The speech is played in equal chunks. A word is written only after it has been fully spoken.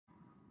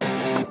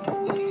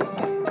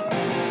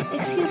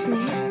Excuse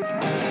me.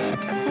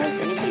 Has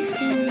anybody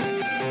seen White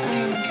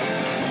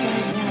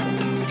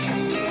Rabbit?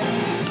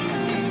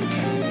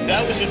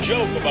 That was a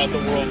joke about the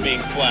world being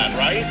flat,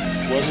 right?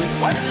 Was it?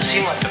 Why does it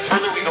seem like the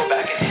further we go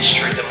back in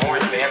history, the more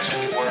advanced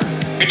we were?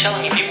 You're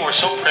telling me people were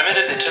so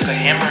primitive they took a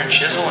hammer and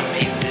chisel and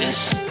made this?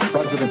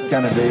 President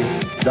Kennedy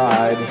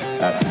died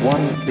at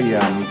 1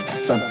 p.m.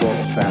 Central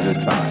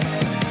Standard Time.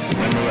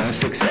 When we were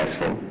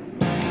successful,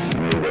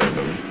 we were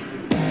them.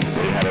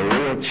 We had a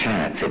real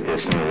chance at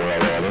this new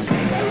world order.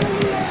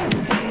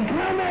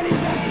 How many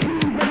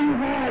vaccines have you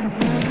had?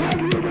 Have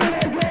you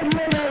got a good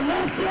little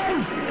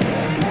election?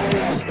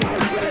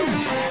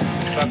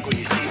 Buckle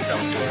your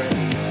seatbelt,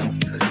 Dorothy,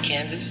 because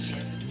Kansas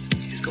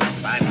is going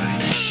bye-bye.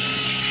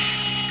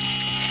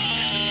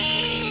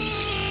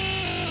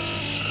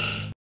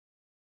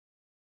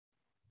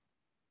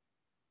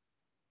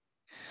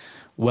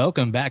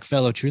 Welcome back,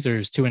 fellow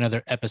truthers, to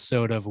another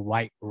episode of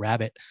White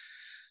Rabbit.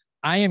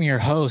 I am your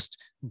host,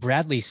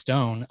 Bradley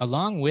Stone.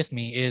 Along with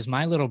me is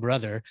my little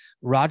brother,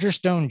 Roger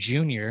Stone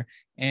Jr.,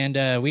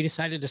 and we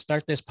decided to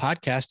start this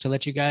podcast to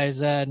let you guys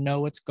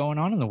know what's going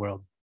on in the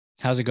world.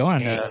 How's it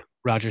going,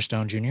 Roger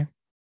Stone Jr.?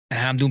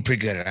 I'm doing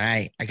pretty good, all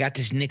right? I got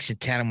this Nixon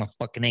tat on my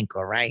fucking ankle,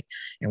 all right?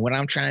 And what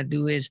I'm trying to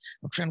do is,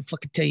 I'm trying to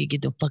fucking tell you,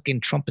 get the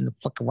fucking Trump in the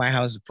fucking White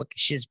House, the fucking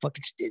shit's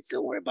fucking, just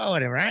don't worry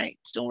about it, all right?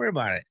 Just don't worry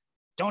about it.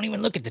 Don't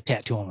even look at the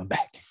tattoo on my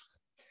back.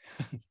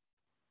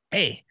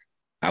 Hey,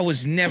 I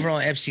was never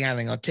on Epstein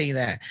Island, I'll tell you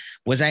that.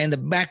 Was I in the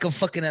back of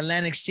fucking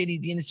Atlantic City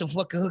dealing some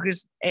fucking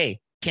hookers? Hey,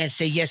 can't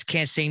say yes,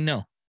 can't say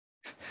no.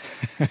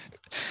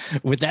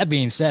 With that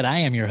being said, I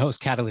am your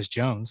host, Katillist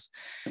Jones.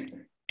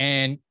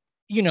 And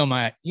you know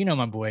my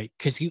boy,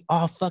 because you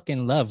all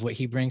fucking love what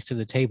he brings to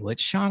the table.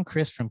 It's Sean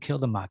Chris from Kill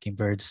the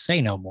Mockingbird. Say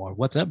no more.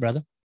 What's up,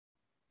 brother?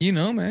 You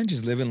know, man,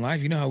 just living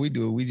life. You know how we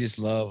do it. We just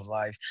love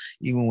life,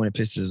 even when it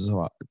pisses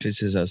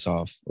us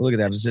off. Look at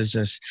that. It's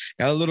just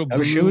got a little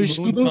blue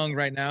tongue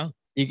right now.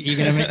 You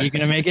gonna make it?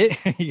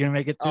 You gonna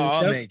make it?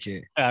 I'll make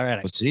it. All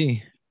right. We'll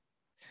see.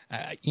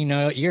 You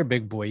know, you're a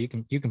big boy. You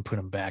can put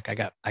him back. I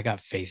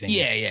got faith in you.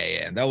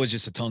 Yeah. That was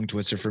just a tongue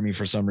twister for me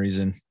for some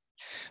reason.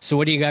 So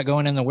what do you got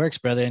going in the works,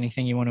 brother?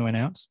 Anything you want to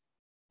announce?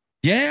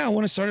 Yeah, I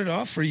want to start it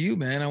off for you,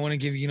 man. I want to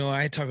give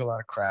I talk a lot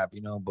of crap,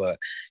 but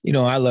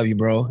I love you,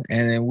 bro.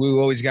 And then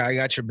I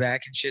got your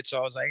back and shit. So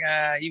I was like,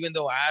 even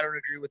though I don't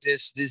agree with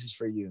this is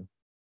for you.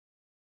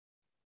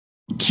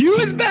 Q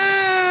is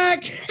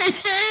back.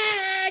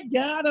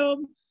 Got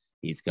him.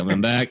 He's coming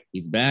back.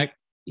 He's back.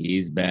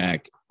 He's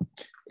back.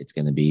 It's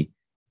going to be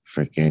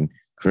freaking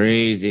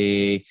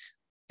crazy.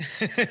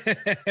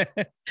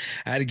 I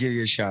had to give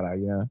you a shout out,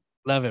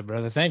 Love it,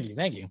 brother. Thank you.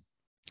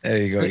 There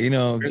you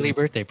go. Early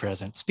birthday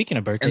present. Speaking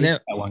of birthdays, you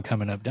got one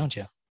coming up, don't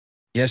you?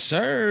 Yes,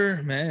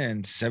 sir,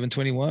 man.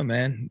 7/21,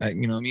 man.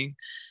 You know what I mean?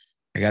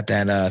 I got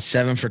that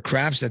 7 for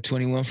craps, that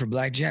 21 for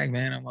blackjack,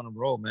 man. I'm on a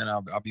roll, man.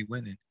 I'll be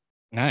winning.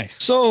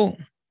 Nice. So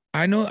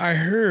I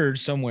heard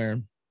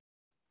somewhere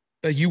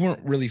that you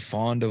weren't really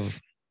fond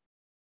of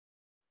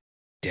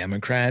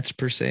Democrats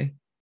per se.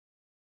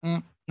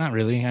 Not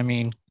really. I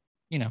mean,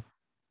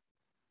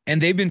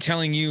 And they've been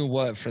telling you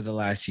what for the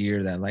last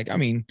year that, like, I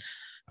mean,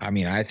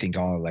 I think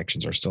all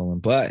elections are stolen,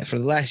 but for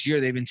the last year,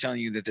 they've been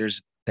telling you that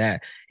there's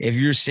that if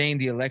you're saying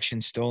the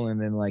election's stolen,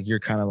 then like you're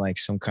kind of like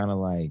some kind of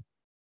like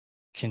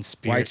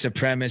conspiracy, white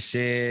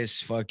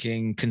supremacist,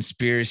 fucking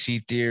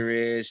conspiracy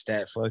theorist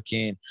that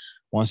fucking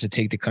wants to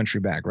take the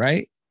country back,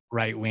 right?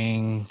 Right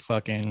wing,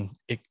 fucking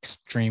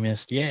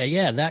extremist.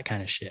 Yeah, that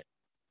kind of shit.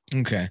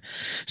 Okay.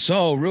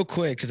 So real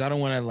quick, because I don't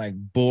want to like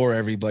bore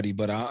everybody,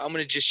 but I'm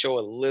going to just show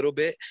a little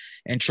bit.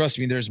 And trust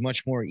me, there's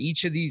much more.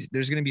 Each of these,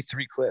 there's going to be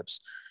 3 clips.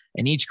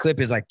 And each clip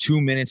is like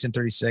 2 minutes and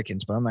 30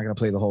 seconds, but I'm not going to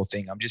play the whole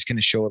thing. I'm just going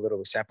to show a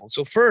little sample.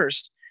 So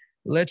first,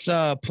 let's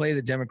play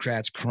the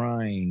Democrats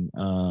crying.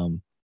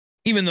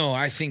 Even though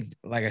I think,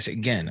 like I said,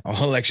 again,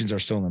 all elections are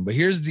stolen. But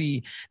here's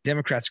the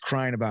Democrats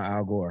crying about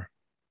Al Gore.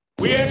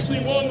 We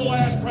actually won the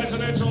last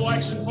presidential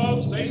election,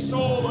 folks. They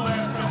stole the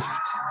last presidential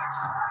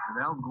election. If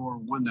Al Gore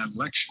won that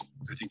election,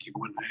 I think he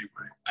won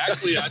anyway.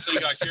 Actually, I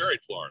think I carried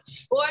for him.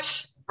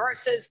 Bush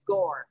versus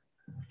Gore.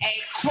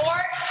 A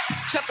court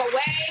took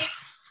away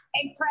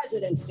a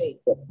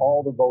presidency. If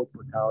all the votes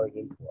were counted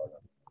in Florida,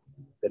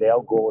 that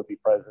Al Gore would be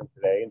president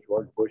today and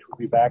George Bush would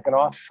be back in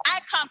office.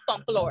 I come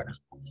from Florida,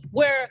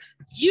 where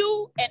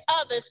you and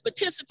others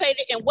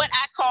participated in what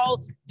I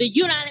call the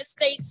United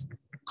States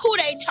coup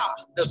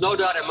d'etat. There's no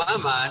doubt in my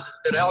mind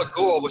that Al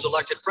Gore was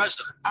elected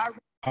president.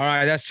 All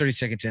right, that's 30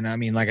 seconds in. I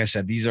mean, like I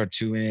said, these are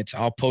 2 minutes.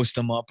 I'll post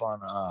them up on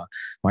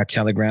my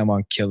Telegram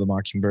on Kill the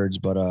Mockingbirds.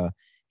 But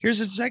here's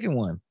the second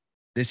one.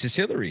 This is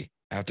Hillary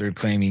after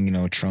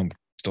claiming, Trump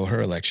stole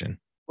her election.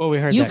 Well, we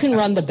heard you can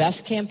run the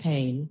best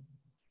campaign.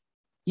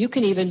 You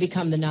can even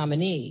become the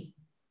nominee.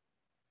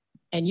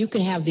 And you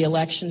can have the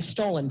election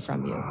stolen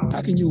from you.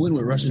 How can you win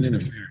with Russian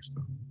interference,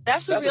 though?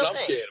 That's a real what I'm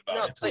thing. scared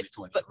about in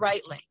 2020. But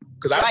rightly.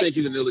 Because I think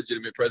he's an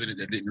illegitimate president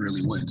that didn't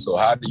really win. So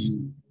how do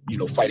you,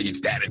 fight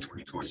against that in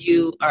 2020?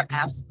 You are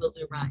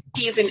absolutely right.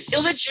 He is an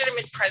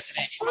illegitimate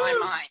president in my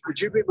mind. Would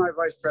you be my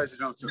vice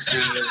presidential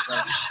candidate?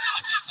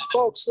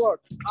 Folks, look,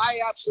 I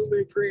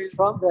absolutely agree.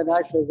 Trump didn't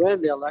actually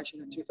win the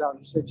election in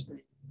 2016.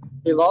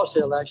 He lost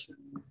the election,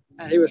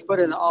 and he was put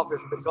in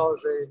office because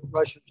the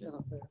Russians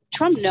interfered.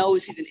 Trump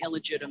knows he's an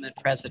illegitimate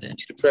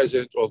president. The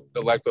president or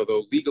elect,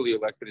 although legally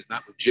elected, is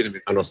not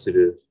legitimate. I don't see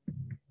the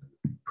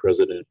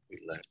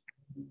president-elect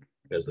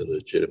as a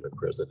legitimate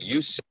president.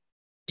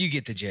 You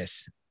get the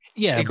gist.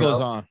 Yeah, it goes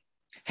on.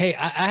 Hey,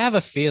 I have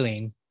a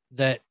feeling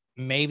that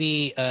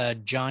maybe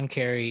John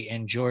Kerry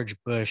and George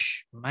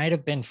Bush might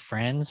have been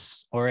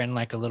friends or in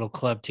like a little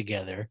club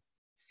together.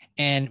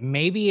 And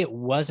maybe it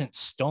wasn't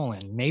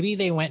stolen. Maybe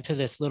they went to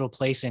this little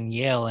place in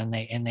Yale and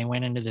they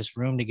went into this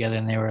room together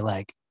and they were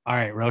like, all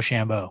right,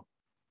 Rochambeau.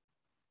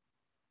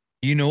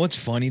 You know what's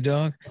funny,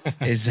 dog,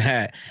 is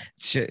that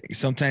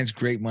sometimes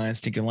great minds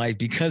think alike,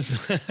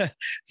 because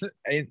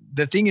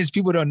the thing is,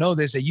 people don't know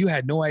this, that you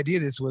had no idea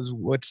this was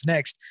what's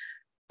next.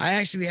 I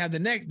actually have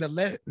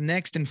the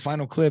next and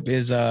final clip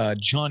is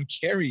John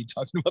Kerry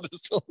talking about the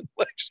stolen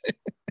election.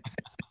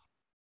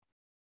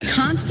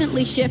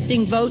 Constantly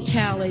shifting vote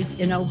tallies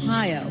in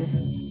Ohio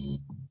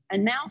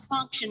and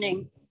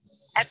malfunctioning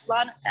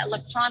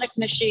electronic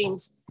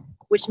machines,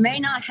 which may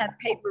not have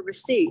paper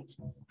receipts,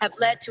 have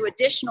led to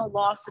additional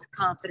loss of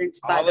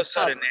confidence by the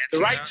public. The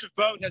right to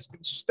vote has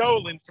been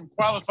stolen from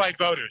qualified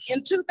voters.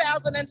 In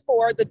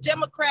 2004, the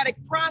democratic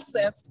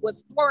process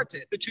was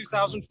thwarted. The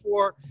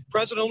 2004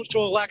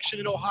 presidential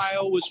election in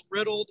Ohio was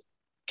riddled.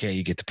 Okay,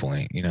 you get the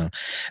point. You know,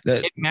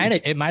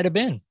 it might have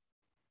been.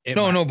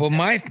 But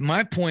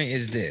my point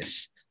is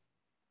this.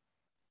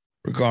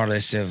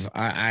 Regardless of,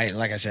 I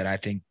like I said, I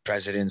think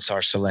presidents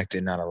are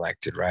selected, not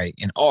elected, right?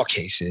 In all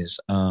cases.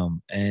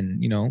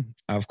 And, you know,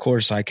 of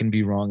course I can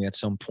be wrong at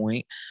some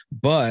point,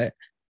 but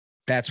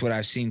that's what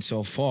I've seen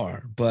so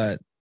far. But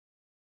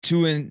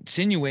to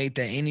insinuate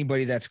that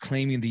anybody that's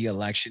claiming the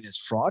election is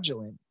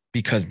fraudulent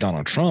because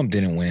Donald Trump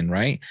didn't win,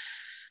 right?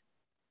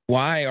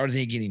 Why are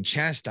they getting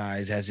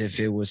chastised as if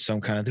it was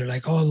some kind of, they're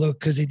like, oh, look,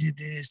 because they did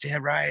this, they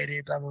had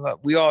rioted, blah, blah, blah.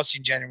 We all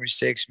seen January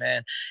 6th,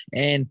 man.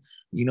 And,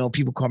 you know,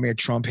 people call me a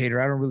Trump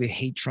hater. I don't really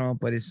hate Trump,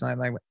 but it's not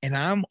like, and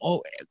I'm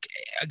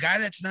a guy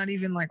that's not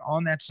even like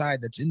on that side,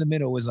 that's in the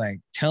middle, was like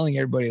telling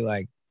everybody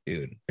like,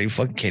 dude, are you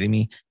fucking kidding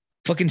me?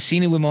 Fucking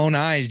seen it with my own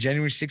eyes.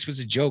 January 6th was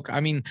a joke. I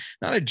mean,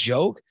 not a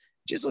joke.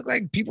 Just looked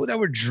like people that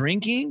were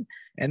drinking.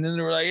 And then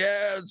they were like,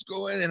 yeah, let's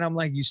go in. And I'm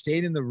like, you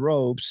stayed in the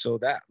ropes. So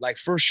that, like,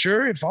 for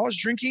sure, if I was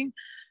drinking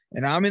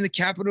and I'm in the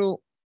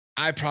Capitol,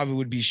 I probably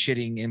would be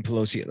shitting in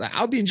Pelosi. Like,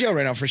 I'll be in jail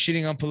right now for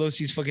shitting on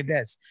Pelosi's fucking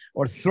desk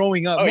or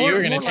throwing up. Oh, you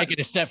were going to take it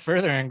a step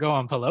further and go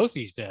on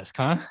Pelosi's desk,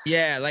 huh?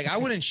 Yeah, like I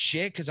wouldn't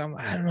shit because I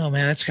don't know,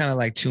 man. That's kind of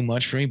like too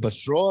much for me. But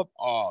throw up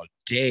all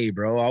day,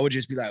 bro. I would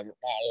just be like,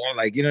 oh,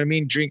 like, you know what I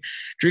mean? Drink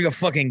a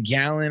fucking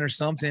gallon or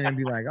something and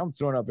be like, I'm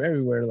throwing up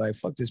everywhere. Like,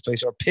 fuck this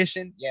place. Or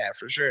pissing. Yeah,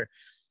 for sure.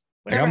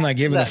 Like, I'm not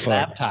giving a fuck.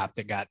 Laptop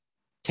that got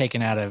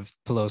taken out of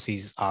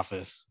Pelosi's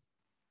office.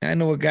 I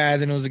know a guy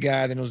that knows a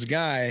guy that knows a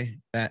guy.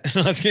 That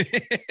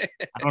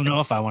I don't know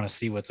if I want to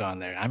see what's on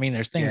there. I mean,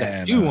 there's things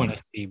I do want to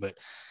see, but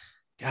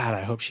God,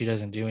 I hope she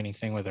doesn't do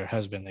anything with her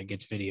husband that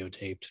gets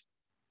videotaped.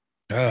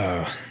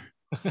 Well,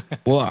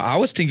 I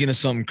was thinking of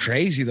something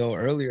crazy though.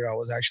 Earlier, I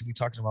was actually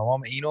talking to my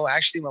mom. You know,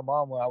 actually, my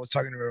mom, when I was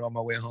talking to her on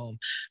my way home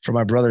from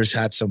my brother's,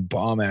 had some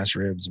bomb ass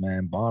ribs,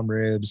 man, bomb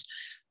ribs.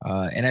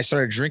 And I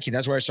started drinking.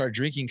 That's where I started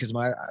drinking because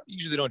I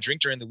usually don't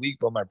drink during the week,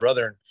 but my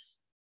brother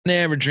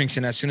never drinks.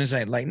 And as soon as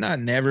I, like, not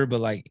never, but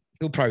like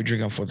he'll probably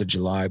drink on 4th of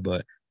July,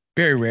 but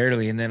very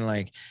rarely. And then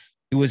like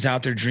he was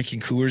out there drinking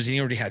Coors and he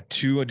already had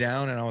 2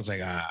 down. And I was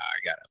like,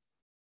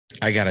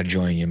 I gotta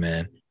join you,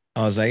 man.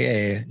 I was like,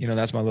 hey, you know,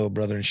 that's my little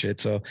brother and shit.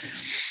 So,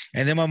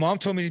 and then my mom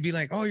told me to be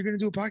like, oh, you're going to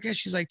do a podcast?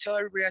 She's like, tell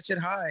everybody I said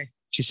hi.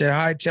 She said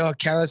hi, tell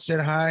Khaled said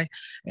hi,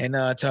 and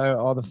tell her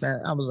all the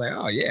fans. I was like,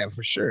 oh yeah,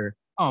 for sure.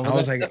 Oh, well, I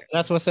was like,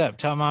 that's what's up.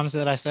 Tell moms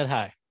that I said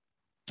hi.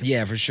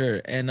 Yeah, for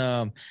sure.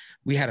 And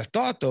we had a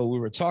thought though. We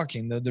were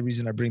talking. The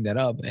reason I bring that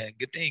up, and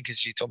good thing because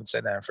she told me to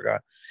say that, I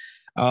forgot.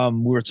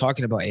 We were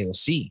talking about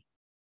AOC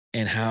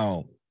and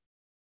how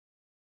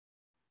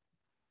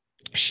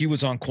she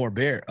was on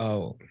Corbett.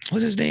 Oh,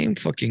 what's his name?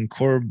 Fucking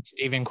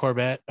Stephen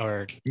Corbett,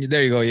 or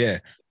there you go. Yeah.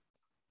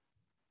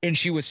 And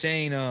she was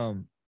saying,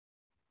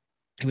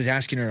 he was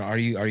asking her, are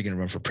you going to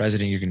run for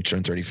president? You're going to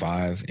turn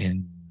 35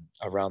 in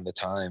around the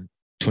time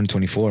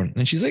 2024.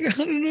 And she's like,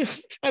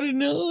 I don't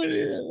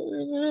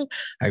know.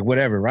 Like,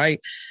 whatever. Right.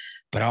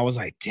 But I was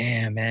like,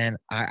 damn, man,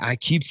 I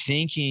keep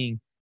thinking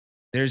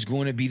there's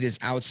going to be this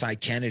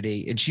outside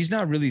candidate, and she's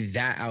not really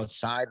that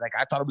outside. Like,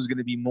 I thought it was going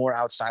to be more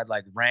outside,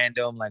 like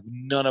random, like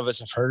none of us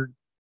have heard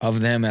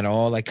of them at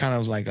all. Like, kind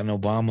of like an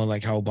Obama,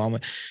 like how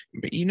Obama,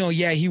 you know,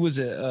 yeah, he was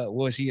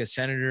was he a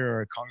senator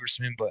or a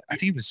congressman? But I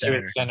think he was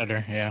senator.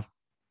 Senator, yeah.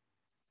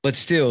 But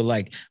still,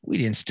 like, we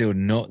didn't still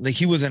know, like,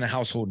 he wasn't a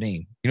household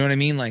name. You know what I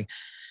mean? Like,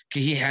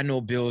 he had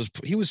no bills.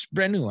 He was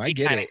brand new. I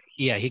get it.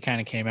 Yeah, he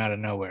kind of came out of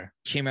nowhere.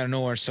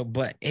 So,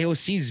 but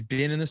AOC's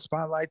been in the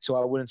spotlight, so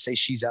I wouldn't say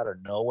she's out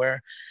of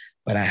nowhere.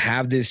 But I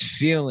have this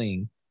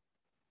feeling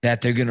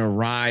that they're gonna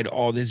ride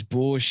all this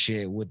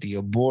bullshit with the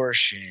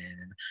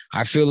abortion.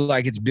 I feel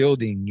like it's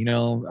building,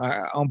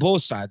 on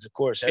both sides, of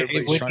course.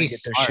 Everybody's trying to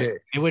get their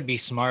shit. It would be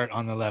smart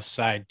on the left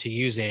side to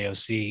use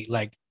AOC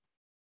like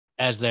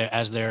as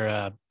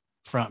their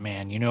front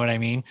man. You know what I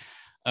mean?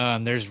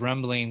 There's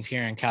rumblings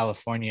here in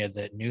California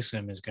that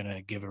Newsom is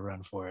gonna give a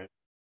run for it.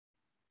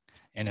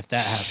 And if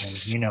that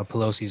happens,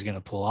 Pelosi's going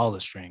to pull all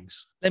the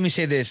strings. Let me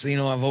say this.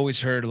 I've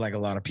always heard like a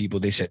lot of people,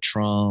 they said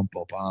Trump,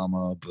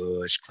 Obama,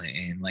 Bush,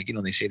 Clinton,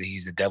 they say that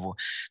he's the devil.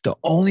 The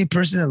only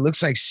person that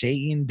looks like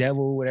Satan,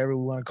 devil, whatever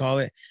we want to call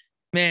it,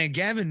 man,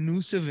 Gavin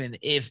Newsom. And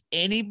if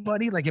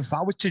anybody, like if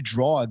I was to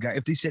draw a guy,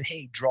 if they said,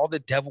 hey, draw the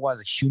devil as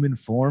a human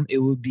form, it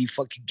would be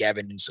fucking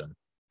Gavin Newsom.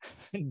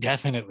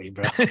 Definitely,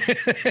 bro.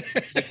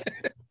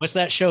 What's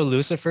that show,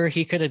 Lucifer?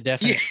 He could have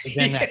definitely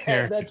been that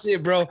character. That's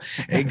it, bro.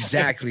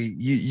 Exactly.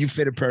 You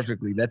fit it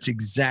perfectly. That's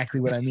exactly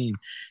what I mean.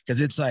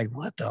 Because it's like,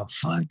 what the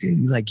fuck,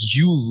 dude? Like,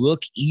 you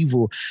look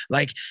evil.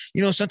 Like,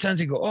 sometimes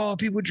they go, oh,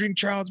 people drink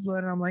child's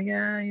blood. And I'm like,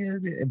 yeah.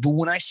 But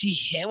when I see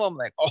him, I'm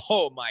like,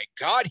 oh my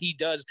God, he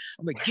does.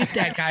 I'm like, get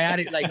that guy out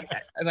of here.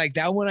 Like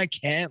that one, I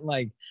can't.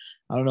 Like,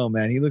 I don't know,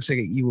 man. He looks like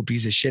an evil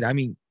piece of shit. I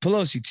mean,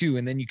 Pelosi too.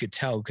 And then you could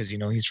tell because,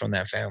 he's from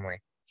that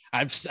family.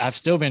 I've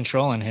still been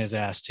trolling his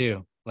ass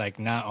too. Like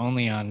not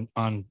only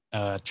on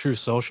True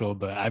Social,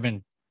 but I've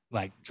been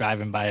like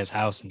driving by his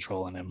house and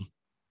trolling him.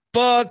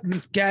 Fuck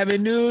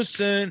Gavin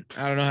Newsom.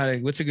 I don't know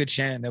what's a good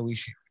chant that we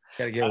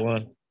gotta get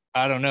one.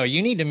 I don't know.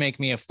 You need to make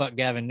me a Fuck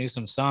Gavin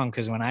Newsom song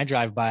because when I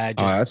drive by,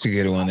 that's a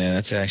good one. There,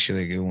 that's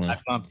actually a good one. I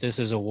bump "This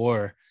Is a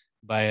War"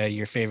 by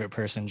your favorite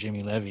person,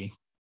 Jimmy Levy.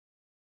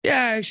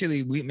 Yeah,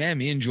 actually,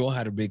 me and Joel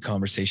had a big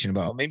conversation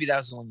about. Maybe that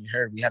was the one you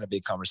heard. We had a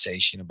big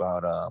conversation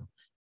about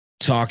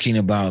talking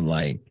about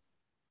like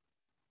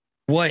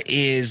what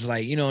is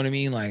like, you know what I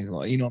mean? Like,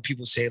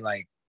 people say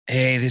like,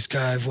 hey, this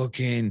guy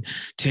fucking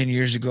 10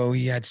 years ago,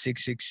 he had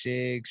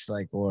 666,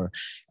 like, or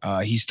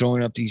he's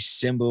throwing up these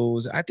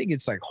symbols. I think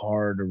it's like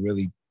hard to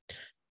really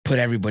put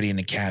everybody in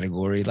a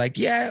category. Like,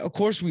 yeah, of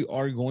course we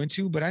are going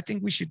to, but I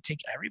think we should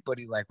take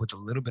everybody like with a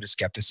little bit of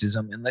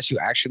skepticism, unless you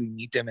actually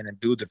meet them and then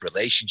build a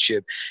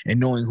relationship and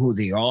knowing who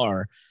they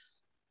are.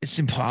 It's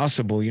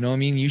impossible. You know what I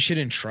mean? You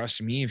shouldn't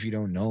trust me if you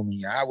don't know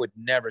me. I would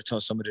never tell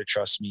somebody to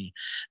trust me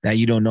that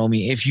you don't know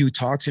me. If you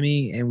talk to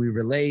me and we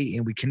relate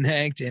and we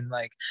connect and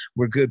like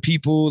we're good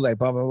people, like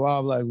blah, blah,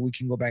 blah, blah, we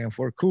can go back and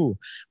forth. Cool.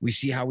 We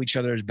see how each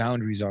other's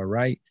boundaries are,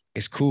 right?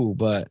 It's cool.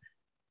 But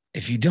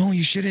if you don't,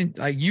 you shouldn't.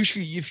 Like, you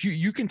should, if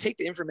you can take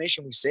the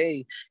information we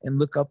say and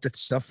look up the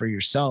stuff for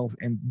yourself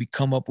and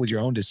come up with your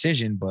own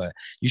decision, but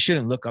you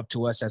shouldn't look up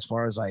to us as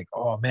far as like,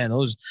 oh man,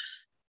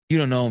 you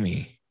don't know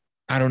me.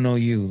 I don't know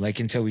you, like,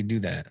 until we do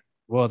that.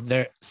 Well,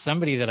 there's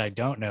somebody that I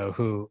don't know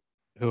who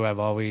I've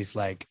always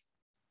like,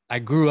 I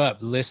grew up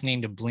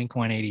listening to Blink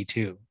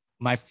 182.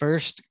 My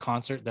first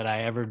concert that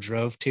I ever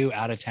drove to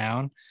out of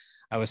town,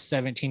 I was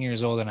 17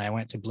 years old and I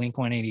went to Blink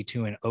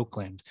 182 in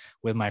Oakland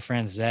with my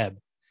friend Zeb.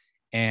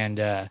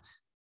 And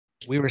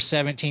we were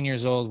 17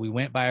 years old. We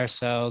went by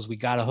ourselves. We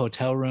got a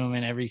hotel room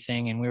and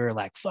everything. And we were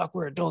like, fuck,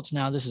 we're adults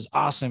now. This is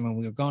awesome. And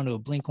we were going to a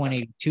Blink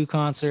 182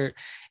 concert.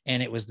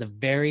 And it was the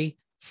very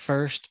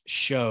first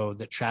show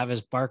that Travis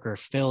Barker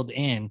filled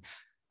in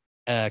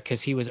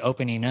because he was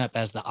opening up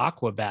as the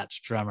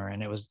Aquabats drummer.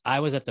 And I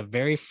was at the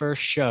very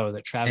first show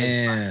that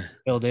Travis Barker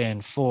filled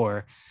in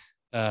for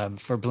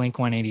Blink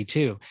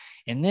 182.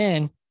 And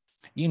then,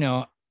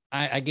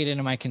 I get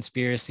into my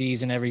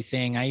conspiracies and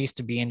everything. I used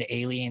to be into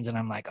aliens and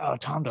I'm like, oh,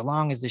 Tom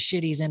DeLonge is the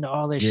shit. He's into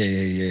all this shit.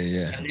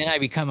 Yeah. And then I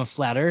become a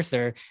flat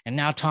earther. And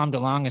now Tom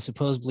DeLonge is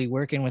supposedly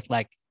working with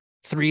like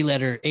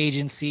 3-letter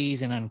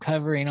agencies and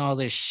uncovering all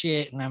this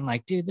shit. And I'm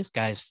like, dude, this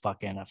guy's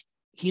fucking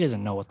he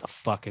doesn't know what the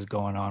fuck is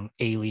going on.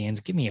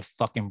 Aliens, give me a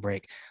fucking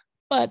break.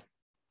 But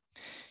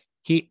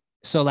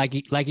so like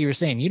you were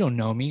saying, you don't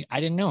know me. I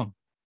didn't know him.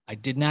 I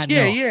did not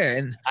know. Yeah.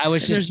 And I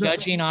was just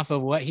judging off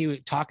of what he was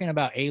talking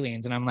about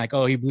aliens. And I'm like,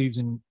 oh, he believes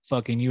in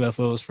fucking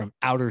UFOs from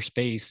outer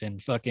space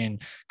and fucking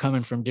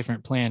coming from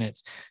different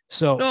planets.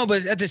 So no,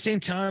 but at the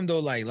same time though,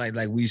 like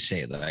we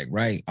say, like,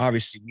 right,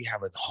 obviously we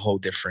have a whole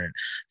different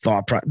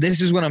thought process. This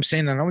is what I'm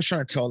saying. And I was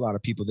trying to tell a lot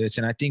of people this,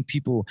 and I think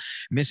people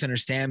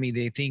misunderstand me.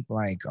 They think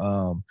like,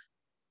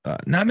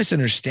 not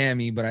misunderstand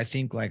me, but I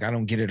think like I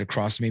don't get it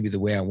across maybe the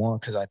way I want,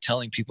 because I'm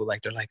telling people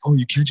like, they're like, oh,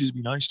 you can't just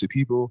be nice to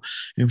people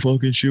and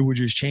fucking shit will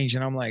just change.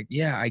 And I'm like,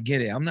 yeah, I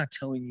get it. I'm not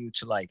telling you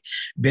to like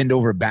bend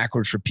over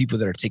backwards for people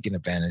that are taking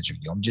advantage of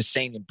you. I'm just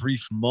saying in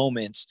brief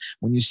moments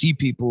when you see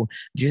people,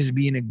 just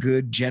be in a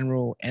good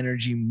general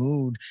energy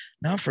mood,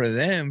 not for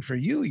them, for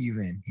you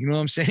even. You know what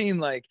I'm saying?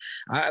 Like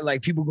I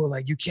like people go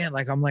like, you can't,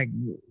 like, I'm like,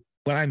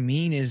 what I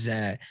mean is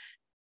that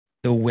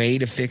the way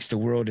to fix the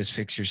world is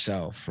fix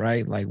yourself,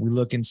 right? Like we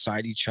look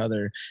inside each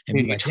other and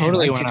be like,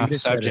 totally went off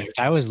subject.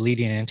 I was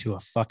leading into a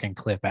fucking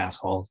clip,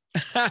 asshole.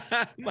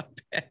 My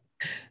bad.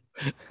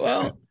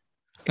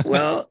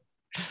 Well,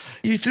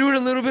 you threw it a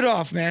little bit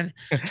off, man.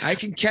 I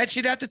can catch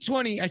it at the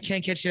 20. I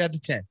can't catch it at the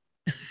 10.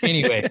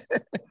 Anyway,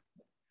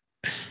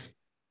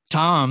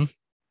 Tom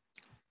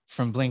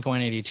from Blink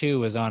 182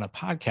 was on a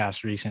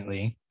podcast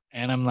recently,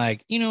 And I'm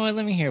like, you know what?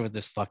 Let me hear what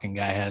this fucking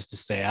guy has to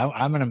say.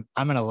 I'm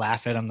gonna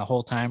laugh at him the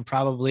whole time,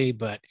 probably.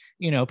 But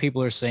you know,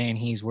 people are saying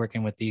he's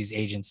working with these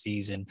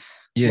agencies and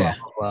Yeah.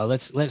 blah, blah, blah.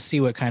 Let's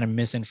see what kind of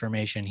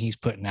misinformation he's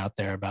putting out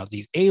there about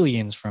these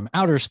aliens from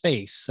outer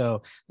space.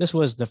 So this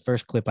was the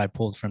first clip I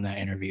pulled from that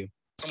interview.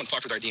 Someone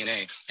fucked with our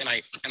DNA, and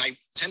I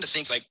tend to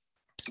think like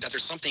that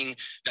there's something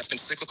that's been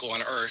cyclical on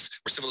Earth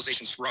where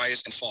civilizations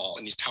rise and fall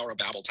in these Tower of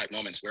Babel type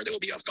moments where there will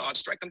be us gods,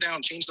 strike them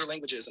down, change their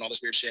languages and all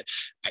this weird shit.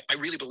 I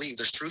really believe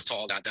there's truth to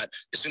all that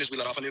as soon as we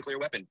let off a nuclear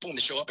weapon, boom, they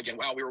show up again.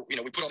 Wow, we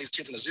put all these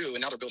kids in the zoo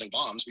and now they're building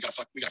bombs. We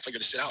gotta figure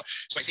this shit out.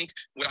 So I think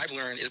what I've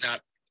learned is that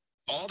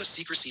all the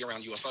secrecy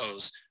around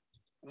UFOs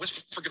was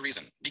for good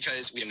reason,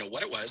 because we didn't know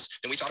what it was.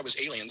 Then we thought it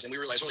was aliens, and we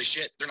realized, holy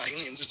shit, they're not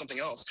aliens, they're something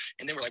else.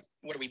 And then we're like,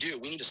 what do?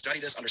 We need to study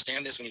this,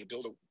 understand this. We need to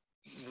build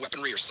a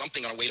weaponry or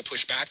something on a way to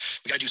push back.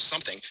 We got to do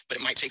something, but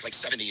it might take like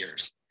 70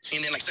 years.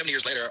 And then like 70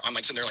 years later, I'm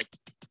like sitting there like,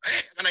 hey, I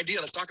have an idea.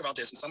 Let's talk about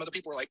this. And some other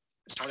people were like,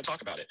 it's time to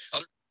talk about it.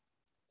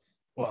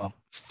 Well,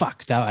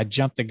 fuck that. I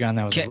jumped the gun.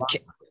 That was a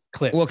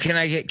clip. Well, can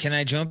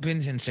I jump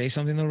in and say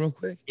something though real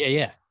quick?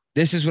 Yeah.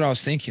 This is what I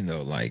was thinking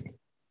though. Like,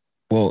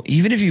 well,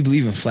 even if you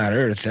believe in flat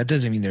earth, that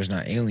doesn't mean there's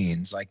not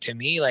aliens. Like to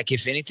me, like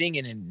if anything,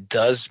 and it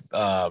does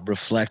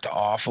reflect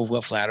off of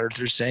what flat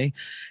earthers say,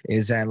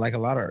 is that like a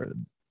lot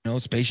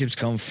of spaceships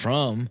come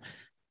from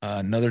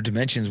another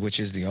dimensions, which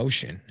is the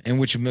ocean,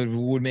 and which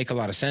would make a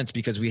lot of sense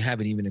because we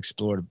haven't even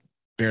explored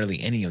barely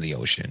any of the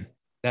ocean.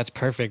 That's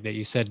perfect that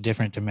you said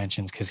different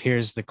dimensions, because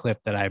here's the clip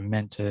that I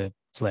meant to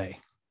play.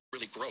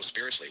 Really grow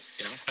spiritually,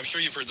 I'm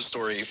sure you've heard the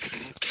story.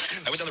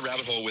 I was on the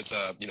rabbit hole with,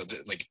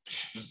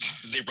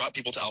 they brought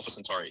people to Alpha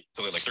Centauri,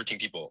 so they're like 13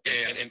 people.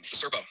 And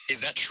Serpo,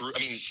 is that true? I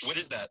mean, what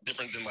is that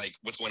different than like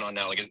what's going on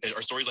now? Like,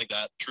 are stories like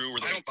that true?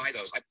 I don't buy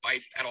those. I buy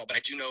at all, but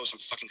I do know some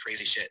fucking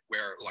crazy shit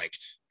where like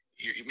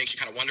it makes you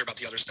kind of wonder about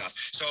the other stuff.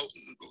 So,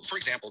 for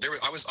example, there's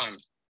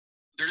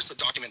a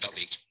document that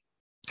leaked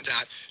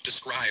that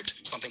described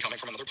something coming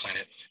from another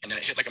planet, and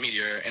then it hit like a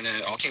meteor, and then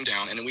it all came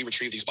down, and then we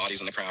retrieved these bodies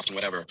in the craft and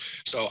whatever.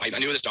 So I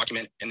knew this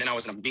document, and then I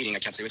was in a meeting, I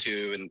can't say with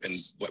who and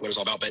what it was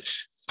all about, but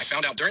I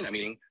found out during that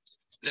meeting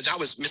that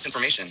was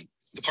misinformation,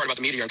 the part about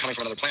the meteor and coming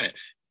from another planet.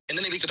 And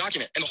then they leaked the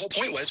document, and the whole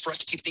point was for us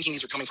to keep thinking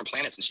these are coming from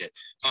planets and shit,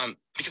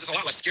 because it's a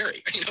lot less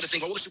scary, to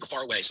think, well, we're super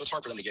far away, so it's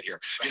hard for them to get here,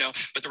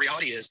 But the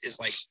reality is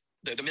like,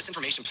 the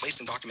misinformation placed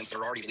in documents that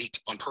are already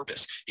leaked on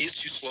purpose is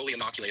to slowly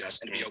inoculate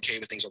us and to be okay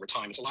with things over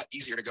time. It's a lot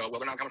easier to go, well,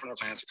 they're not coming from other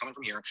planets, they're coming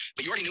from here,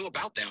 but you already knew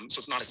about them, so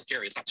it's not as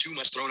scary. It's not too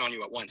much thrown on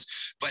you at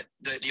once. But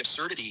the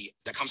absurdity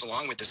that comes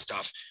along with this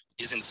stuff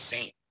is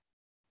insane.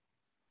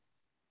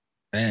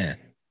 Man.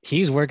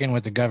 He's working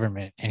with the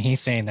government, and he's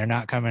saying they're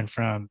not coming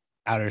from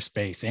outer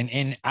space.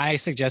 And I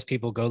suggest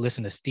people go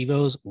listen to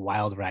Steve-O's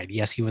Wild Ride.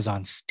 Yes, he was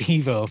on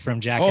Steve-O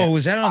from Jackass. Oh,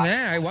 was that on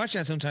that? I watch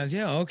that sometimes.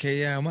 Yeah, okay,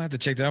 yeah, I'm gonna have to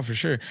check that out for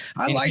sure.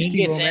 I like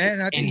Steve-O, man.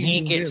 I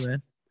think he's good,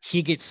 man.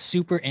 He gets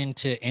super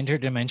into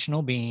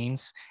interdimensional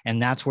beings, and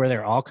that's where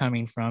they're all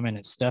coming from, and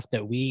it's stuff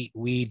that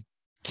we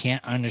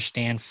can't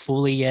understand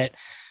fully yet.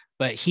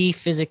 But he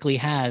physically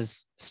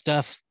has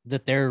stuff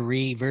that they're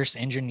reverse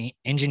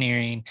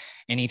engineering,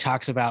 and he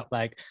talks about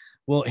like,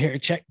 well, here,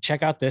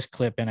 check out this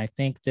clip, and I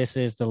think this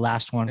is the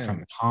last one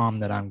from Tom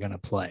that I'm gonna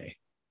play.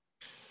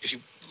 If you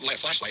light a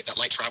flashlight, that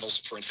light travels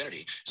for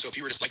infinity. So if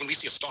you were just like, when we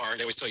see a star,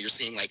 they always tell you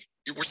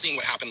we're seeing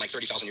what happened like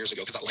 30,000 years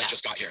ago because that light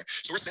just got here.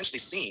 So we're essentially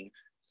seeing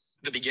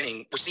the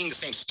beginning. We're seeing the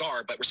same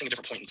star, but we're seeing a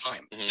different point in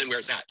time than where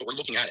it's at, but we're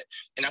looking at it.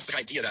 And that's the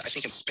idea that I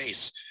think in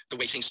space, the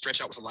way things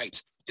stretch out with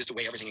light is the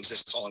way everything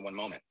exists all in one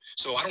moment.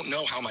 So I don't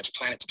know how much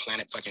planet to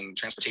planet fucking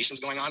transportation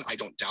is going on. I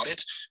don't doubt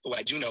it. But what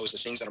I do know is the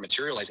things that are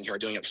materializing here are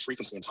doing it with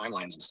frequency and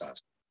timelines and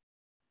stuff.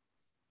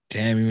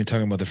 Damn, you've been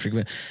talking about the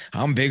frequency.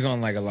 I'm big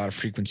on like a lot of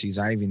frequencies.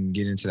 I even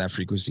get into that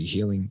frequency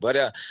healing.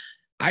 But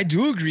I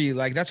do agree.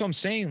 Like, that's what I'm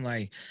saying.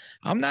 Like,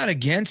 I'm not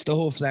against the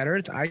whole flat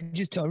earth. I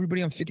just tell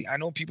everybody I'm 50. I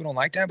know people don't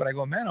like that, but I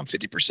go, man, I'm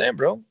 50%,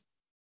 bro.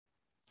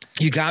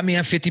 You got me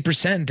at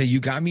 50%. That you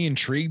got me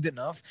intrigued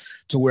enough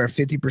to where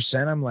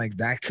 50%, I'm like,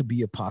 that could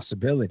be a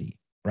possibility,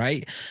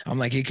 right? I'm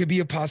like, it could be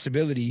a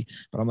possibility,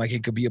 but I'm like,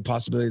 it could be a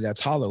possibility that's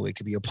hollow. It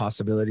could be a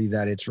possibility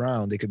that it's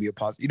round. It could be a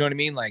you know what I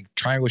mean? Like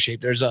triangle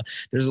shape. There's a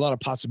lot of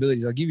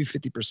possibilities. I'll give you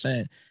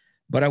 50%.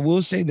 But I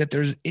will say that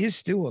there is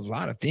still a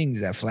lot of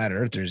things that flat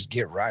earthers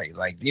get right.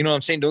 Like, you know what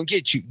I'm saying? Don't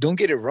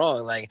get it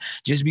wrong. Like,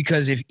 just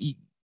because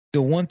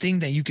the one thing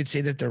that you could say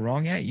that they're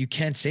wrong at, you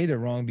can't say they're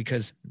wrong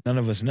because none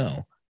of us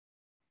know.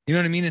 You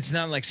know what I mean? It's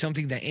not like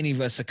something that any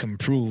of us can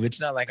prove. It's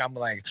not like I'm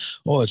like,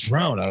 oh, it's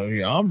round.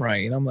 I'm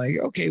right. And I'm like,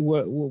 okay,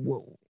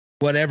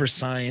 whatever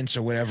science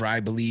or whatever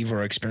I believe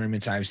or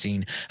experiments I've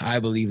seen, I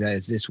believe that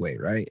it's this way,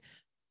 right?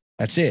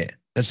 That's it.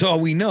 That's all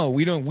we know.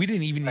 We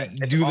didn't even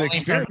do the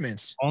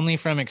experiments. Only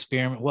from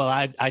experiment. Well,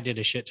 I did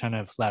a shit ton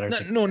of flat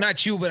earth. No,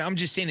 not you, but I'm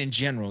just saying in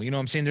general. You know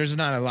what I'm saying? There's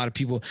not a lot of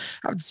people.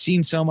 I've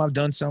seen some, I've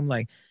done some,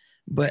 like,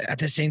 but at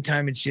the same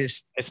time,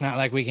 it's not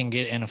like we can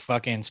get in a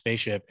fucking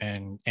spaceship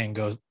and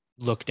go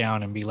look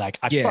down and be like,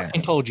 I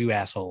fucking told you,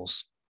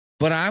 assholes.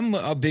 But I'm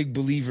a big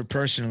believer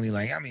personally.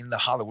 Like, I mean, the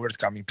Hollow Earth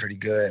got me pretty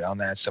good on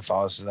that stuff.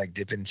 I was like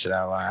dipping into that.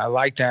 I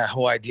like that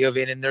whole idea of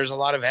it, and there's a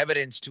lot of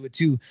evidence to it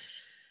too.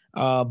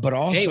 But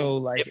also,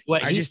 like,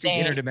 I just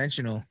think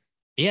interdimensional.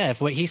 Yeah, if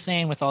what he's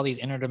saying with all these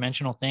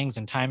interdimensional things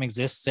and time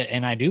exists,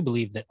 and I do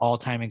believe that all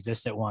time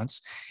exists at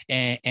once,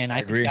 and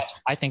I agree.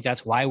 I think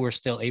that's why we're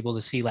still able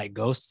to see like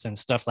ghosts and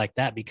stuff like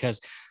that,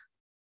 because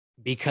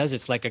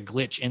it's like a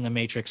glitch in the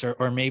matrix,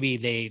 or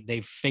maybe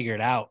they've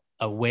figured out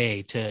a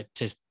way to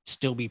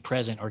still be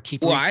present or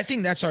keep. Well, I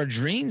think that's our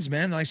dreams,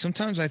 man. Like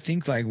sometimes I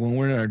think like when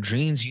we're in our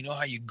dreams, you know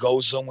how you go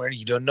somewhere,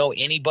 you don't know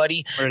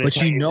anybody, but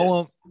you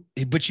know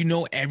them, but you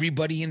know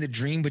everybody in the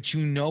dream, but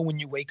you know when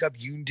you wake up,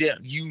 you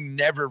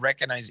never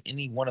recognize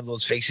any one of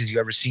those faces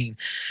you ever seen,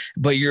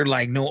 but you're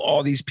like know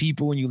all these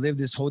people and you live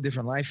this whole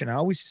different life. And I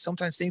always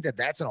sometimes think that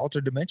that's an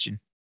altered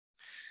dimension.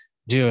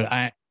 Dude,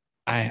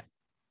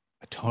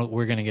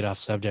 we're gonna get off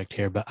subject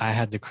here, but I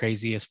had the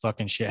craziest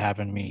fucking shit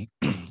happen to me.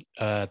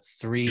 3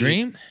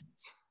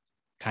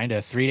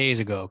 days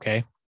ago.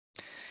 Okay.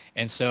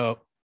 And so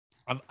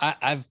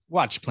I've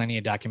watched plenty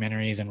of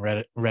documentaries and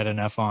read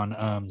enough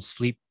on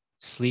sleep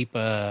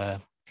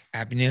apnea.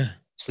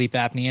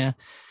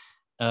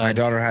 My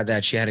daughter had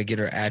that. She had to get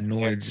her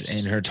adenoids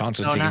and her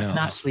tonsils taken out.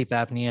 Not sleep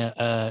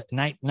apnea,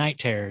 night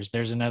terrors.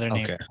 There's another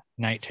name,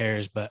 night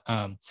terrors. But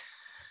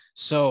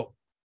so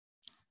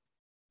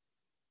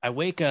I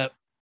wake up,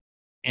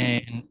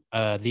 and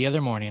the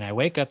other morning I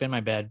wake up in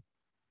my bed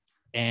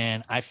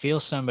and I feel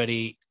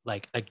somebody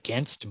like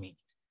against me,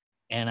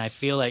 and I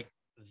feel like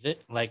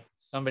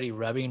somebody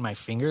rubbing my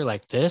finger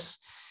like this,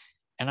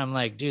 and I'm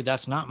like, dude,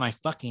 that's not my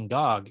fucking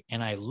dog.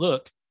 And I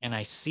look and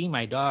I see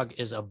my dog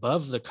is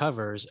above the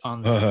covers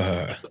on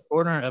the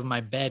corner of my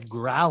bed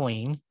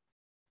growling,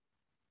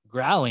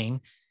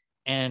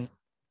 and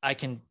I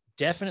can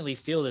definitely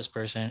feel this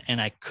person,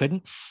 and I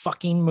couldn't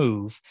fucking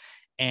move,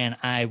 and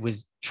I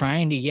was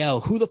trying to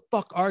yell, "Who the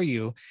fuck are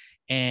you?"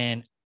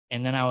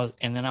 And then I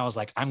was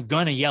like, I'm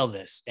gonna yell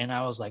this. And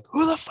I was like,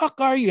 "Who the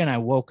fuck are you?" And I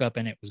woke up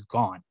and it was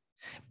gone.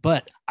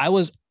 But I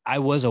was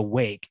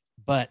awake.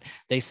 But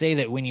they say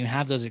that when you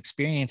have those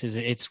experiences,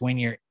 it's when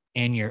you're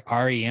in your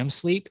REM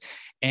sleep.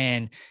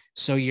 And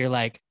so you're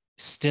like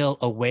still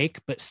awake,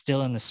 but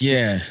still in the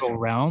spiritual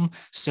realm.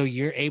 So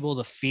you're able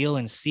to feel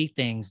and see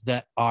things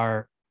that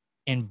are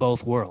in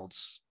both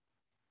worlds.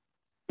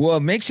 Well,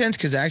 it makes sense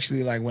because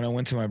actually, like when I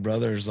went to my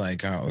brother's,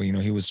 like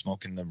he was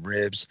smoking the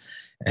ribs,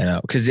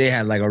 and because they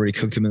had like already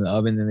cooked them in the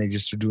oven, and they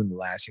just were doing the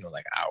last,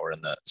 like hour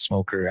in the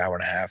smoker, hour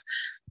and a half.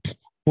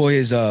 Well,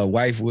 his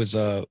wife was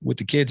with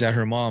the kids at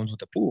her mom's with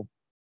the pool,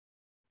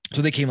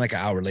 so they came like an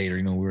hour later.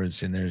 We were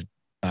sitting there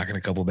knocking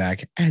a couple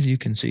back, as you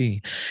can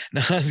see.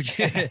 No, I was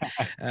kidding.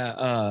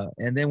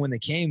 And then when they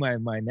came,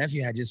 my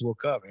nephew had just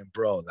woke up, and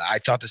bro, I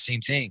thought the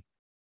same thing,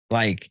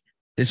 like.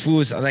 This fool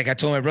was like, I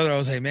told my brother, I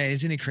was like, man,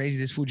 isn't it crazy?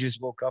 This fool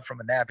just woke up from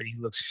a nap and he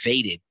looks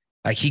faded.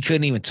 Like he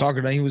couldn't even talk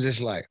or nothing. He was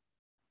just like,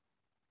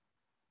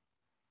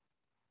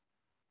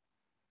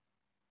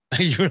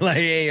 you were like,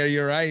 hey, are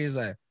you all right? He's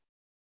like,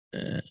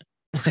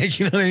 like,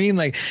 you know what I mean?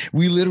 Like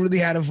we literally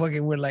had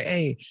we're like,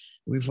 hey,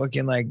 we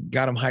fucking like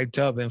got him hyped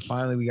up and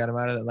finally we got him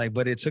out of it. Like,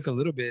 but it took a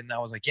little bit. And I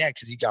was like, yeah,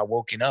 because he got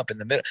woken up in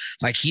the middle.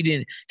 Like he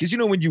didn't, because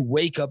when you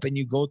wake up and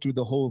you go through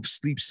the whole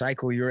sleep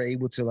cycle, you're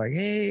able to like,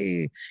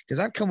 hey, because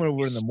I've come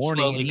over in the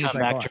morning and he's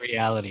like, back to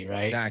reality,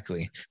 right?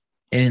 Exactly.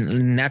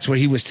 And that's where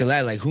he was still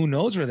at. Like, who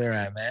knows where they're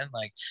at, man?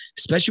 Like,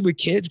 especially with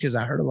kids, because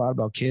I heard a lot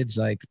about kids,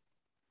 like,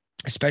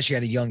 especially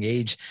at a young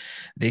age,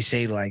 they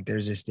say like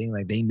there's this thing,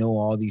 like they know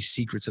all these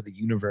secrets of the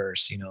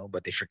universe,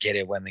 but they forget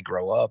it when they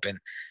grow up. And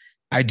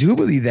I do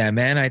believe that,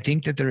 man. I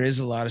think that there is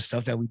a lot of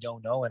stuff that we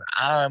don't know. And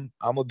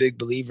I'm a big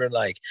believer.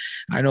 Like,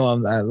 I know a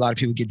lot of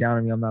people get down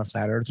on me. I'm not a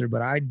flat earther,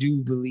 but I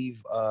do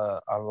believe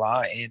a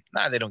lot in,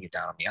 they don't get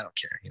down on me. I don't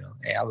care.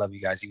 Hey, I love you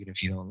guys. Even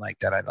if you don't like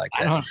that, I'd like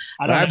that.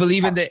 I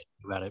believe in that.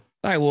 About it.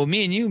 All right. Well,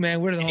 me and you,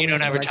 man, we're the homies. You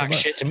don't ever talk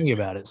shit to me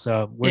about it.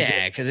 So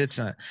because it's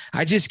not.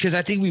 Because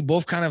I think we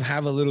both kind of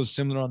have a little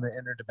similar on the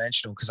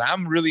interdimensional. Because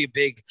I'm really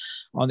big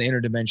on the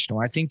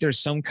interdimensional. I think there's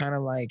some kind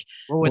of like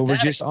where we're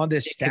just on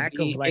this stack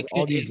of like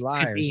all these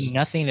lives. Could be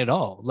nothing at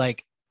all.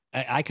 Like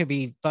I could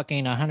be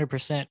fucking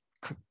 100%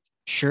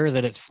 sure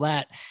that it's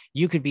flat.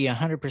 You could be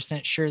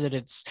 100% sure that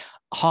it's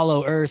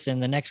hollow earth,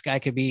 and the next guy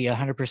could be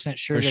 100%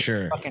 sure that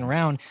it's fucking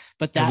round.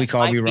 But that we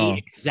call be wrong.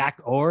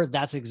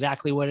 That's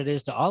exactly what it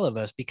is to all of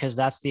us, because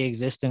that's the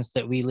existence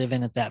that we live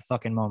in at that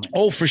fucking moment.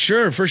 Oh, for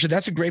sure.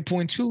 That's a great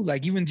point too.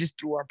 Like even just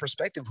through our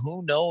perspective,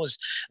 who knows?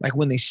 Like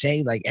when they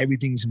say like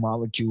everything's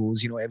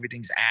molecules,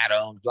 everything's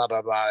atoms, blah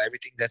blah blah,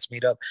 everything that's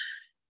made up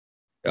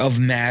of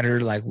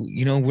matter, like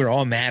we're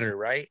all matter,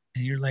 right?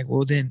 And you're like,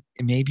 well, then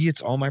maybe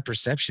it's all my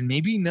perception.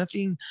 Maybe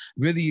nothing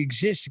really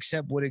exists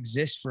except what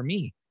exists for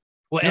me.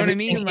 Well, you know what I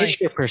mean? Like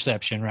your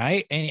perception,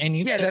 right? And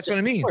you that's what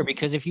I mean.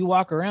 Because if you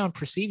walk around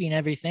perceiving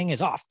everything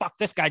as, oh fuck,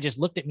 this guy just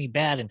looked at me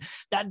bad, and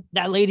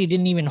that lady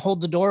didn't even hold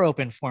the door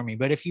open for me.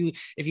 But if you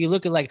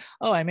look at like,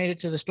 oh, I made it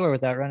to the store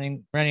without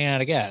running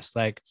out of gas,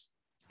 like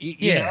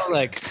you know,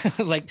 like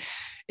like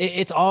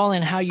It's all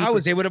in how you. I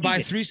was able to buy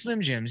perceive it. 3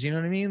 Slim Jims. You know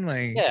what I mean?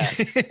 Like, Yeah.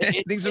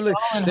 things are It's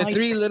all in the how you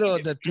three little,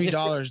 perceive it. the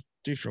 $3,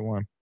 3 for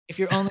 1. If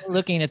you're only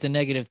looking at the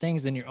negative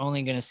things, then you're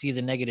only going to see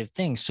the negative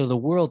things. So the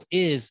world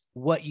is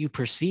what you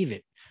perceive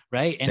it,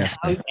 right?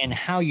 And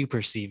how you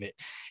perceive it,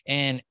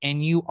 and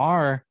you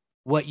are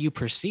what you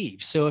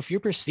perceive. So if you're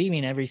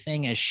perceiving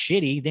everything as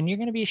shitty, then you're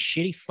going to be a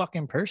shitty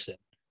fucking person.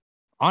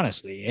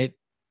 Honestly,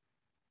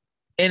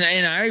 and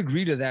I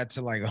agree to that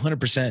to like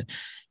 100%.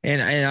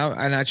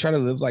 And I try to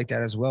live like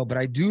that as well. But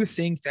I do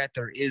think that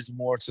there is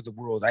more to the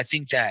world. I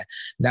think that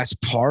that's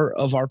part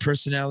of our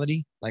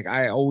personality. Like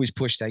I always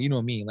push that, you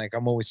know me, like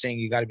I'm always saying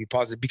you got to be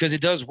positive because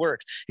it does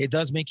work. It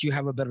does make you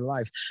have a better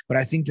life. But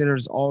I think that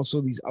there's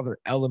also these other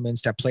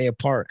elements that play a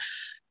part.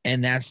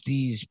 And that's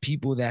these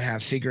people that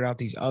have figured out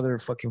these other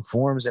fucking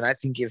forms. And I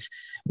think if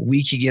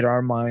we could get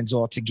our minds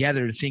all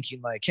together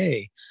thinking like,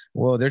 hey,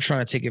 well, they're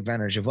trying to take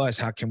advantage of us.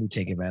 How can we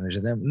take advantage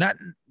of them? Not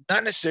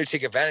necessarily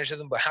take advantage of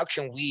them, but how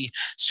can we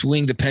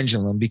swing the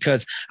pendulum?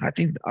 Because I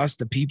think us,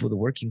 the people, the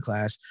working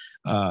class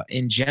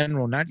in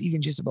general, not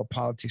even just about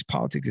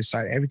politics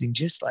aside, everything,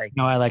 just like.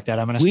 No, I like that.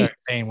 I'm going to start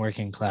saying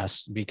working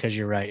class because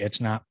you're right. It's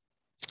not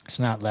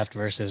left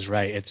versus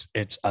right.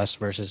 It's us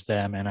versus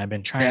them. And I've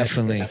been trying to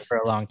do that for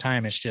a long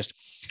time.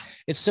 It's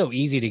so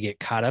easy to get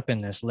caught up in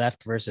this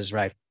left versus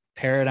right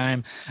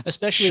paradigm,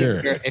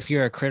 especially if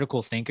you're a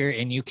critical thinker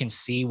and you can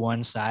see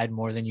one side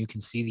more than you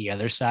can see the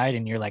other side.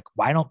 And you're like,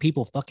 why don't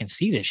people fucking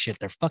see this shit?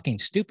 They're fucking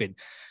stupid.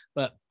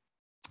 But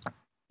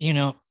you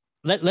know,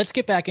 let's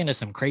get back into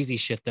some crazy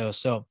shit though.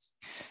 So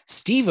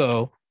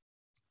Steve-O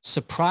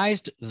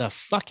surprised the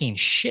fucking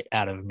shit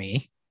out of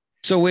me.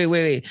 So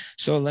wait.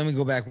 So let me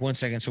go back 1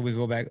 second. So we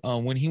go back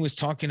when he was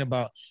talking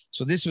about,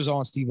 so this was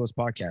on Steve-O's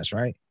podcast,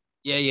 right?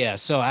 Yeah.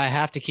 So I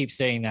have to keep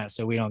saying that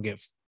so we don't get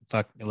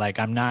fucked. Like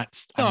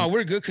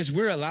we're good because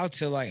we're allowed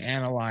to like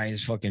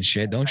analyze fucking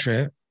shit. Don't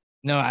trip.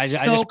 No, I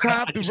no just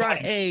copyright.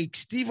 Hey,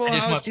 Steve-O,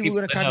 how is Steve-O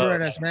gonna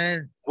copyright us,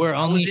 man? We're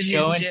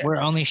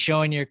only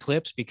showing your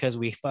clips because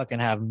we fucking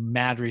have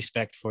mad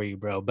respect for you,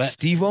 bro. But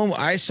Steve-O,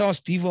 I saw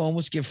Steve-O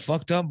almost get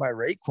fucked up by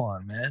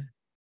Raekwon, man.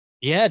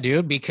 Yeah,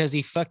 dude, because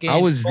he fucking. I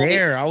was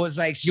there. I was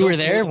like, you were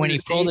there when he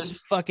pulled his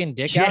fucking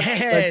dick out.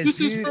 Yes, like, this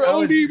is for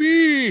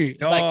ODB.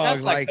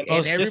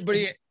 And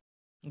everybody.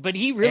 But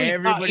he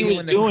really thought he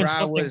was doing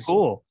something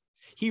cool.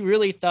 He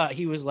really thought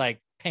he was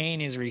like paying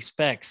his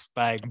respects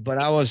by. But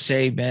I will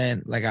say,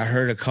 man, like I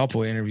heard a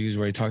couple of interviews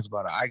where he talked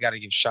about it. I got to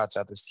give shots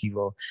out to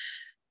Steve-O.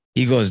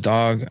 He goes,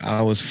 dog,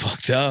 I was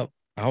fucked up.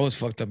 I was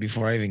fucked up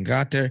before I even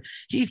got there.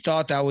 He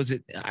thought that was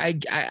it.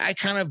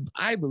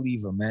 I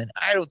believe him, man.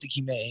 I don't think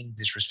he meant any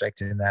disrespect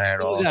in that at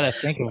all. You got to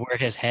think of where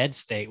his head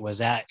state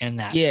was at in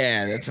that.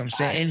 Yeah, that's what I'm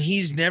saying. And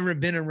he's never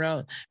been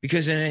around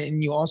because,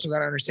 and you also got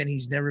to understand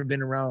he's never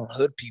been around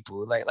hood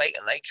people, like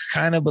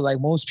kind of, but like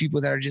most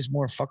people that are just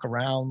more fuck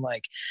around,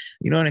 like,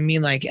 you know what I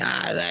mean? Like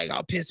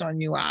I'll piss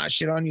on you,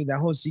 shit on you, that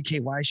whole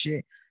CKY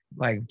shit.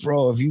 Like,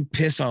 bro, if you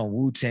piss on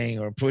Wu-Tang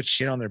or put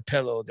shit on their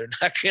pillow, they're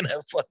not gonna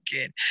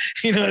fucking,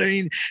 you know what I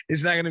mean?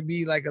 It's not gonna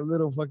be like a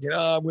little fucking,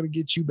 I'm gonna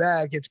get you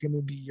back. It's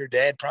gonna be your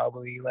dad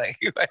probably. Like,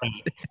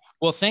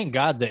 well, thank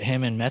God that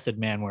him and Method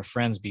Man were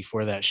friends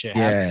before that shit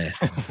happened.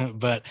 Yeah.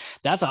 But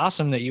that's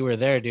awesome that you were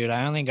there, dude.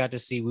 I only got to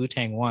see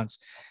Wu-Tang once.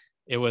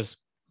 It was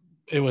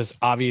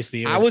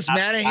obviously. I was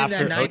mad at him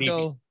that night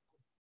though.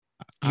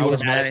 I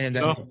was mad at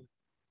him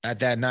at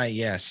that night,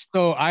 yes.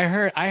 So I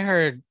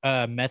heard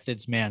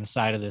Method's Man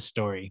side of this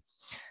story,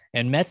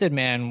 and Method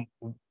Man,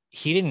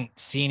 he didn't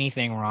see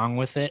anything wrong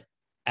with it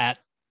at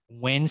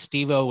when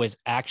Steve-O was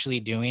actually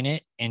doing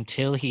it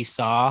until he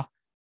saw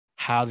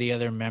how the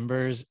other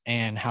members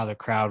and how the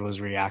crowd was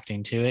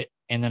reacting to it.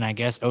 And then I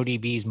guess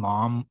ODB's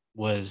mom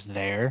was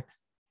there,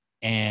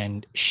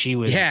 and she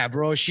was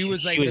she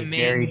was like the main,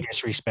 very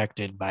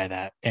disrespected by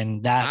that,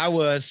 and that I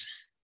was.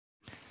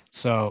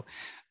 So,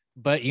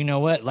 but you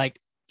know what, like.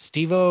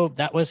 Steve-O,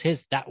 that was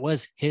his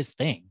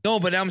thing.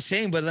 No, but I'm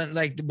saying,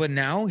 but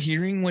now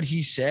hearing what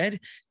he said,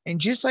 and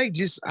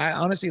I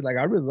honestly, like,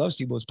 I really love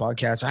Steve-O's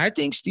podcast. I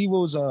think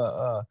Steve-O's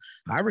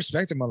I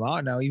respect him a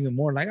lot now, even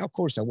more. Like, of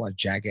course, I watched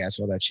Jackass,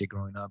 all that shit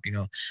growing up, you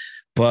know.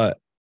 But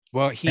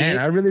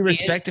I really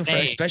respect him for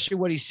especially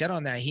what he said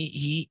on that.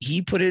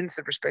 He put it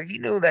into perspective. He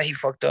knew that he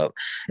fucked up,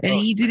 and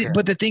he didn't. Sure.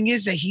 But the thing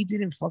is that he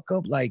didn't fuck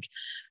up. Like,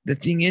 the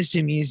thing is,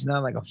 to me, it's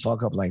not like a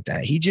fuck up like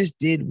that. He just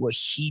did what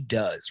he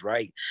does,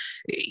 right?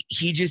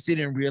 He just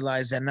didn't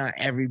realize that not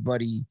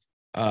everybody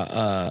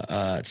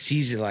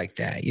sees it like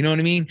that. You know what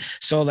I mean?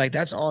 So like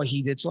that's all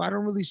he did. So I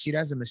don't really see it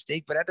as a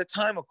mistake. But at the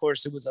time, of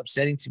course, it was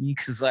upsetting to me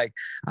because like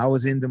I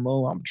was in the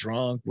mode, I'm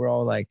drunk. We're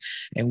all like,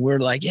 and we're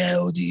like, yeah,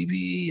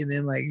 ODB. And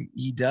then like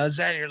he does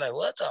that, and you're like,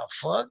 what the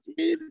fuck,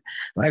 dude?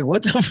 Like,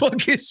 what the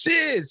fuck is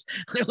this?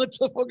 Like, what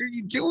the fuck are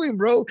you doing,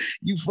 bro?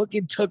 You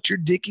fucking tucked your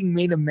dick and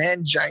made a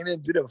mangina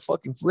and did a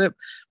fucking flip.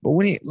 But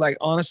when he, like,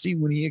 honestly,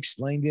 when he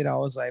explained it, I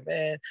was like,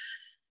 man,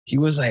 he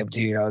was like,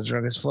 dude, I was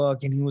drunk as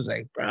fuck. And he was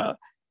like, bro,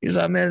 he's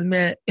like,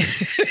 man,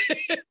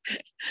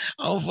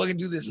 I'm fucking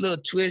do this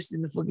little twist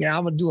and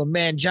I'm gonna do a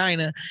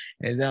mangina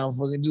and then I'll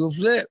fucking do a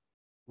flip.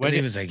 And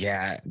he was like,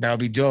 yeah, that would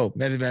be dope.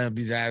 That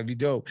would be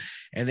dope.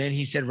 And then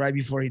he said right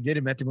before he did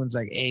it, Method Man's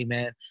like, hey,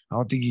 man, I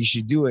don't think you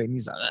should do it. And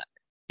he's like,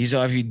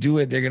 if you do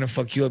it, they're going to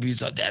fuck you up.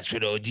 He's like, that's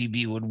what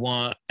ODB would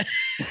want.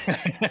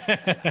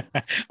 I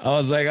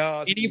was like,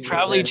 oh. And he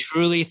probably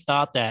truly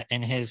thought that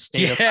in his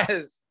state of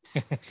mind.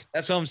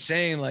 That's what I'm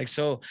saying. Like,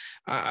 so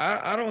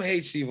I don't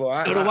hate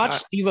Steve-O. So to watch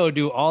Steve-O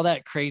do all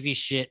that crazy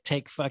shit,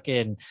 take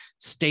fucking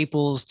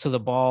staples to the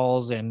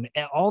balls and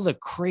all the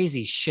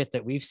crazy shit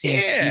that we've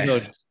seen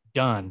Steve-O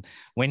done.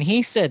 When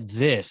he said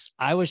this,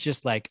 I was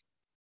just like,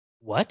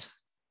 what?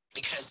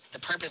 Because the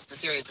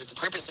theory is that the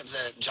purpose of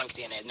the junk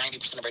DNA,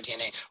 90% of our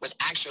DNA, was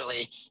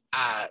actually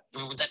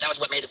that was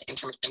what made us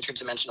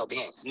interdimensional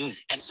beings.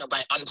 And so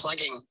by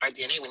unplugging our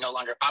DNA, we no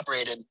longer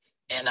operated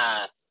in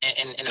a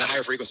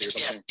higher frequency or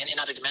something. In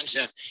other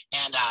dimensions.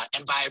 And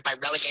by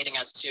relegating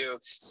us to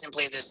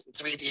simply this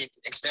 3D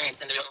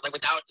experience, and like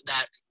without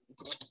that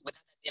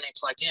DNA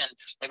plugged in,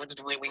 like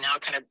we now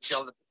kind of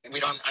feel that we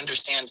don't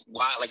understand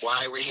why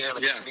we're here.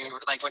 Like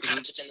we're kind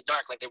of just in the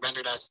dark. Like they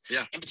rendered us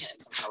impotent in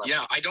some kind of level.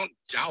 Yeah, I don't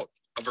doubt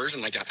a version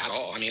like that at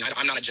all. I mean,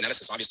 I'm not a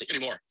geneticist, obviously,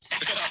 anymore.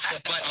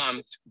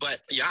 but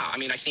yeah, I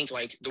mean, I think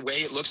like the way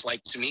it looks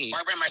like to me.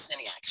 Barbara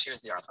Marciniak, she was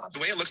the author. The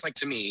way it looks like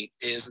to me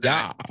is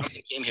that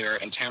somebody came here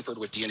and tampered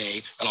with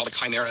DNA and all the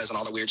chimeras and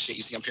all the weird shit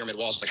you see on pyramid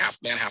walls, like half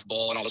man, half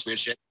bull, and all this weird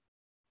shit.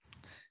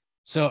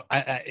 So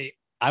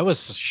I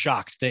was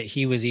shocked that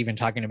he was even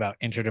talking about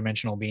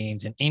interdimensional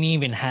beings and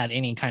even had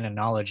any kind of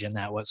knowledge in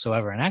that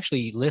whatsoever. And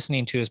actually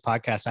listening to his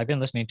podcast, I've been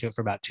listening to it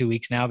for about 2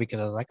 weeks now because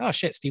I was like, oh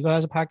shit, Steve-O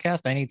has a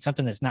podcast. I need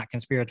something that's not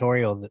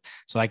conspiratorial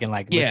so I can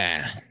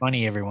listen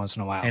funny every once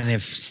in a while. And it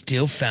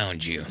still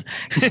found you.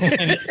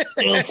 And it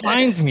still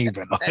finds me,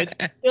 bro.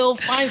 It still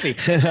finds me.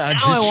 I'm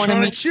just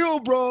trying to chill,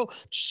 bro.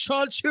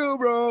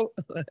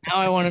 Now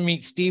I want to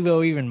meet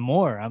Steve-O even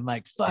more. I'm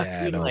like, fuck.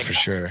 Yeah, dude, no, like, for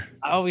sure.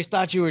 I always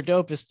thought you were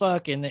dope as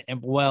fuck. And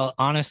well,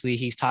 honestly,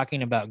 he's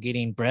talking about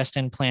getting breast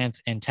implants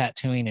and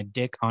tattooing a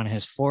dick on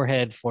his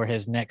forehead for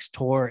his next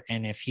tour.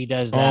 And if he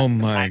does that,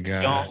 I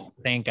don't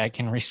think I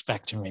can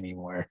respect him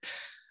anymore.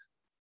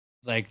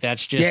 Like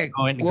that's just I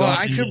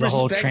could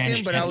respect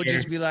him, but I would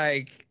just be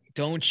like,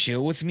 don't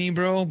chill with me,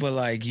 bro. But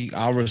like,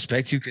 I'll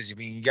respect you because I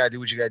mean, you gotta do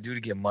what you gotta do to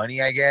get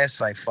money, I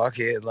guess. Like, fuck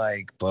it.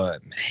 Like,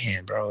 but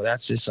man, bro,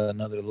 that's just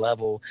another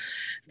level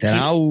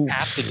that I'll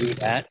have to do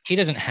that. He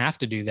doesn't have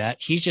to do that.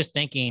 He's just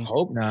thinking,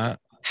 hope not.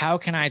 How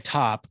can I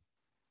top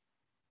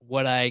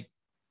what I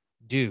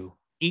do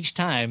each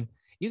time?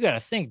 You got to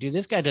think, dude,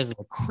 this guy does the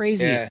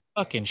crazy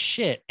fucking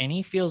shit. And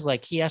he feels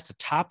like he has to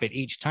top it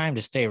each time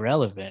to stay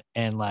relevant.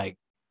 And like,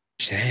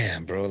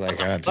 damn, bro, like,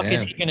 what the fuck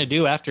is he going to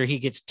do after he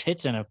gets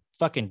tits and a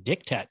fucking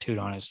dick tattooed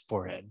on his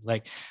forehead?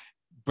 Like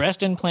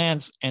breast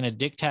implants and a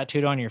dick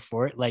tattooed on your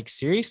forehead. Like,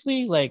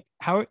 seriously, like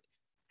how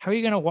are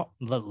you going to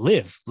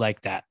live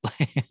like that?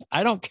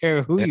 I don't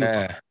care who you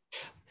are.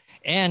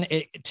 And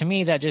to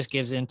me, that just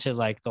gives into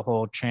like the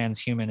whole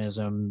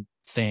transhumanism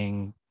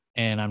thing.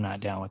 And I'm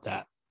not down with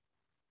that.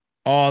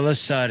 All of a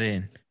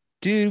sudden,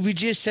 dude, we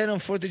just said on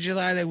 4th of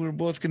July that we were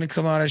both going to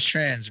come out as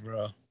trans,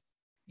 bro.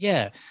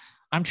 Yeah,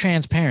 I'm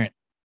transparent.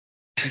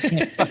 You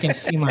can't fucking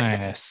see my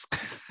ass.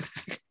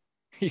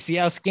 You see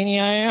how skinny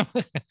I am?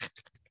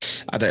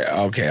 I thought you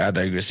were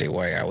going to say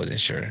white. I wasn't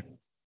sure.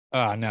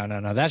 Oh,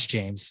 no. That's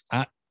James.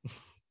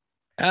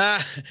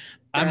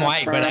 I'm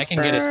white, but I can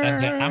get a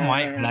suntan. I'm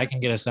white, but I can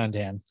get a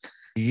suntan.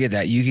 You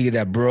can get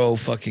that bro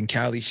fucking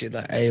Cali shit.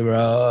 Like, hey,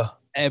 bro.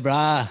 Hey,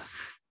 bro.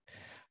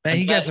 Man,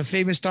 he got some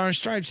famous Star and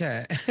Stripes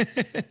hat.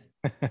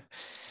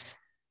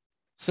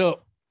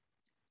 So,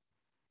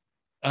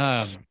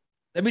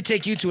 let me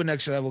take you to a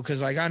next level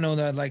because, like, I know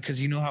that, like,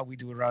 because you know how we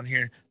do around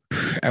here.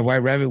 At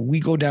White Rabbit,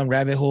 we go down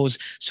rabbit holes,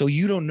 so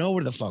you don't know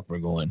where the fuck we're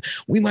going.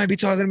 We might be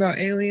talking about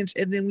aliens,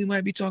 and then we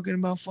might be talking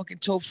about fucking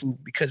tofu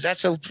because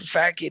that's a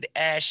faggot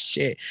ass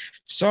shit.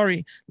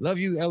 Sorry, love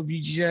you,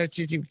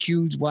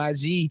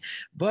 LGBTQYZ,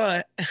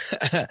 but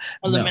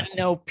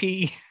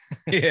LMNOP.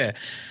 Yeah,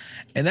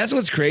 and that's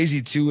what's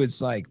crazy too.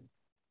 It's like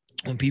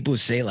when people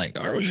say like,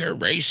 oh, you're a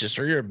racist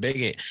or you're a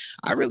bigot,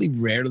 I really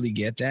rarely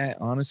get that,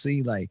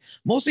 honestly. Like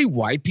mostly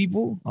white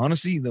people,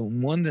 honestly, the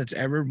one that's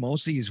ever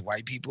mostly is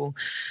white people.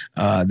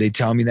 They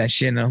tell me that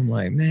shit and I'm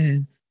like,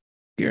 man,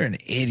 you're an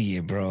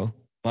idiot, bro.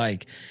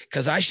 Like,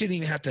 cause I shouldn't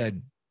even have to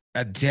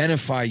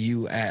identify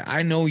you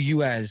I know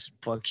you as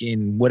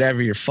fucking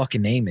whatever your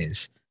fucking name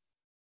is.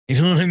 You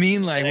know what I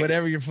mean? Like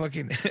whatever you're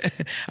fucking,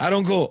 I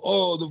don't go,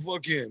 oh, the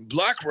fucking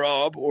Black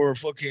Rob or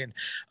fucking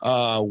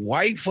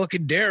white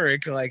fucking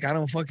Derek. Like I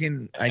don't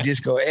fucking, I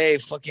just go, hey,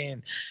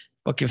 fucking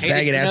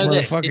faggot ass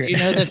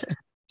motherfucker.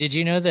 Did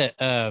you know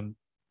that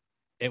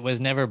it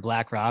was never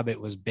Black Rob, it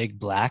was Big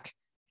Black.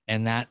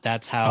 And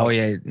that's how. Oh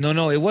yeah.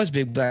 No, it was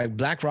Big Black.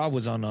 Black Rob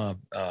was on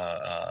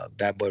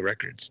Bad Boy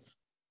Records.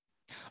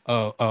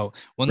 Oh,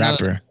 well,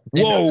 rapper.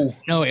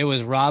 No, it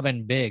was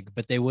Robin Big,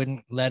 but they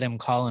wouldn't let him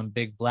call him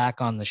Big Black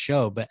on the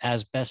show. But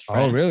as best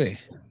friend, oh really?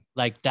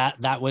 Like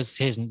that was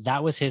his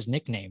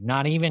nickname.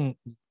 Not even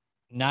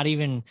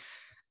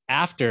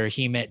after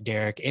he met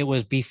Derek. It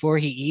was before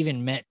he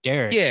even met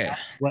Derek. Yeah.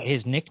 That's what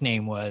his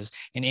nickname was,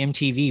 and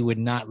MTV would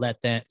not let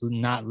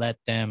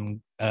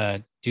them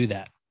do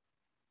that.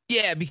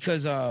 Yeah,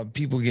 because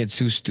people get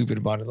too stupid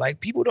about it. Like,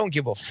 people don't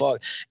give a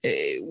fuck.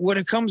 What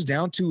it comes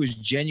down to is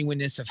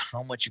genuineness of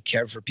how much you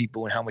care for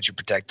people and how much you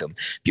protect them.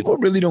 People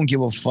really don't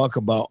give a fuck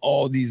about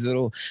all these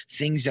little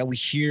things that we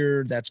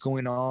hear that's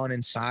going on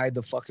inside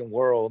the fucking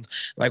world.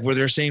 Like, where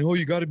they're saying, "Oh,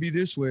 you got to be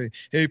this way.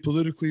 Hey,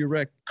 politically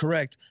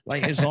correct."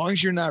 Like, as long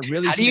as you're not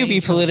really How do you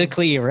be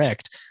politically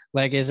erect?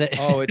 Like, is it?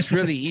 Oh, it's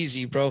really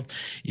easy, bro.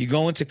 You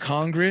go into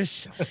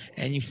Congress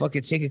and you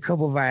fucking take a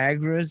couple of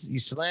Viagra's. You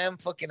slam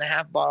fucking a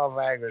half bottle of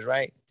Viagra's,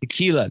 right?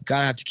 Tequila.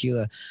 Gotta have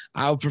tequila.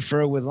 I would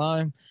prefer it with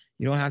lime.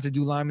 You don't have to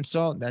do lime and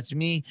salt. That's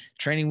me.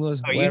 Training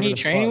wheels. Oh, you need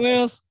training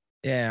wheels?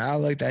 Yeah, I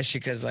like that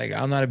shit because, like,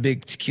 I'm not a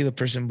big tequila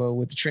person, but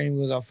with the training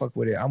wheels, I'll fuck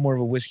with it. I'm more of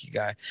a whiskey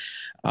guy.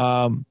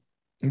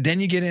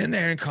 Then you get in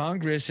there in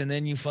Congress and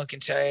then you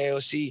fucking tell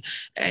AOC,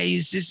 "Hey,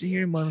 you sit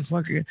here,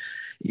 motherfucker.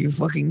 You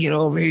fucking get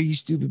over here, you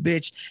stupid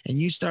bitch." And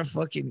you start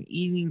fucking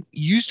eating.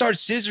 You start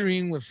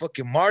scissoring with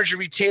fucking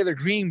Marjorie Taylor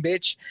Greene,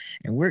 bitch.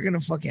 And we're going to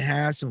fucking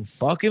have some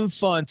fucking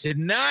fun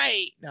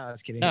tonight. No, I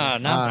was kidding. No,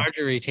 not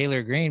Marjorie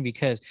Taylor Greene,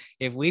 because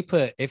if we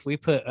put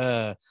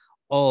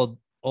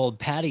old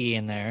Patty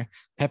in there,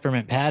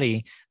 Peppermint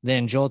Patty,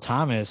 then Joel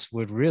Thomas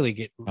would really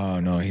get. Oh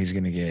no, he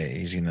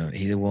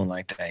won't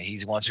like that.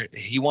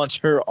 He wants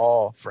her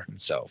all for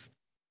himself.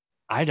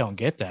 I don't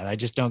get that. I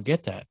just don't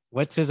get that.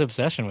 What's his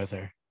obsession with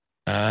her?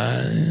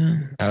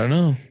 I don't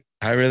know.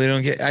 I really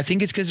don't get. I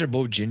think it's because they're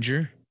both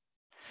ginger.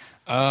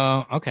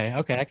 Okay,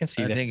 I can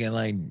see that. I think,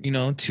 like, you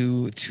know,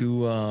 two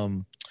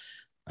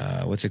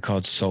what's it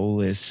called?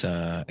 Soulless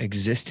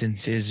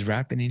existences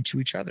wrapping into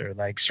each other.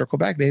 Like, circle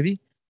back, baby.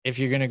 If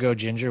you're gonna go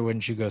ginger,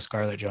 wouldn't you go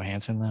Scarlett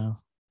Johansson though?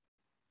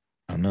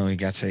 I don't know. He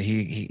got to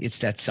it's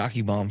that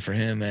sake bomb for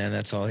him, man.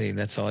 That's all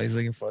he's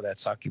looking for. That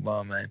sake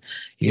bomb, man.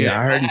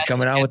 I heard he's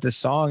coming out with the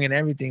song and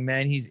everything,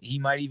 man. He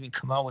might even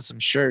come out with some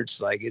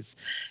shirts. Like,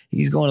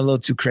 he's going a little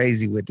too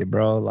crazy with it,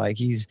 bro. Like,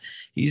 he's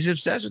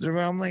obsessed with her,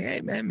 bro. I'm like,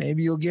 hey man,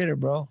 maybe you'll get her,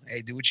 bro.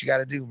 Hey, do what you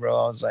gotta do, bro.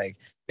 I was like,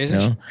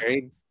 isn't she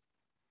married?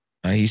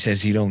 He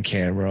says he don't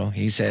care, bro.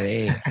 He said,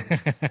 "Hey,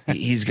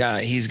 he's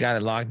got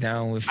it locked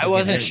down with." I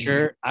wasn't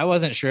sure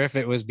if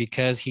it was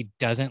because he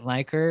doesn't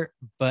like her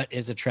but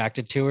is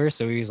attracted to her.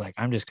 So he's like,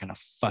 "I'm just gonna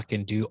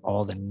fucking do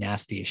all the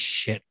nastiest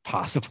shit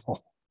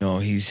possible." No,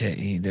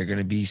 they're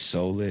gonna be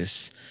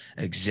soulless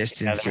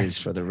existences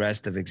for the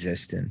rest of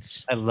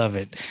existence. I love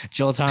it,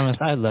 Joel Thomas.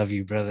 I love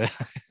you, brother.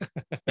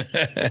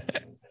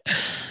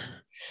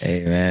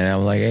 Hey man,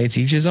 I'm like, hey,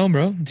 to each his own,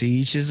 bro. To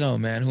each his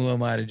own, man. Who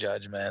am I to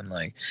judge, man?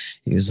 Like,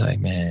 he was like,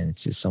 man,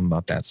 it's just something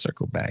about that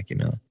circle back, you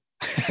know.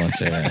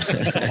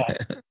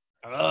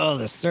 Oh,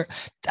 the circle.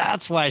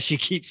 That's why she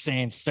keeps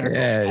saying circle.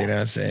 Yeah, you know what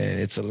I'm saying?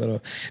 There's a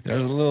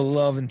little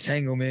love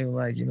entanglement,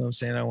 like, you know what I'm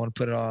saying? I want to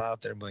put it all out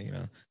there, but, you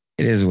know,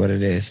 it is what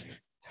it is.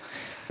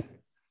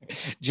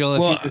 Joel,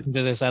 if you listen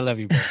to this, I love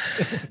you, bro.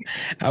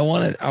 I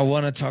want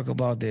to talk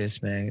about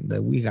this, man.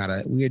 That we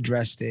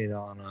addressed it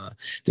on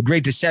The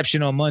Great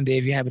Deception on Monday.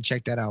 If you haven't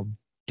checked that out,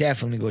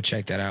 definitely go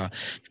check that out.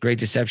 Great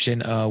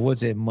Deception.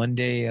 Was it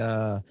Monday?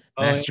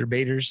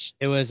 Masturbators.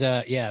 It was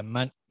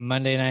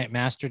Monday Night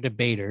Master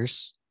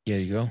Debaters. Yeah,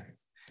 you go.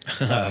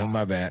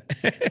 My bad.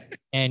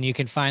 And you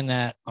can find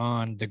that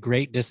on the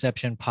Great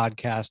Deception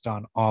podcast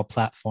on all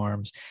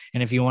platforms.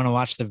 And if you want to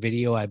watch the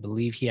video, I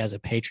believe he has a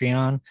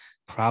Patreon,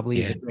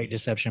 probably the Great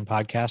Deception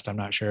podcast. I'm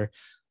not sure.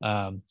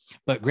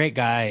 But great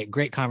guy,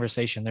 great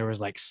conversation. There was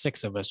like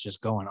 6 of us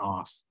just going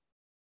off.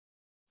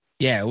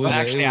 Yeah, it was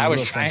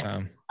a fun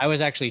time. I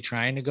was actually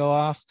trying to go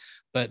off,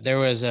 but there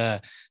was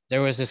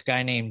this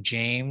guy named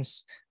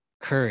James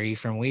Curry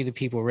from We the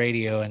People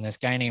Radio, and this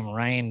guy named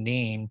Ryan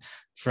Dean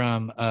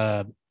from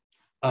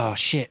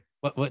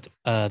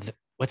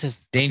what's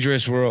his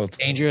Dangerous World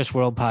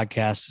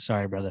podcast.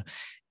 Sorry, brother.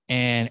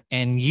 And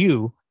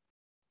you,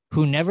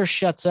 who never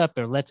shuts up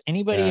or lets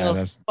anybody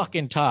else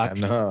fucking talk.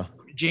 No.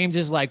 James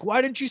is like,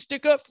 "Why didn't you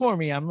stick up for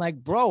me?" I'm like,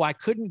 "Bro, I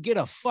couldn't get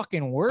a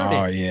fucking word in."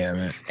 Oh yeah,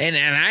 man. And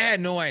I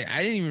had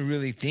I didn't even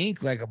really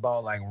think like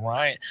about like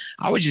Ryan.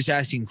 I was just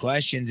asking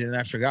questions and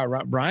I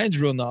forgot Brian's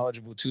real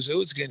knowledgeable too. So it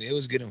was good. It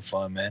was good and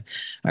fun, man.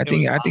 I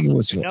think it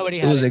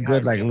was a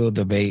good like little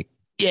debate.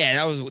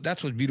 Yeah,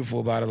 that's what's beautiful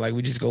about it. Like,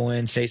 we just go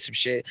in, say some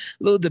shit,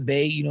 little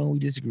debate, you know, we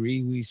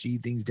disagree, we see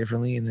things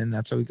differently, and then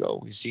that's how we go.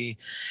 We see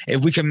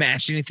if we can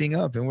match anything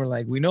up, and we're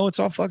like, we know it's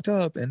all fucked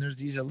up, and there's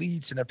these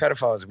elites and they're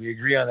pedophiles. We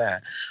agree on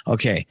that.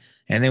 Okay.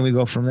 And then we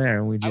go from there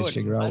and we just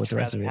figure out what the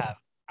rest of it.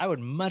 I would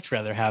much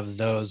rather have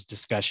those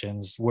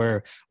discussions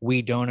where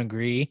we don't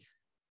agree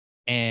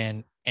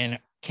and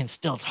can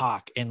still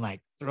talk and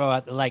like throw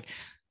out like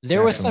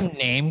there was some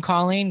name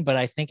calling, but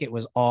I think it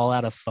was all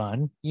out of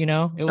fun. You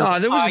know, it was. No,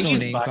 there was no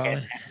name calling.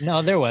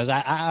 No, there was.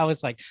 I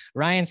was like,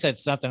 Ryan said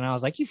something, and I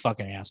was like, "You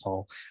fucking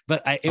asshole!"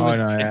 But it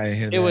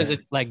was a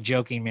like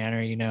joking manner,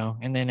 you know.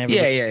 And then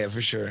yeah, for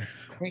sure.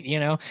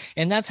 You know,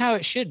 and that's how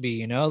it should be.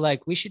 You know,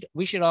 like we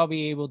should all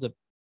be able to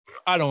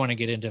I don't want to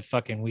get into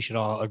fucking, we should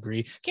all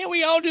agree. Can't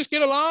we all just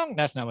get along?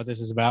 That's not what this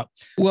is about.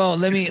 Well,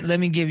 let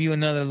me give you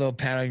another little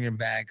pat on your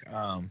back.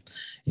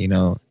 You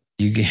know,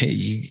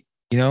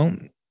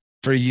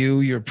 for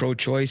you're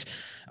pro-choice.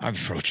 I'm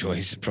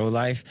pro-choice,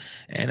 pro-life.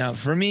 And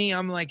for me,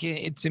 I'm like,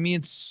 to me,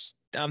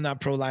 I'm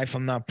not pro-life.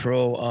 I'm not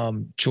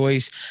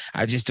pro-choice.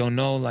 I just don't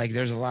know. Like,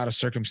 there's a lot of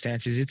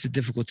circumstances. It's a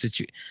difficult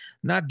situation.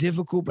 Not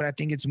difficult, but I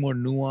think it's more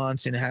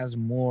nuanced and has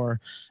more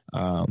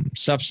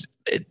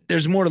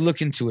there's more to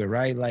look into it,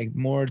 right? Like,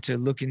 more to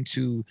look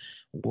into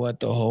what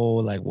the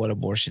whole, like, what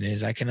abortion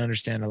is. I can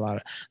understand a lot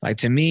of, like,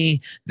 to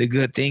me, the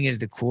good thing is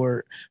the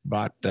court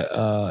brought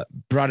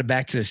it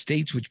back to the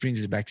states, which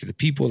brings it back to the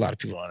people. A lot of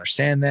people don't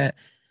understand that.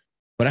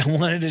 But I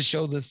wanted to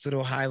show this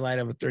little highlight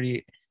of a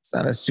 38. It's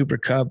not a super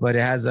cut, but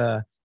it has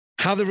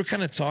how they were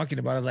kind of talking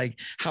about it, like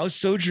how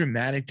so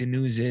dramatic the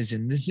news is.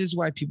 And this is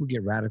why people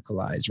get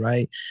radicalized,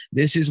 right?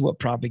 This is what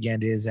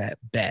propaganda is at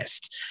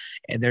best.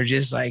 And they're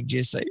just like,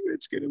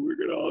 we're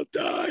gonna all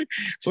die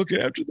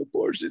fucking after the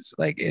abortion. It's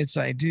like,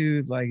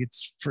 dude, like,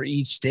 it's for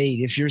each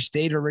state. If your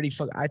state already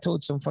I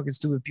told some fucking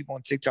stupid people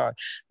on TikTok,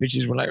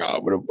 bitches were like, oh,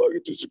 I'm gonna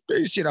fucking do some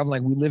crazy shit. I'm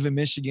like, we live in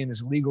Michigan,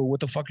 it's legal. What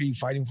the fuck are you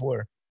fighting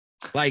for?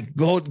 Like,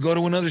 go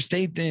to another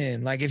state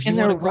then. Like, if you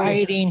want to go,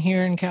 rioting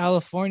here in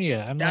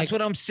California. That's what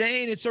I'm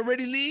saying. It's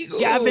already legal.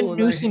 Gavin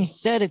Newsom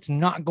said it's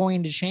not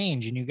going to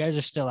change, and you guys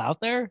are still out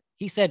there.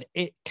 He said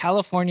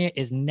California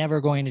is never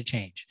going to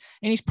change,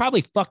 and he's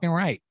probably fucking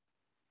right.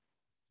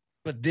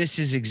 But this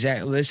is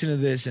listen to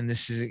this, and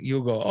this is,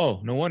 you'll go,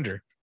 oh, no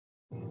wonder.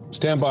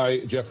 Stand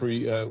by,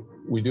 Jeffrey.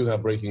 We do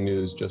have breaking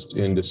news just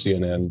into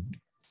CNN.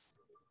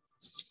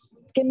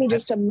 Give me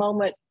just a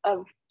moment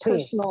of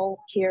personal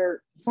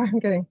here. Sorry, I'm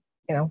getting,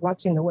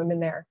 watching the women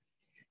there.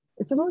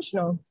 It's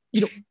emotional.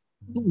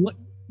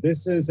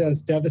 This is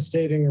as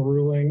devastating a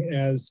ruling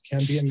as can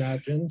be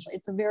imagined.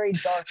 It's a very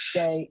dark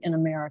day in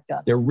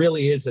America. There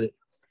really is a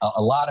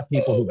lot of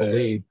people who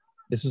believe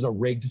this is a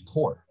rigged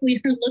court.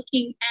 We are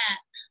looking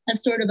at a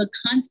sort of a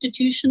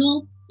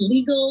constitutional,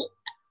 legal,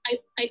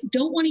 I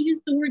don't want to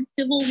use the word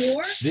civil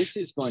war. This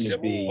is going to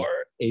be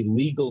a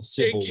legal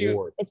civil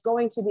war. It's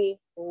going to be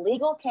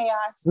legal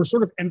chaos. We're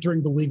sort of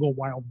entering the legal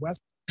Wild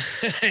West.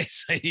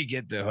 So you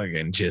get the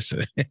fucking gist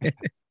of it.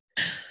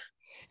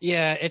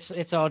 Yeah,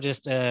 it's all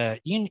just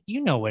you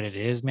know what it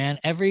is, man.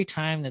 Every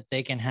time that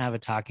they can have a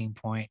talking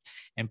point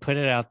and put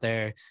it out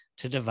there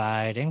to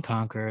divide and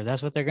conquer,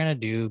 that's what they're gonna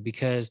do,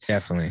 because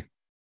definitely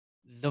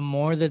the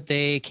more that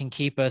they can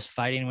keep us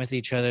fighting with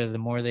each other, the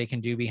more they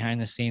can do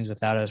behind the scenes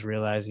without us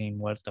realizing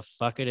what the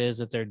fuck it is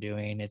that they're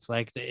doing. It's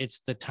like it's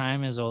the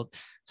time is old,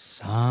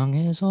 song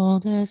is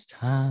old as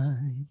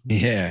time.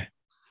 Yeah.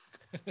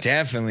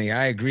 Definitely,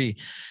 I agree.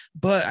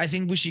 But I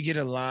think we should get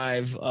a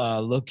live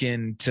look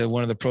into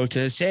one of the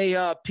protests. Hey,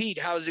 Pete,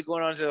 how's it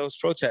going on to those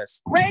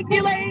protests?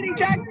 Regulate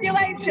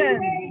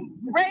ejaculations.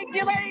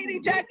 Regulate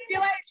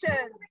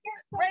ejaculations.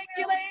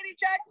 Regulate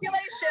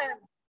ejaculation.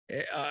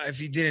 If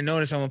you didn't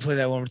notice, I'm gonna play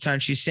that one more time.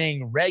 She's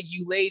saying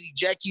regulate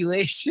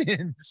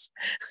ejaculations.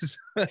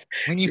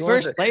 When you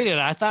first played it,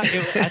 I thought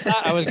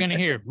I was gonna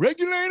hear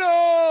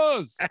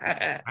regulators.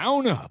 I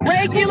don't know.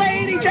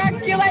 Regulate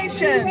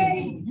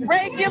ejaculations.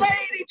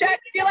 Regulate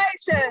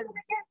ejaculation.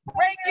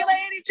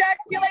 Regulate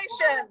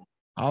ejaculation.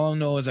 All I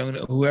know is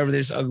whoever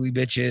this ugly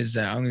bitch is,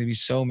 I'm gonna be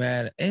so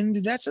mad. And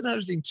that's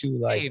another thing too.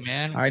 Like, hey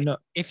man, I know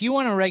if you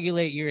want to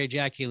regulate your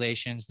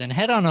ejaculations, then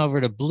head on over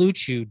to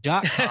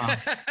bluechew.com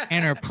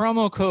and our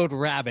promo code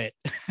rabbit.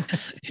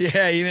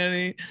 Yeah, you know what I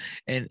mean?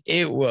 And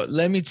it will,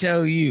 let me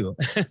tell you.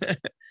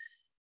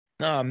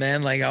 Oh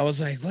man, like I was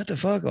like, what the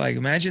fuck? Like,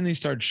 imagine they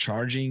start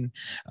charging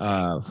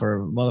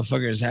for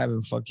motherfuckers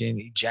having fucking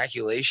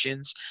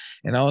ejaculations.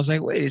 And I was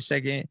like, wait a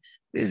second.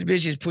 This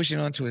bitch is pushing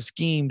onto a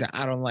scheme that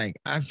I don't like.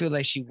 I feel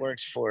like she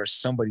works for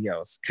somebody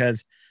else.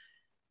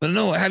 But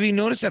no, have you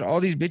noticed that all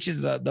these bitches,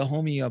 the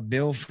homie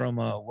Bill from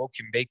Woke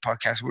and Bake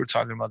podcast, we were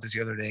talking about this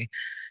the other day.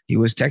 He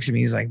was texting me.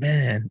 He's like,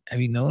 man,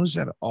 have you noticed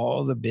that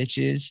all the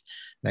bitches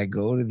that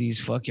go to these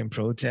fucking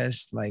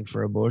protests, like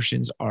for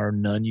abortions, are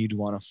none you'd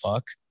want to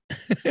fuck?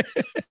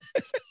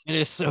 It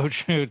is so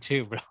true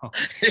too, bro.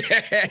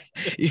 Yeah.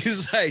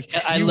 He's like,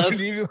 I love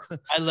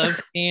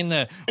seeing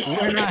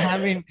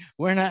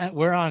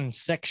we're on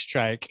sex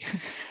strike.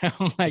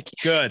 I'm like,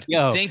 good.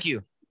 Yo, thank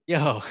you.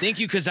 Thank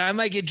you. Cause I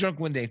might get drunk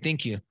one day.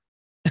 Thank you.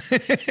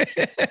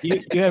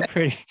 you have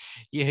pretty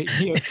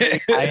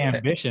high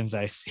ambitions,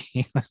 I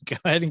see. Go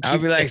ahead and I'll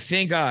be like,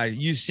 thank God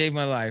you saved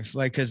my life.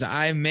 Like, cause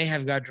I may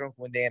have got drunk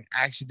one day and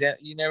accident.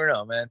 You never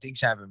know, man. Things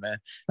happen, man.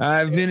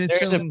 I've been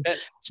in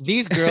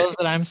these girls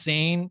that I'm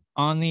seeing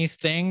on these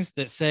things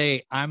that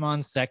say I'm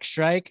on sex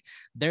strike.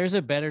 There's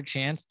a better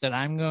chance that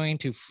I'm going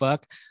to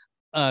fuck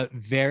a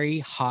very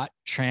hot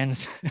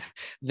trans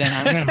than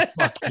I'm gonna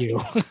fuck you.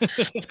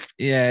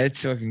 Yeah,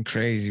 it's fucking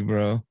crazy,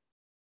 bro.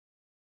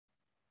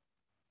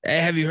 Hey,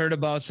 have you heard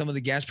about some of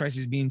the gas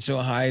prices being so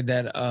high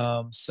that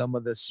some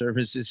of the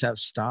services have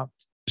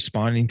stopped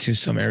responding to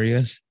some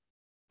areas?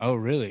 Oh,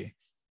 really?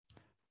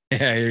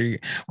 Yeah, here you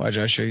watch.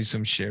 I'll show you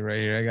some shit right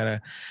here. I got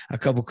a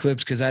couple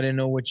clips because I didn't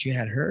know what you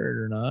had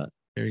heard or not.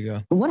 There you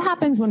go. What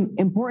happens when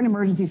important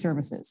emergency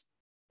services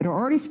that are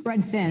already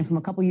spread thin from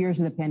a couple years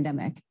of the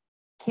pandemic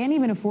can't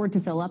even afford to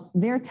fill up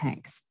their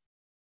tanks?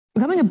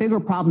 Becoming a bigger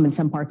problem in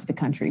some parts of the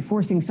country,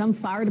 forcing some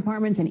fire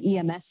departments and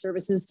EMS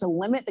services to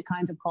limit the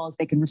kinds of calls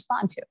they can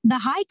respond to. The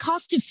high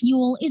cost of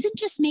fuel isn't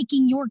just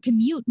making your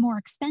commute more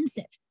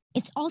expensive.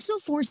 It's also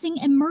forcing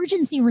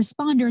emergency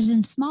responders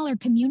in smaller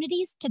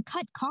communities to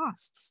cut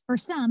costs. For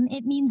some,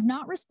 it means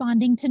not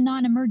responding to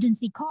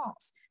non-emergency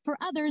calls. For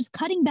others,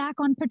 cutting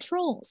back on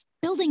patrols,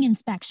 building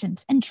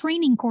inspections, and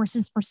training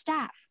courses for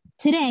staff.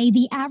 Today,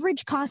 the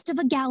average cost of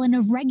a gallon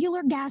of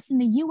regular gas in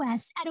the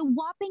U.S. at a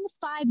whopping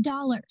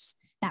 $5.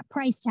 That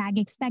price tag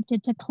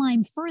expected to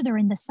climb further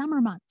in the summer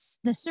months.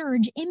 The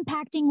surge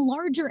impacting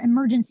larger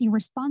emergency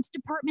response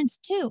departments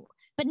too,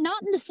 but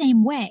not in the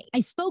same way. I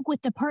spoke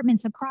with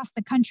departments across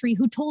the country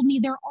who told me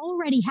they're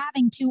already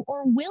having to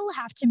or will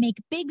have to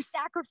make big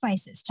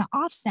sacrifices to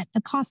offset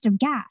the cost of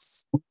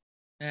gas.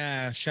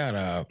 Yeah, shut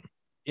up.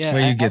 Yeah,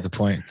 well, you get the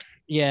point.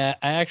 Yeah,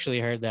 I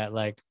actually heard that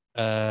like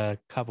a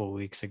couple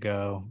weeks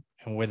ago,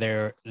 and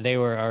where they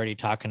were already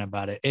talking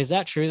about it. Is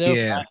that true though?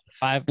 Yeah.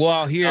 Five.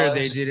 Well, here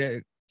they did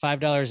it.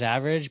 $5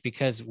 average,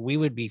 because we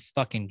would be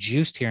fucking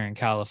juiced here in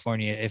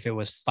California if it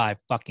was $5.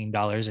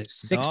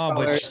 It's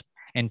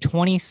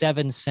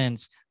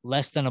 $6.27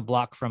 less than a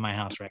block from my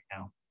house right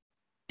now.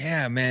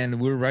 Yeah, man,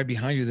 we're right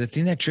behind you. The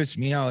thing that trips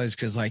me out is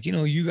because, like, you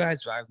know, you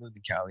guys, I've lived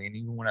in Cali, and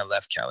even when I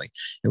left Cali,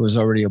 it was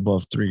already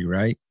above 3,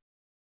 right?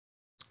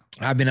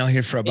 I've been out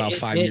here for about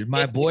 5 years.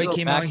 My boy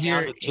came out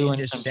here in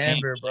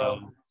December, bro.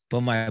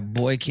 But my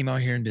boy came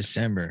out here in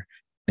December.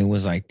 It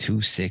was like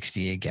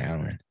 $2.60 a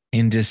gallon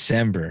in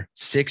December.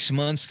 6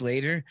 months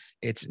later,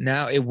 it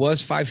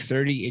was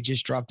 $5.30. It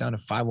just dropped down to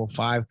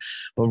 $5.05.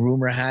 But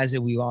rumor has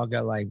it, we all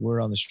got like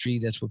word on the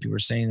street. That's what people are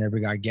saying.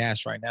 Everybody got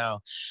gas right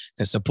now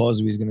because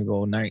supposedly he's going to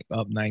go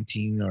up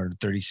 19 or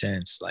 30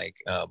 cents like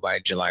by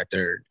July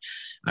 3rd.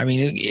 I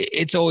mean,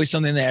 it's always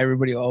something that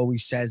everybody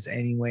always says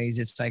anyways.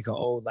 It's like an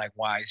old like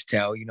wise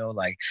tale, you know,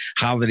 like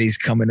holidays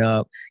coming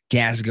up,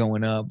 gas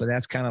going up. But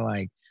that's kind of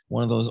like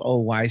one of those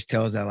old wise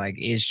tales that like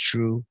is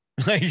true.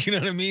 Like, you know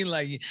what I mean?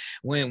 Like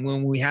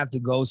when we have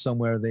to go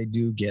somewhere, they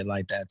do get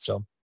like that.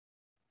 So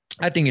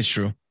I think it's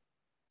true.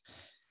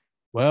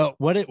 Well,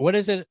 what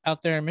is it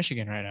out there in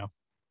Michigan right now?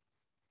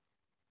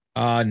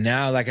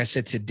 Now, like I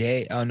said,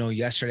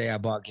 yesterday I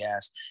bought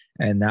gas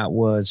and that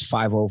was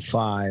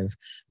 $5.05.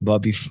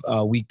 But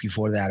a week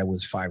before that, it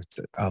was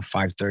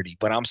 $5.30.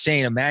 But I'm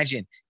saying,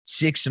 imagine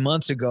 6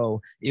 months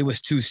ago, it was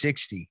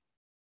 $2.60.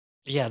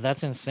 Yeah,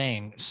 that's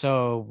insane.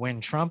 So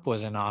when Trump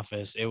was in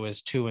office, it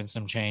was 2 and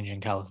some change in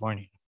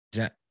California.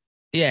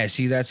 Yeah,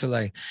 see, that's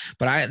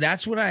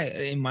that's what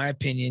in my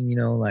opinion, you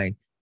know, like,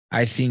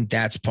 I think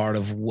that's part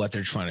of what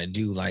they're trying to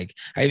do. Like,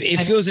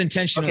 it feels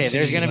intentional. Okay,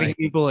 there's going to be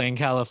people in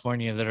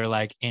California that are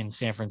like in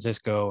San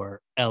Francisco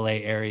or LA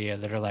area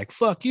that are like,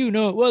 fuck you.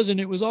 No, it wasn't.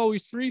 It was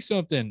always 3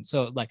 something.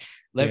 So like,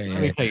 let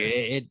me tell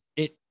you,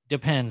 it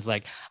depends.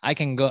 Like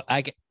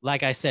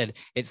like I said,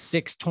 it's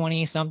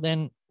 620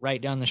 something right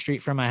down the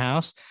street from my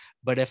house.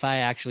 But if I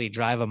actually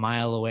drive a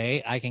mile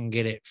away, I can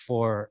get it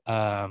for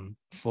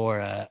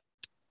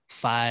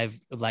 5,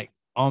 like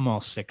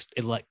almost 6,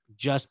 like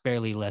just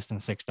barely less than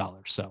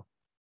 $6. So,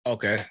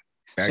 okay.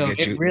 So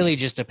it really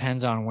just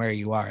depends on where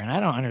you are. And I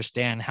don't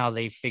understand how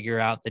they figure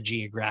out the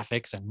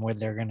geographics and where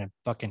they're going to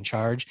fucking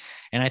charge.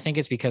 And I think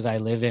it's because I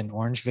live in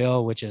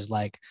Orangeville, which is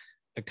like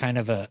a kind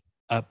of a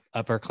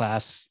upper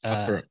class.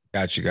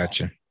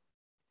 Gotcha.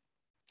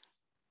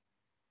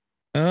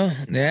 Oh,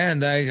 yeah,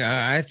 and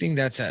I think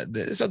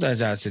sometimes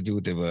has to do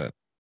with it, but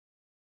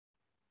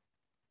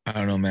I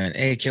don't know, man.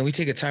 Hey, can we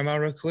take a timeout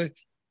real quick?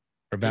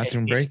 Or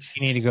bathroom break?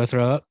 You need to go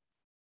throw up?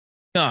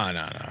 No.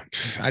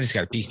 I just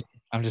gotta pee.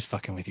 I'm just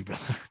fucking with you,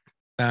 brother.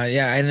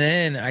 Yeah, and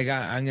then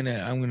I'm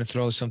gonna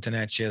throw something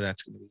at you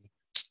that's gonna be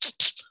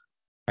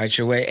right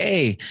your way.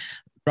 Hey,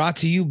 brought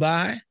to you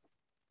by.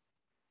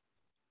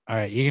 All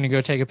right, you gonna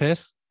go take a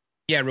piss?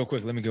 Yeah, real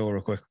quick. Let me go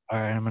real quick. All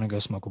right, I'm gonna go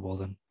smoke a bowl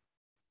then.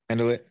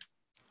 Handle it.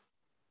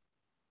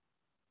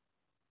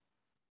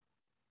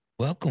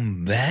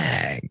 Welcome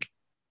back.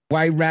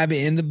 White Rabbit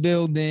in the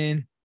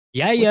building.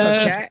 Yeah. What's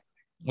up, Cat?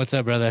 What's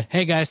up, brother?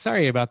 Hey guys,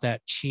 sorry about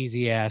that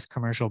cheesy ass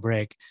commercial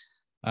break.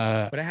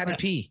 But I had to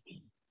pee.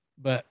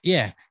 But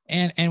yeah,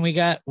 and we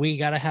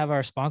gotta have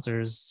our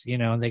sponsors, you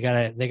know, they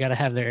gotta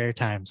have their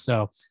airtime.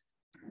 So,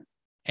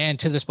 and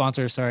to the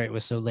sponsors, sorry it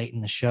was so late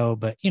in the show,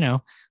 but you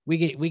know, we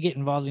get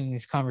involved in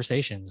these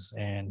conversations,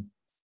 and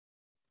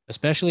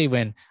especially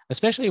when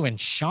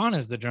Sean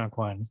is the drunk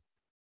one.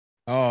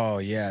 Oh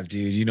yeah,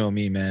 dude. You know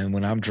me, man.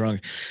 When I'm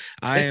drunk,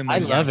 I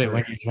love it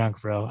when you're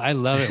drunk, bro. I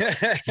love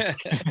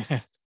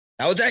it.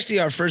 That was actually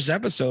our first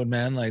episode,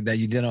 man, like that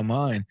you did on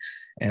mine.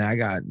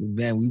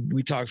 And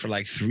we talked for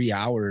like 3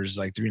 hours,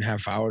 like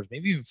 3.5 hours,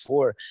 maybe even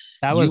 4.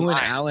 That was you and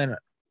Alan.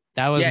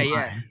 That was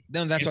yeah.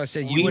 No, that's what I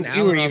said. We You and were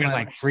Alan even are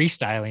like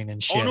freestyling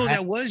and shit. Oh no,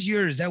 that was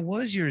yours. That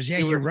was yours. Yeah,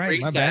 We you're were right.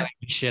 My bad.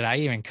 freestyling and shit. I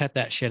even cut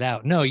that shit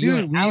out. No, you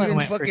Dude, and we Alan even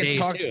went for fucking days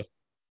talked. too.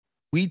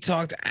 We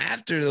talked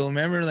after though.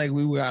 Remember, like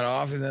we got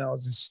off, and then I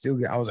was just still.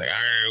 I was like, all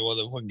right, well,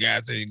 the fucking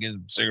gas station get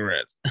some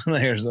cigarettes,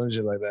 like, or some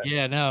shit like that.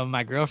 Yeah, no,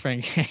 my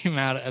girlfriend came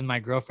out, and my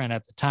girlfriend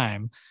at the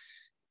time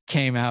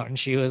came out, and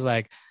she was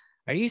like,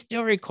 "Are you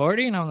still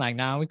recording?" I'm like,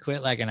 "Nah, we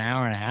quit like an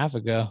hour and a half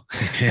ago."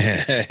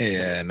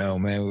 Yeah, no,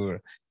 man, we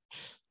were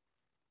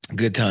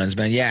good times,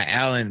 man. Yeah,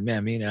 Alan,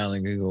 man, me and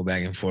Alan could go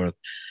back and forth,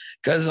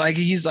 cause like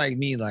he's like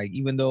me, like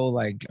even though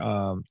like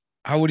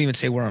I wouldn't even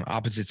say we're on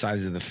opposite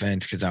sides of the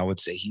fence, because I would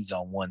say he's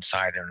on one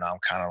side and I'm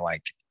kind of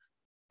like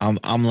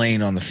I'm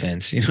laying on the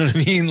fence, you know what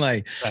I mean?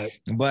 Like, right.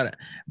 but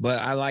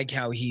I like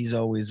how he's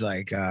always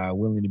like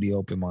willing to be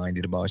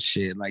open-minded about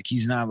shit. Like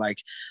he's not like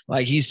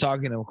he's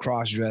talking to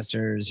cross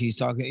dressers. He's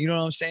talking, you know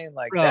what I'm saying?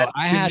 Like, Bro, that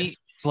I to had me,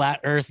 Flat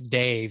Earth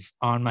Dave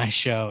on my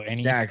show, and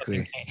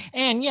exactly.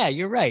 And yeah,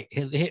 you're right.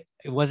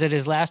 Was it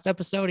his last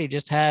episode? He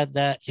just had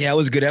that. Yeah, it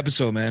was a good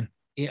episode, man.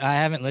 I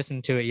haven't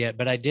listened to it yet,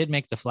 but I did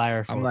make the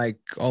flyer for I'm like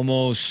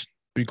almost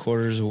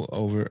 3/4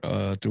 over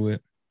through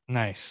it.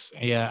 Nice.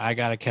 Yeah, I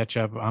gotta catch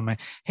up on my.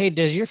 Hey,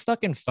 does your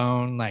fucking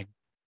phone like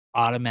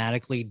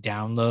automatically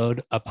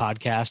download a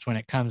podcast when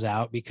it comes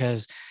out?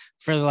 Because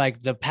for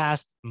like the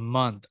past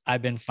month,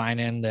 I've been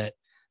finding that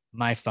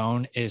my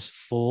phone is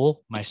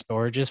full, my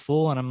storage is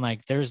full, and I'm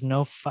like, there's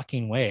no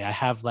fucking way. I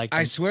have like.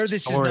 I swear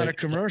this is not a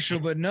commercial,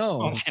 but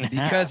no,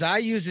 because I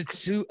use a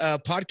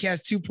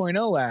podcast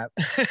 2.0 app.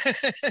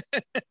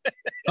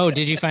 Oh,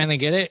 did you finally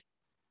get it?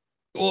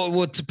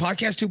 Well, to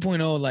podcast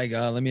 2.0, like,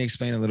 let me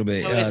explain a little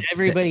bit. So is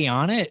everybody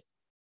on it?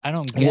 I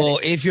don't get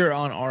it. If you're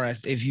on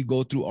if you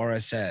go through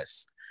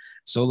RSS,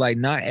 so like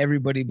not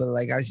everybody, but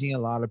like I've seen a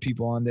lot of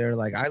people on there.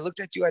 Like I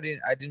looked at you, I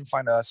didn't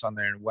find us on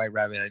there, and White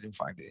Rabbit, I didn't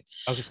find it.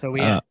 Okay, so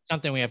we have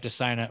something we have to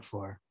sign up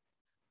for.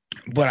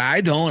 But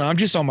I don't. I'm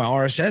just on my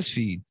RSS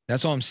feed.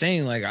 That's what I'm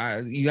saying. Like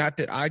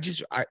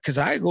because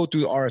I go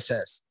through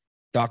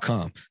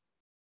RSS.com.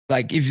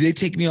 Like if they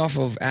take me off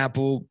of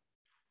Apple.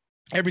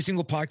 Every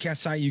single podcast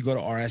site, you go to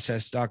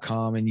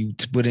rss.com and you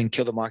put in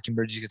Kill the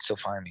Mockingbirds, you can still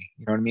find me.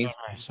 You know what I mean?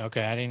 Oh, nice.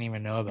 Okay. I didn't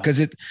even know about because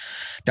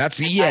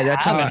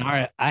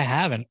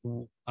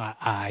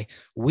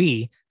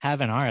we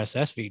have an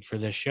RSS feed for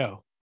this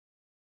show.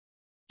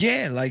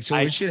 Yeah, like so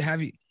it should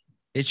have you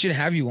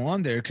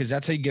on there, because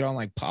that's how you get on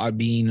like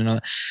Podbean and all.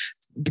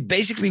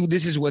 Basically,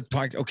 this is what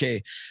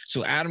okay.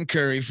 So Adam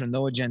Curry from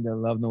No Agenda,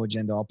 love No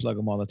Agenda. I'll plug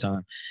him all the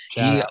time.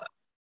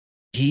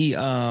 He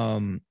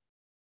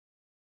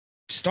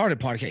started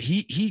podcast.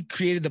 He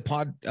created the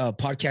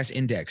podcast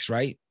index,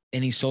 right?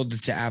 And he sold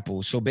it to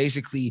Apple. So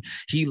basically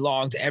he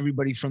logged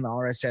everybody from the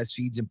RSS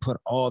feeds and put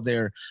all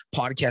their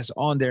podcasts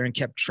on there and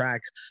kept track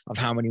of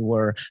how many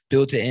were,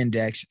 built the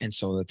index and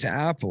sold it to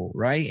Apple,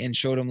 right? And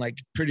showed them like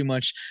pretty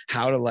much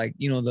how to like,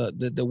 you know,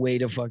 the way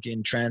to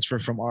fucking transfer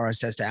from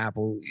RSS to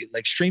Apple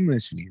like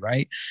streamlessly,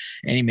 right?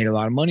 And he made a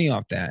lot of money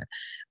off that.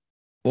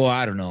 Well,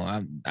 I don't know.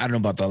 I don't know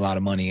about a lot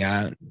of money.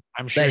 I'm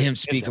sure let him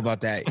speak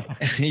about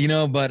that, you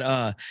know.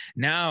 But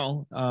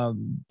now,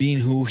 being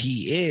who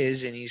he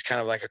is, and he's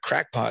kind of like a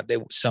crackpot,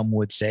 some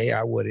would say.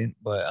 I wouldn't,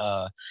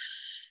 but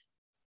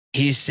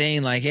he's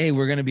saying like, "Hey,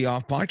 we're gonna be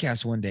off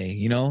podcast one day."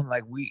 You know,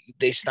 like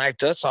they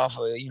sniped us off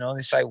of, you know,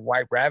 they sniped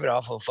White Rabbit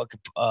off of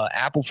fucking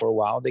Apple for a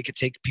while. They could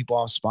take people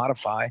off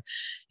Spotify.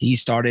 He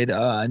started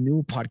a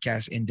new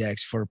podcast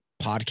index for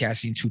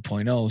podcasting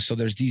 2.0. So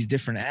there's these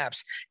different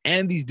apps,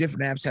 and these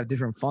different apps have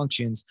different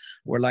functions,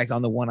 where like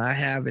on the one I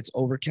have, it's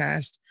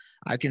Overcast.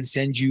 I can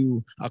send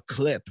you a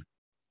clip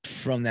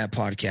from that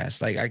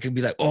podcast. Like I could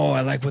be like, oh,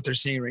 I like what they're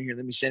saying right here,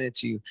 let me send it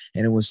to you,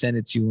 and it will send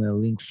it to you in a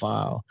link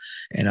file,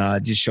 and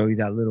just show you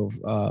that little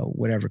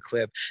whatever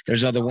clip.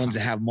 There's other ones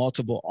that have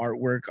multiple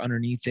artwork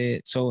underneath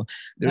it. So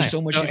there's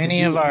so much. So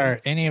any of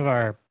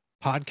our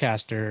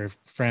podcaster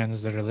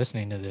friends that are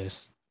listening to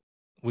this,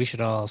 we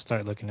should all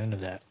start looking into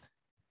that.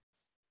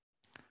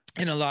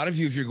 And a lot of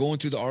you, if you're going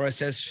through the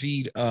RSS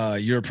feed,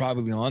 you're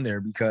probably on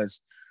there, because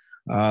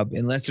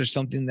unless there's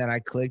something that I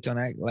clicked on,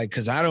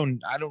 because I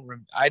didn't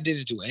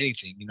do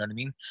anything. You know what I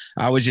mean?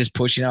 I was just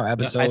pushing out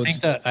episodes.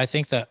 I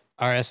think the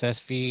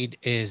RSS feed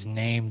is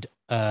named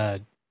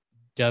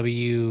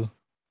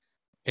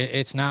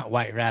it's not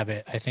White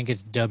Rabbit. I think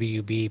it's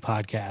WB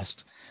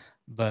Podcast.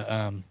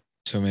 But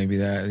so maybe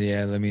that,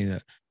 yeah. Let me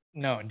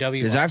no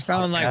W. Because I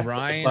found like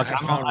Ryan. I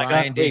found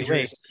Ryan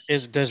Dangerous.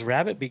 Does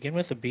Rabbit begin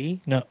with a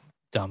B? No.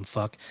 Dumb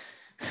fuck.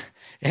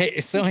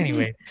 Hey, so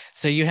anyway,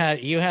 so you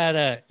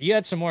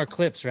had some more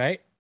clips, right?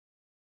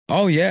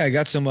 Oh yeah, I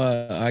got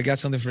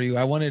something for you.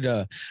 I wanted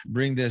to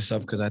bring this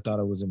up because I thought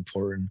it was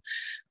important.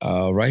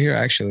 Right here,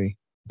 actually.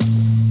 That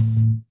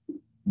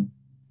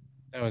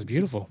was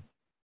beautiful.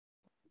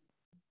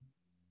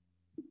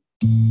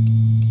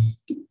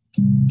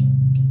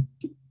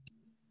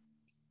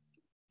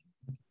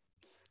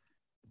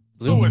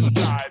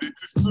 Suicide,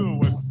 it's a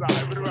suicide.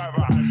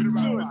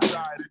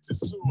 Suicide, it's a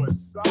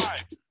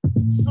suicide.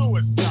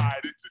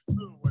 Suicide, it's a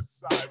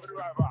suicide.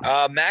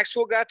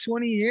 Maxwell got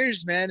 20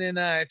 years, man. And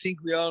I think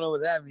we all know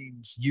what that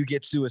means. You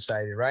get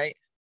suicided, right?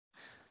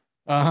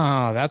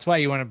 Oh, that's why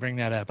you want to bring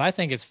that up. I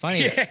think it's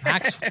funny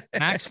that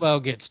Maxwell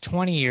gets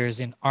 20 years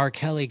and R.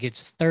 Kelly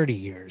gets 30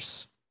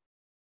 years.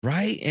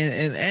 Right.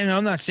 And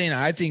I'm not saying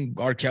I think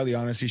R. Kelly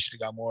honestly should have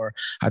got more.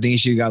 I think he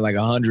should have got like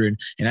 100.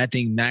 And I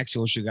think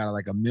Maxwell should have got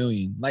like 1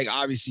 million. Like,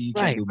 obviously, you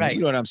can't do more. You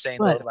know what I'm saying?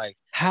 But though? Like,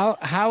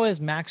 how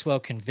is Maxwell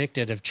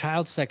convicted of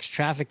child sex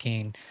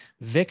trafficking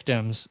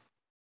victims?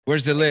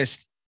 Where's the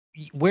list?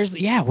 Where's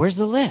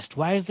the list?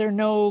 Why is there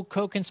no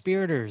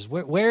co-conspirators?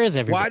 Where is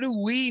everybody? Why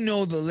do we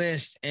know the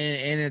list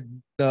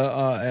and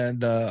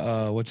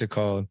what's it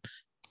called?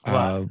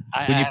 Well,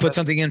 when you put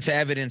something into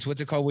evidence,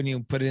 what's it called when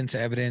you put it into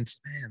evidence?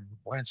 Man,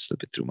 why did it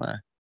slip it through my?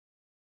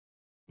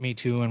 Me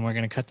too, and we're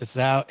gonna cut this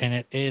out. And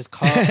it is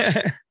called.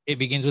 It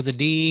begins with a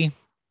D.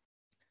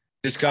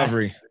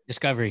 Discovery.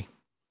 Discovery.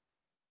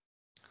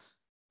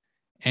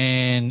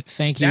 And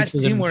thank you. That's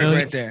teamwork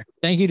right there.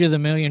 Thank you to the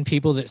million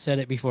people that said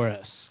it before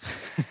us.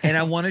 And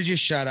I want to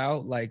just shout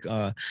out, like,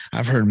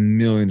 I've heard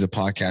millions of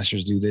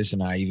podcasters do this,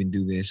 and I even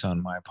do this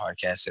on my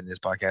podcast and this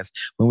podcast.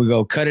 When we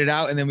go cut it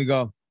out, and then we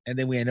go, and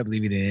then we end up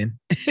leaving it in.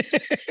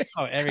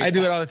 I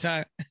do it all the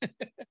time.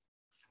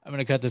 I'm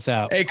gonna cut this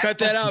out. Hey, cut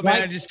that out,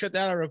 man. Just cut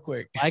that out real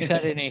quick. I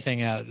cut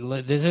anything out.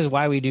 This is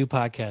why we do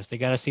podcasts. They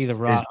got to see the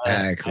raw.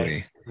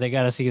 Exactly. They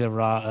got to see the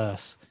raw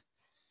us.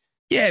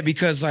 Yeah,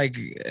 because like,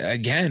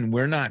 again,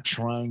 we're not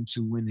trying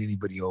to win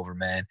anybody over,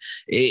 man.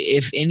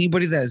 If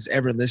anybody that's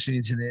ever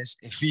listening to this,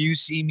 if you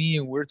see me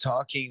and we're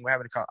talking,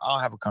 I'll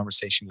have a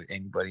conversation with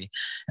anybody,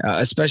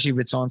 especially if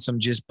it's on some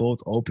just both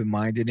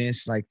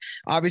open-mindedness. Like,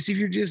 obviously, if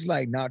you're just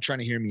like not trying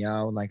to hear me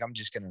out, like, I'm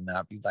just gonna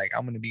not be like,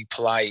 I'm gonna be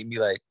polite and be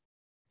like,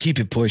 keep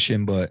it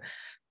pushing. But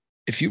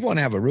if you want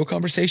to have a real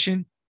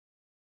conversation,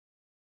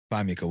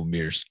 buy me a couple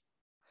beers.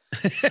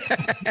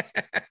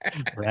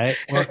 Right.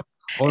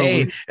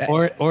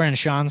 Or in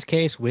Sean's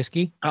case,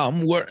 whiskey. I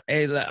want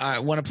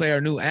to play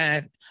our new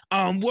ad.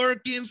 I'm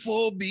working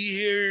for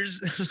beers.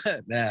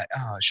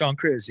 Sean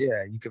Chris,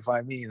 yeah, you can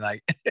find me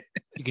like.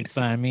 You can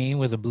find me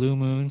with a blue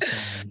moon.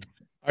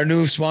 Our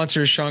new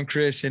sponsor is Sean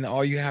Chris, and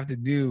all you have to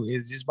do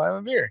is just buy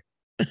a beer.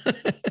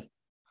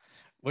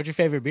 What's your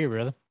favorite beer,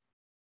 brother?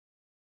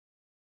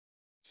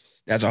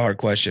 That's a hard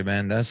question,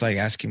 man. That's like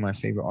asking my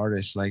favorite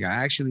artist. Like, I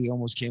actually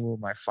almost came up with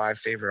my 5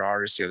 favorite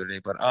artists the other day,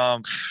 but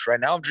right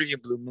now I'm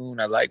drinking Blue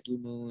Moon. I like Blue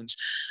Moons.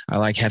 I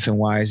like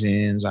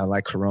Hefeweizens. I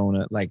like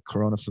Corona,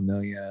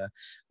 Familia,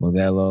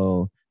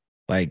 Modelo.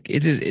 Like,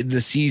 the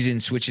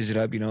season switches it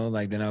up, you know.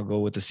 Like, then I'll go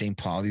with the St.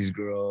 Pauli's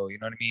Girl. You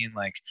know what I mean?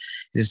 Like,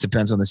 it just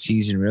depends on the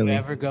season, really. Do you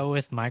ever go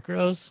with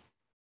micros?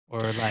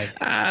 Or like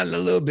a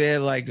little bit.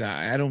 Like,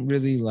 I don't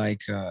really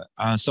like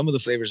some of the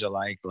flavors I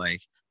like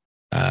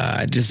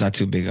just not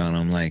too big on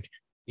them. Like,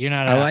 you're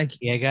not a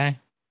IPA guy?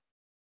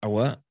 A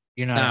what?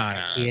 You're not a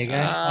IPA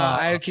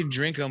guy? I can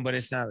drink them, but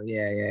it's not.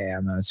 Yeah.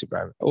 I'm not a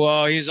super.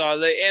 Well, he's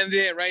all end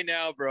it right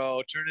now,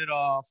 bro. Turn it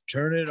off.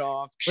 Shut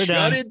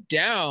it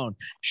down.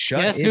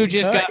 Guess who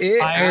just got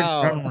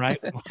fired from right?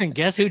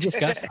 Guess who just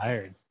got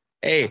fired?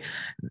 Hey,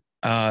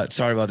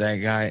 sorry about that,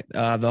 guy.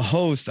 The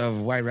host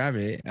of White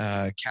Rabbit,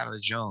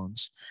 Katillist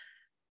Jones.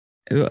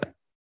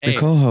 The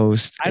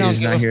co-host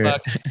is not here.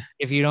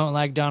 If you don't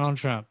like Donald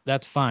Trump,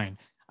 that's fine.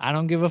 I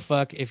don't give a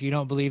fuck if you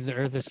don't believe the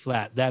earth is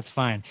flat. That's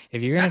fine.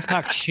 If you're going to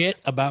talk shit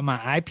about my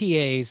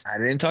IPAs. I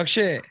didn't talk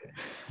shit.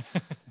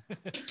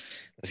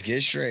 Let's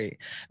get straight.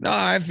 No,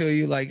 I feel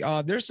you. Like,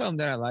 there's some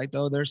that I like,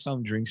 though. There's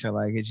some drinks I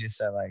like. It's just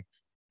that, like,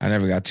 I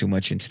never got too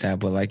much into that.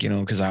 But, like, you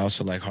know, because I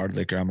also like hard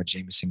liquor. I'm a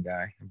Jameson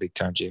guy. I'm big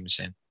time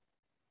Jameson.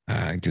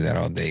 I do that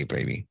all day,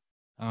 baby.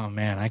 Oh,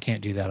 man, I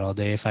can't do that all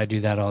day. If I do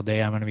that all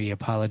day, I'm going to be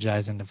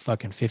apologizing to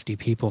fucking 50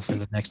 people for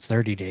the next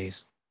 30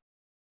 days.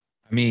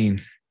 I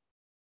mean,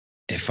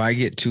 if I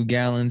get 2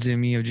 gallons in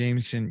me of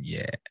Jameson,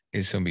 yeah,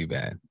 it's going to be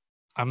bad.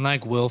 I'm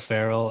like Will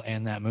Ferrell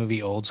in that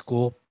movie Old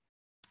School.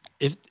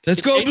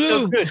 Let's go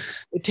blue.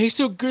 It tastes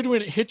so good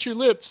when it hits your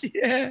lips.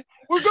 Yeah.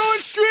 We're going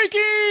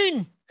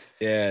streaking.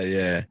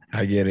 Yeah.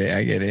 I get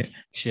it.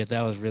 Shit,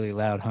 that was really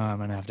loud, huh? I'm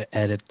going to have to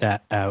edit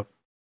that out.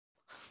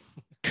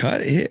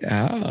 Cut it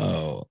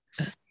out.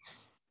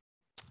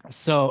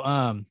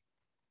 So,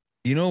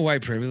 you know what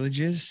white privilege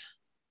is?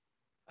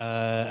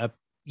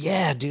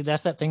 Yeah, dude,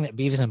 that's that thing that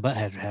Beavis and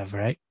Butthead have,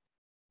 right?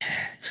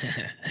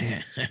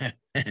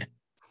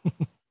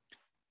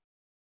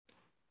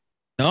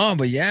 No,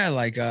 but yeah,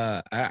 like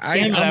I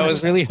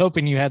was really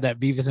hoping you had that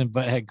Beavis and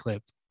Butthead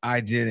clip. I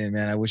didn't,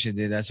 man. I wish I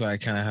did. That's why I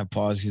kind of had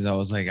paused because I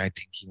was like, I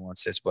think he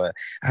wants this, but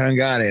I don't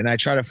got it. And I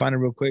tried to find it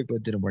real quick, but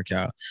it didn't work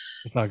out.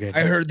 It's all good.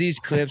 I heard these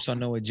clips on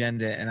No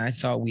Agenda, and I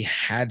thought we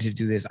had to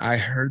do this. I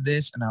heard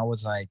this, and I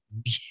was like,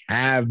 we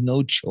have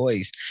no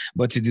choice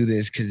but to do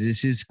this because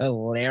this is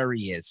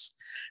hilarious.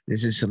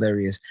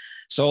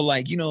 So,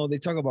 like, you know, they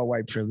talk about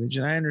white privilege,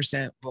 and I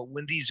understand, but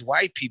when these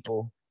white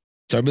people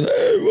start being like,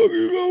 hey, look,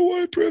 you know,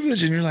 white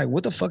privilege, and you're like,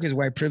 what the fuck is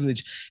white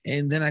privilege?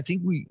 And then I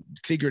think we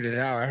figured it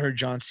out. I heard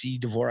John C.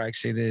 Dvorak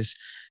say this.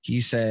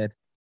 He said,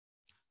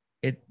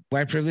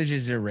 white privilege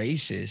is they're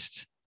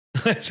racist.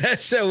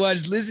 That's so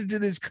much. Listen to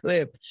this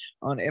clip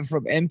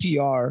from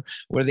NPR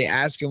where they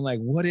ask him, like,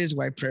 what is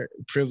white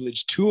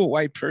privilege to a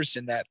white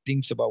person that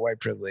thinks about white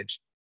privilege?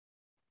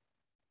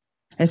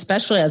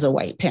 Especially as a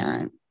white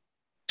parent,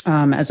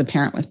 as a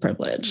parent with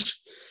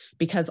privilege,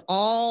 because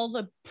all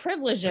the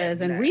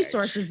privileges and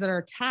resources that are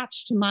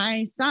attached to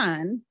my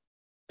son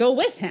go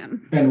with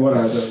him. And what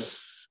are those?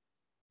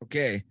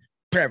 Okay.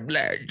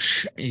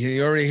 Privilege.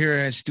 You already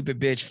hear a stupid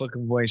bitch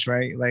fucking voice,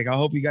 right? Like, I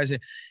hope you guys.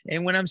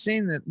 And when I'm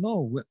saying that,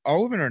 no,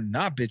 all women are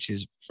not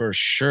bitches for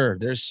sure.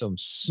 There's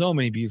so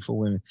many beautiful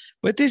women,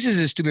 but this is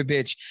a stupid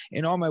bitch,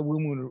 and all my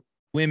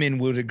women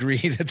would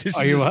agree that this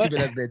is a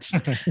stupid ass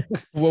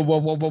bitch.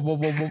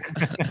 Whoa.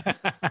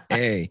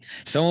 Hey,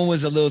 someone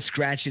was a little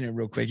scratching it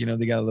real quick. You know,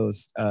 they got a little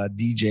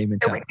DJ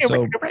mentality.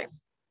 So,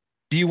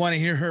 do you want to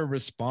hear her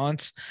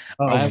response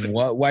of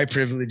what white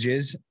privilege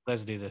is?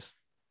 Let's do this.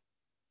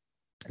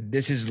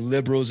 This is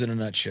liberals in a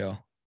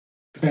nutshell.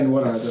 And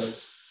what are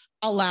those?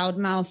 A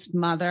loudmouth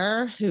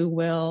mother who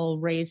will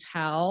raise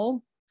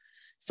hell.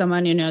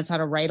 Someone who knows how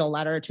to write a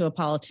letter to a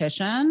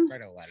politician.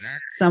 Write a letter.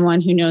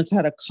 Someone who knows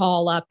how to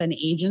call up an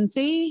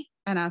agency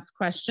and ask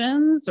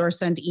questions or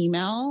send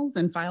emails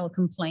and file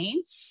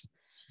complaints.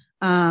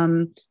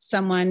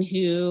 Someone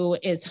who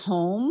is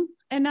home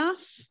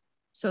enough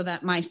so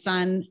that my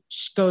son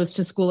goes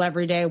to school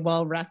every day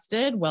well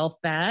rested, well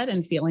fed,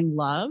 and feeling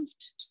loved.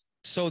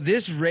 So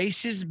this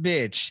racist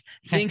bitch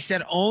thinks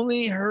that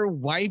only her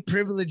white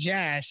privilege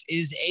ass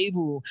is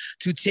able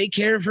to take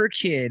care of her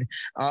kid,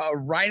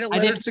 write a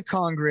letter to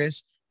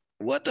Congress.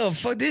 What the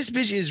fuck? This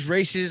bitch is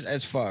racist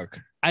as fuck.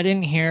 I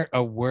didn't hear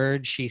a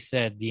word she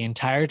said the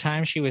entire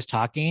time she was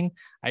talking.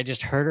 I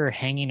just heard her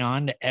hanging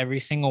on to every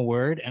single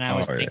word. And I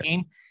was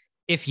thinking,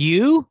 if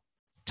you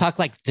talk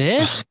like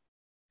this,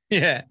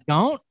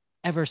 don't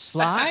ever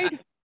slide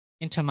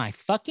into my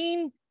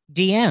fucking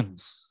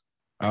DMs.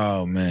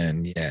 Oh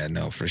man, yeah,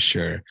 no, for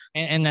sure.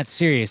 And that's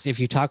serious. If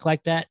you talk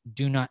like that,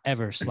 do not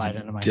ever slide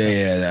into my phone.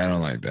 Yeah, I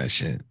don't like that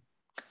shit.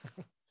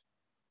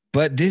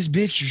 But this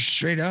bitch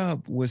straight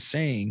up was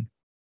saying,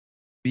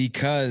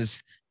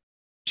 because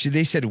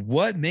they said,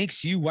 what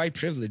makes you white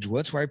privilege?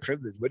 What's white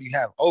privilege? What do you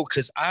have? Oh,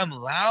 because I'm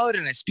loud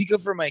and I speak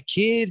up for my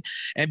kid,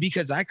 and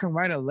because I can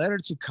write a letter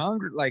to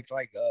Congress, like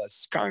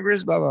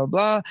Congress, blah blah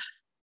blah.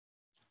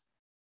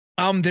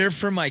 I'm there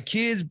for my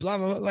kids, blah,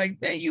 blah, blah.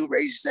 Like, man, you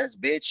racist ass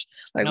bitch.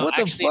 Like, no, what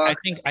the fuck?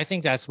 I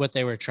think that's what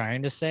they were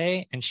trying to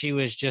say. And she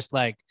was just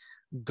like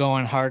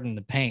going hard in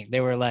the paint.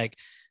 They were like,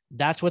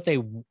 I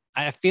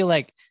feel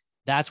like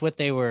that's what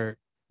they were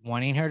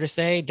wanting her to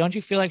say. Don't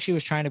you feel like she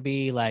was trying to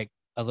be like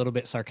a little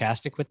bit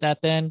sarcastic with that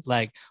then?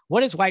 Like,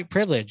 what is white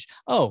privilege?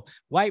 Oh,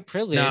 white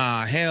privilege.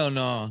 Nah, hell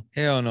no.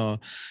 Hell no.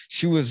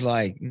 She was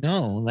like,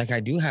 no, like I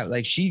do have,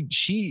 like she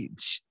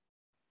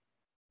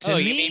you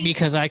mean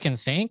because I can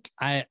think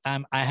I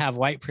have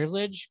white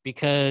privilege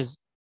because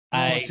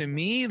to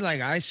me, like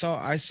I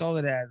saw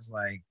it as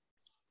like,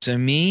 to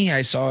me,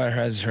 I saw it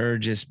as her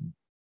just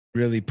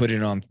really put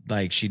it on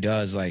like she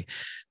does. Like,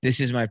 this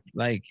is my,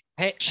 like,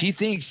 hey, she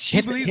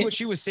believes what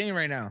she was saying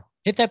right now.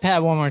 Hit that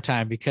pad one more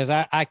time, because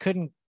I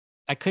couldn't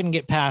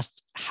get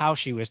past how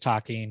she was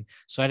talking,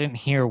 so I didn't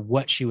hear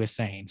what she was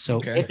saying. So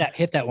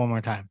hit that one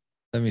more time.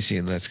 Let me see.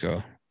 Let's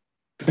go.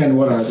 And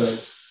what are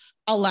those?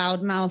 A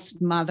loudmouth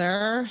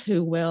mother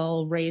who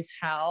will raise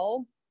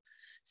hell.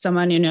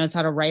 Someone who knows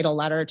how to write a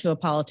letter to a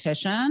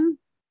politician.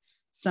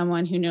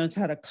 Someone who knows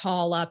how to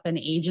call up an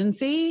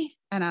agency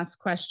and ask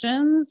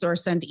questions or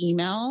send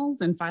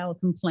emails and file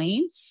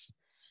complaints.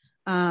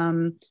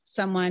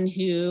 Someone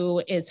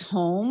who is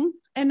home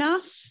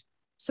enough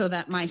so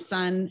that my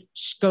son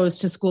goes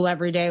to school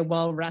every day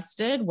well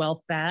rested,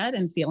 well fed,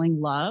 and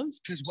feeling loved.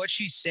 Because what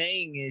she's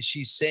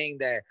saying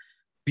that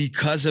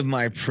because of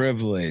my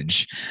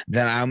privilege,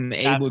 that I'm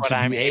able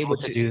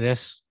to do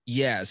this.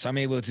 Yes, I'm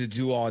able to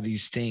do all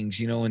these things,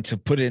 you know, and to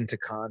put it into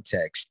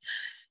context.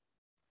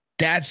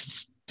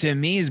 That's, to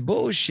me, is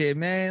bullshit,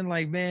 man.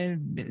 Like, man,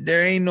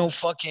 there ain't no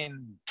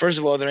fucking, first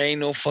of all, there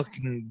ain't no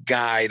fucking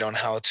guide on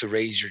how to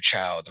raise your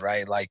child,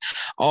 right? Like,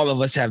 all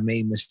of us have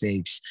made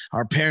mistakes.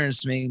 Our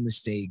parents made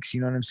mistakes, you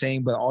know what I'm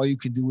saying? But all you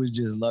can do is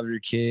just love your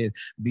kid,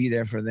 be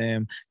there for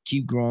them,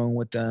 keep growing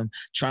with them,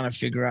 trying to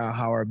figure out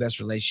how our best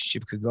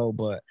relationship could go.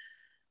 But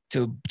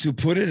to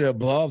put it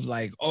above,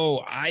 like,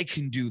 oh, I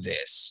can do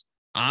this.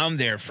 I'm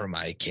there for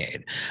my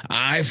kid.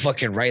 I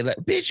fucking write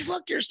bitch,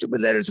 fuck your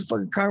stupid letters to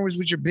fucking Congress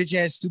with your bitch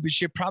ass stupid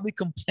shit. Probably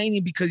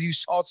complaining because you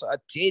saw a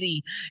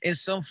titty in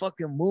some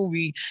fucking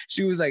movie.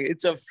 She was like,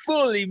 it's a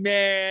fully,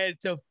 man.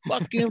 It's a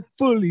fucking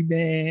fully,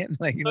 man.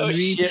 Like, you know what I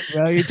mean? Shit,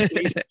 bro. You're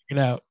taking it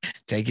out.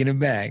 Taking it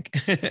back.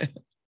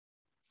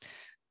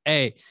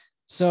 Hey,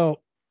 so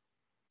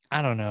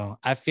I don't know.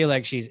 I feel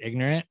like she's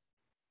ignorant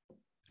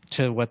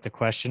to what the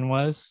question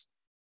was,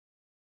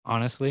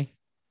 honestly.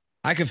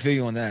 I can feel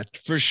you on that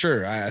for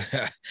sure.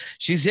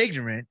 She's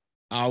ignorant.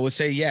 I would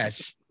say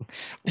yes.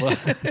 Well,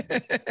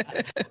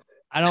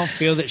 I don't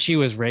feel that she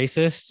was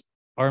racist.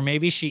 or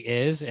maybe she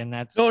is, and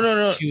that's no.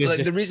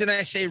 Like the reason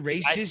I say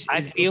racist,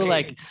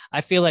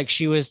 I feel like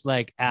she was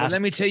like asked. But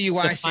let me tell you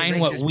why I say racist.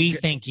 What we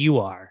think you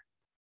are.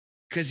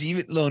 Because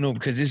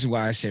because this is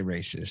why I say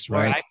racist,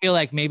 right? Or I feel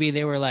like maybe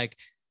they were like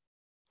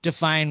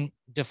define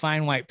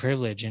white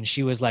privilege, and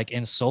she was like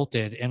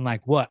insulted and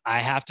like, what? I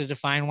have to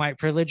define white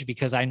privilege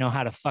because I know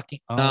how to fucking.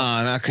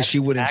 No, because she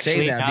wouldn't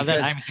say that. Now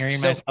because that I'm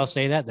hearing myself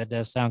say that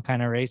does sound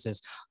kind of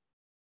racist.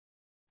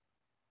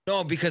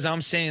 No, because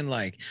I'm saying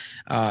like,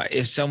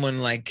 if someone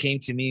like came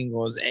to me and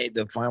goes, "Hey,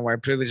 define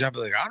white privilege," I'd be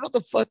like, "I don't know what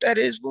the fuck that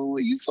is, boo.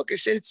 You fucking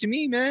said it to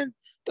me, man.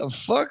 The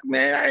fuck,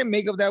 man. I didn't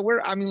make up that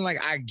word. I mean, like,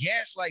 I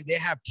guess like they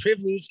have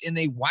privilege and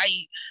they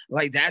white.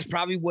 Like that's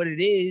probably what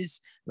it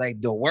is. Like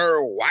the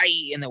word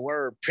white and the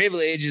word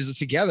privilege is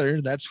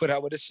together. That's what I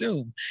would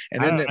assume.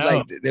 And then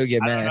like they'll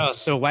get mad. I don't know.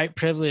 So white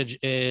privilege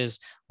is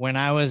when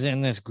I was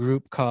in this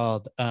group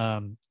called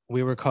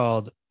we were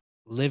called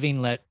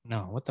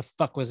what the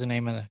fuck was the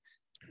name of the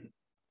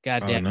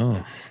goddamn?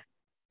 No.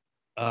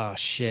 Oh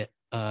shit.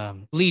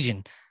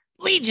 Legion.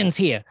 Legion's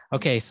here.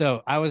 Okay,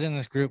 so I was in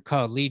this group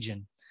called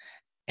Legion.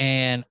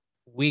 And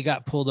we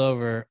got pulled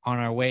over on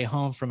our way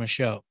home from a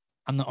show.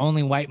 I'm the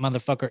only white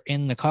motherfucker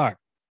in the car.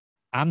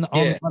 I'm the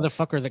only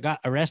motherfucker that got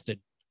arrested.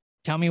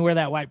 Tell me where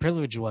that white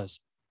privilege was.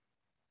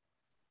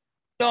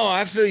 No,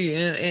 I feel you.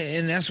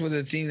 And that's what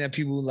the thing that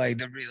people like,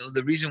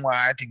 the reason why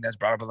I think that's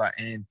brought up a lot.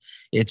 And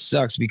it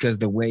sucks because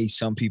the way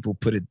some people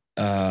put it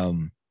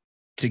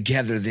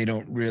together, they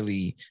don't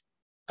really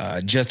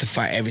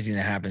justify everything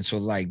that happens. So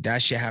like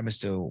that shit happens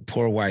to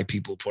poor white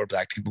people, poor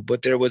black people.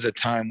 But there was a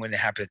time when it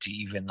happened to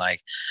even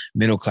like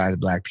middle-class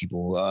black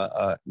people.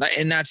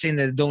 And not saying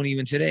that it don't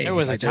even today. There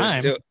was like, a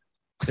time.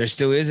 There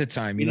still is a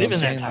time. You know what I'm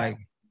saying? Like,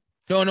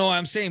 no,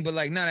 I'm saying, but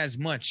like not as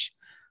much.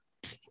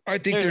 I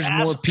think there's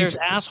more people. There's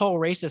asshole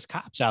racist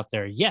cops out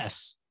there.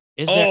 Yes.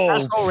 Is there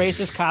asshole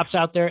racist cops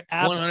out there?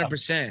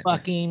 100%.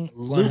 Fucking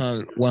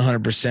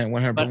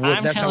 100%. But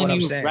Well, that's not what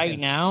I'm saying. Right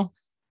now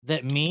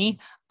that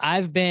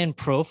I've been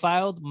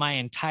profiled my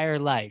entire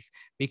life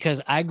because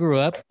I grew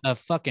up a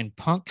fucking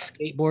punk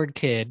skateboard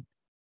kid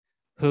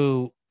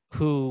who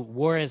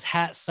wore his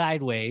hat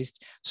sideways.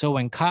 So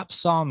when cops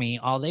saw me,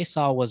 all they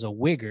saw was a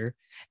wigger,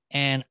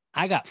 and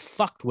I got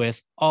fucked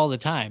with all the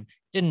time.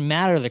 Didn't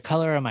matter the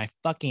color of my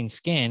fucking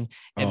skin.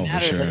 It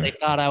mattered that they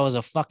thought I was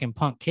a fucking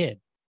punk kid.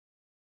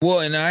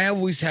 Well, and I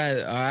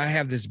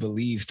have this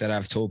belief that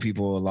I've told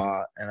people a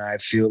lot, and I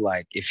feel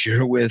like if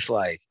you're with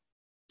like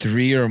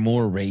 3 or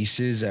more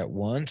races at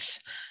once,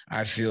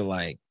 I feel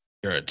like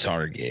you're a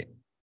target.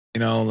 You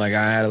know, like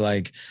I had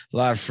like a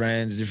lot of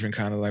friends, different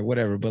kind of like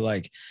whatever, but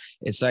like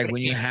it's like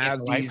when you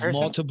have these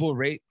multiple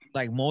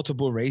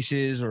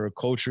races or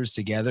cultures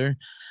together,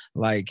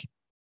 like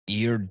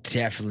you're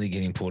definitely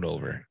getting pulled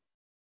over.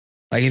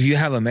 Like if you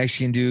have a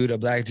Mexican dude, a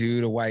black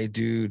dude, a white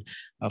dude,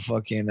 a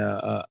fucking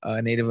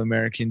a Native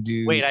American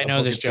dude, wait, I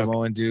know this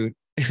Samoan dude.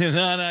 No, you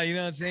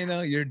know what I'm saying?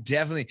 No, you're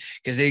definitely,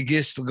 because they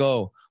just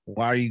go,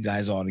 why are you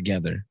guys all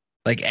together?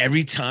 Like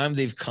every time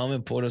they've come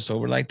and pulled us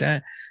over like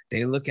that,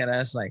 they look at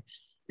us like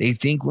they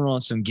think we're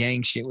on some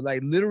gang shit. We're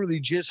like literally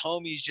just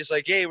homies, just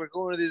like, hey, we're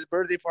going to this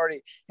birthday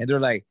party. And they're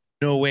like,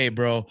 no way,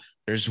 bro.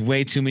 There's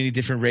way too many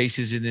different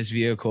races in this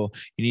vehicle.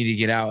 You need to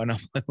get out. And I'm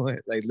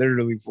like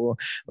literally full.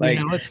 Like,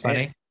 you know what's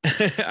funny?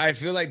 I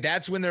feel like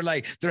that's when they're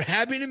like, they're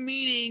having a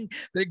meeting.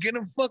 They're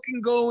gonna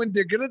fucking go and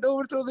they're gonna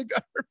overthrow the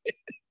government.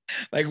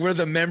 Like we're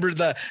the members,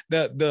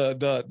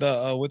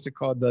 the what's it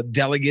called? The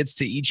delegates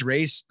to each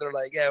race. They're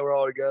like, yeah, we're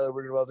all together.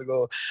 We're about to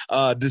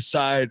go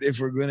decide if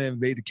we're going to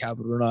invade the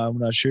Capitol or not. I'm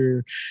not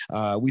sure.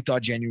 We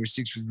thought January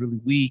 6th was really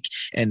weak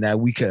and that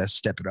we could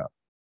step it up.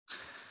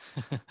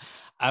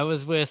 I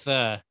was with,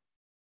 damn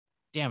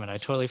it, I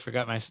totally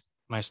forgot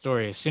my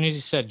story. As soon as you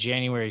said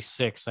January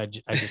 6th,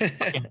 I just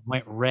fucking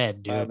went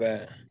red, dude. My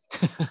bad.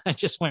 I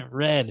just went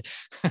red.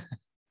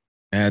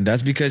 And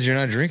that's because you're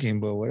not drinking,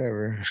 but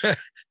whatever.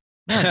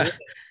 No,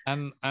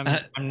 I'm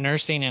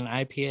nursing an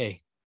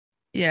IPA.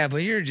 Yeah,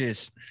 but you're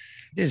just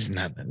this is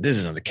not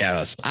the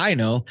catalyst. I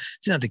know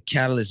it's not the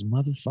catalyst,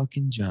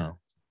 motherfucking John.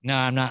 No,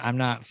 I'm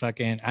not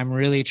fucking. I'm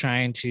really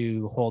trying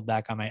to hold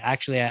back on my.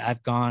 Actually,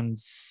 I've gone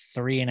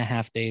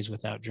 3.5 days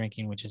without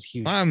drinking, which is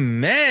huge. My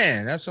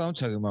man, that's what I'm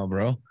talking about,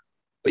 bro.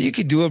 But you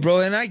could do it, bro.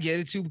 And I get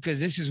it too, because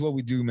this is what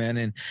we do,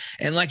 man.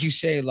 And like you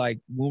say,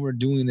 like when we're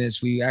doing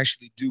this, we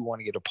actually do want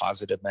to get a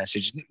positive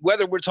message,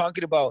 whether we're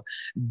talking about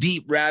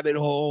deep rabbit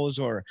holes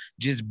or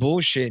just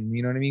bullshit.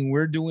 You know what I mean?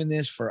 We're doing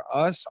this for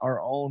us, our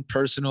own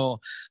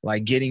personal,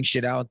 like getting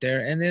shit out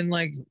there. And then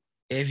like,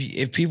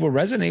 if people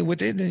resonate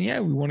with it, then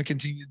yeah, we want to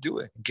continue to do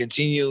it,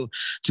 continue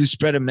to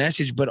spread a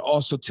message, but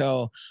also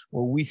tell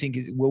what we think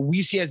is what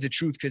we see as the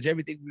truth. Because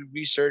everything we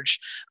research,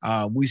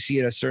 we see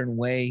it a certain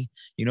way.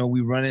 You know,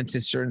 we run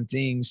into certain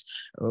things.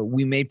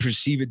 We may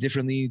perceive it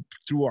differently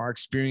through our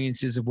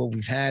experiences of what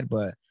we've had,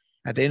 but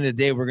at the end of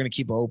the day, we're gonna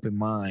keep an open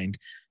mind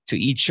to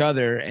each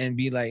other and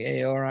be like,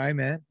 hey, all right,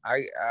 man.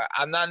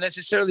 I'm not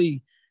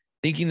necessarily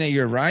thinking that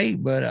you're right,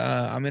 but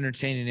I'm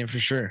entertaining it for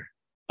sure.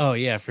 Oh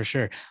yeah, for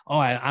sure. Oh,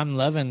 I'm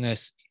loving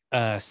this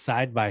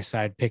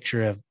side-by-side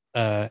picture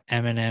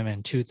Eminem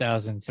in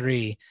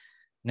 2003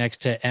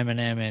 next to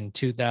Eminem in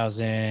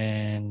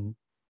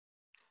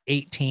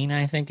 2018,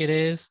 I think it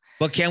is.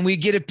 But can we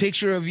get a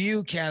picture of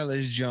you,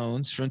 Katillist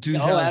Jones, from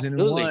 2001? Oh,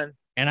 absolutely.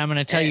 And I'm going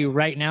to tell you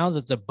right now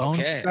that the bone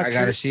structure, I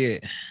got to see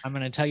it. I'm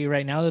going to tell you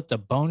right now that the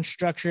bone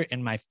structure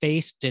in my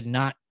face did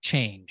not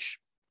change.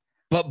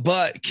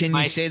 But can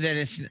you say that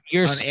it's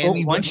your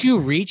skull, once you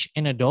reach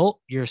an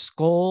adult, your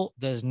skull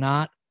does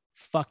not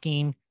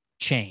fucking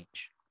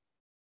change.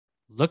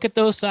 Look at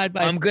those side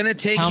by side. I'm going to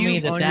take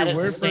you on your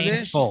word for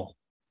this. Skull.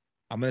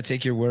 I'm going to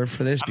take your word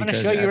for this I'm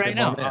because show you right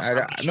now.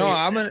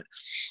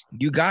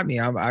 You got me.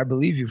 I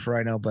believe you for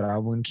right now, but I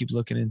wouldn't keep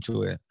looking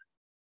into it.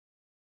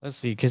 Let's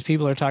see, because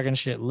people are talking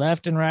shit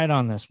left and right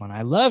on this one.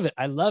 I love it.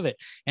 I love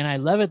it. And I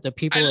love it that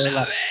people are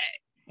like,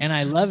 and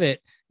I love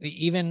it.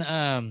 Even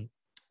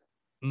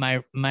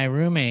my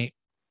roommate,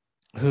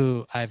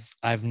 who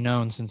I've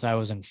known since I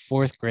was in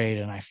 4th grade,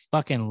 and I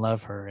fucking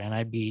love her. And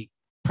I'd be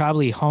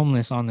probably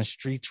homeless on the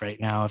streets right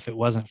now if it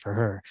wasn't for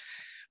her.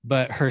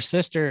 But her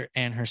sister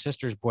and her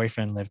sister's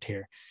boyfriend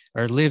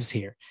lives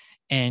here.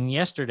 And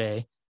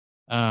yesterday,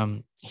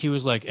 he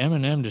was like,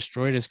 Eminem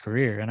destroyed his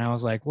career. And I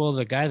was like, well,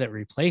 the guy that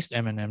replaced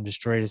Eminem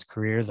destroyed his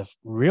career. The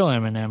real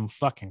Eminem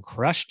fucking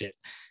crushed it.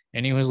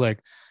 And he was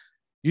like,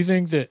 you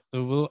think that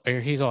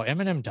he's all,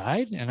 Eminem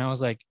died? And I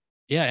was like,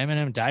 yeah,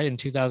 Eminem died in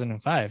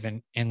 2005.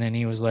 And then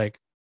he was like,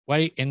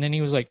 why? And then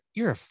he was like,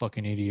 you're a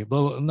fucking idiot.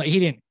 But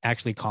he didn't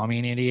actually call me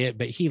an idiot,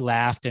 but he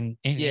laughed and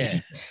yeah,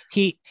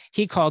 he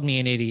called me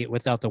an idiot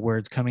without the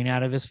words coming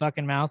out of his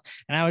fucking mouth.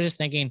 And I was just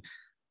thinking,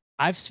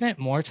 I've spent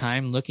more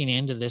time looking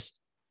into this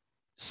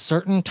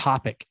certain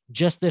topic,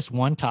 just this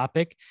one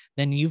topic,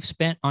 than you've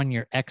spent on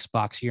your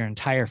Xbox your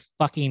entire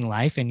fucking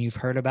life, and you've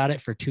heard about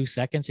it for 2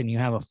 seconds and you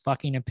have a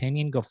fucking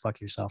opinion. Go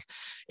fuck yourself.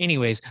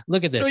 Anyways,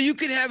 look at this. No, you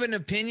can have an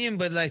opinion,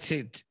 but like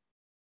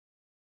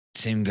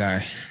same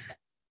guy.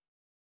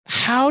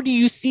 How do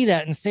you see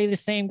that and say the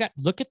same guy?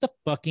 Look at the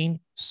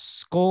fucking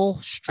skull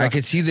structure. I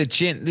can see the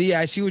chin. Yeah,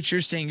 I see what you're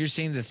saying. You're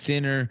saying the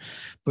thinner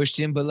pushed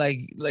in, but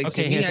like okay,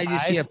 to me, I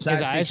just see a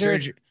plastic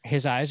surgery.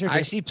 His eyes are.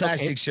 I see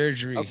plastic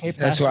surgery. Okay,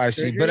 that's what I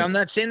see. But I'm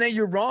not saying that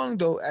you're wrong,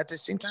 though. At the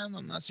same time,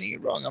 I'm not saying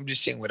you're wrong. I'm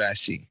just saying what I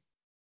see.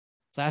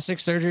 Plastic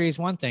surgery is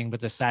one thing, but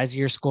the size of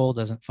your skull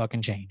doesn't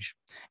fucking change.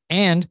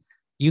 And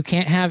you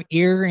can't have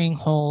earring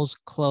holes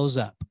close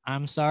up.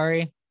 I'm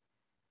sorry.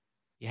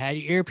 You had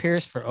your ear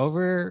pierced for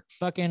over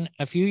fucking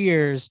a few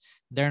years.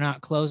 They're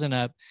not closing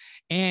up.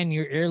 And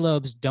your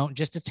earlobes don't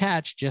just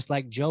attach, just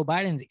like Joe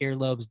Biden's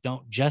earlobes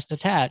don't just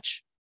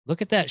attach.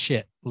 Look at that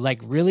shit. Like,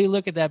 really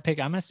look at that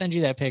picture. I'm going to send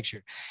you that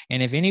picture.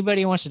 And if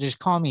anybody wants to just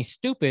call me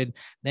stupid,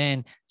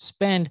 then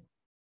spend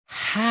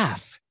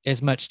half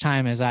as much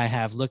time as I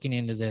have looking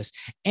into this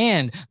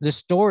and the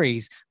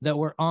stories that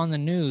were on the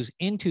news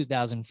in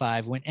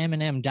 2005 when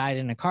Eminem died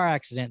in a car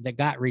accident that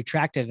got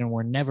retracted and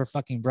were never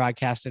fucking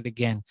broadcasted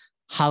again.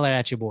 Holler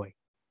at your boy.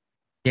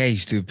 Yeah, you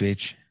stupid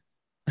bitch.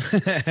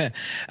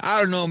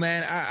 I don't know,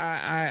 man.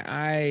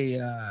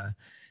 I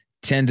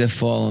tend to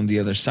fall on the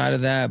other side of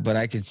that, but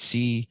I could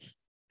see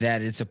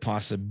that it's a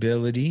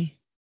possibility.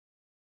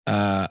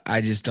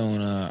 I just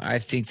don't. I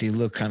think they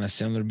look kind of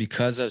similar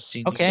because I've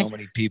seen so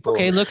many people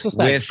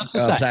with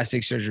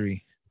plastic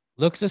surgery.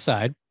 Looks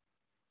aside.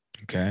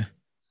 Okay.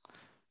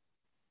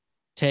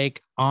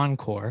 Take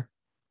Encore,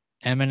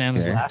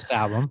 Eminem's last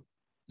album,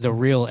 the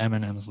real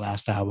Eminem's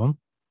last album.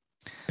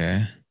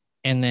 Okay.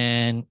 And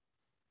then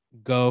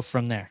go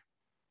from there.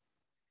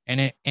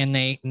 And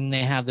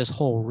they have this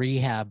whole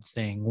rehab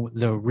thing.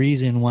 The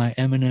reason why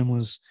Eminem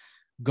was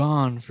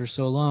gone for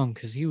so long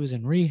because he was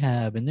in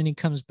rehab, and then he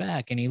comes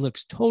back and he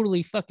looks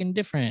totally fucking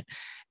different.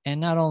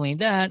 And not only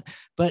that,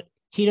 but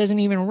he doesn't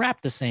even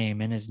rap the same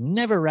and has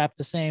never rapped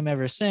the same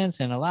ever since.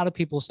 And a lot of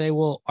people say,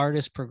 well,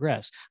 artists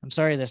progress. I'm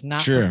sorry, that's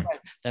not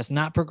that's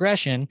not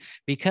progression,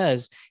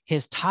 because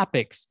his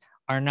topics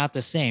are not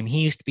the same. He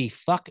used to be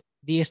fuck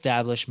the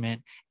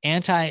establishment,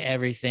 anti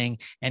everything,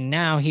 and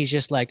now he's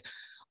just like,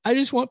 I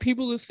just want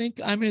people to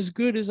think I'm as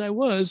good as I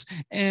was,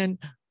 and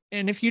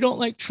if you don't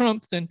like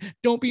Trump, then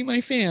don't be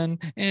my fan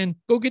and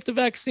go get the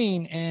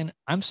vaccine. And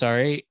I'm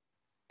sorry,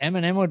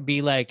 Eminem would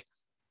be like,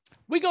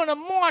 we're gonna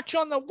march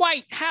on the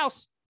White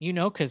House, you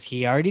know, because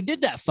he already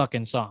did that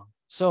fucking song.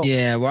 So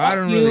yeah, well, I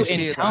don't really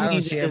see it. I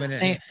don't see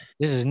Eminem.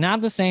 This is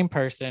not the same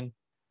person.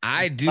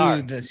 I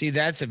do. See,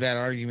 that's a bad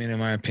argument in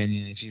my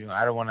opinion. If you,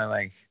 I don't want to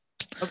like.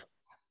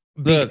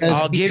 Look,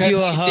 I'll give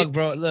you a hug,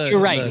 bro. Look, you're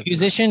right. Look,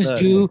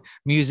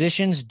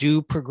 musicians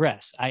do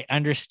progress. I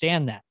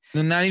understand that.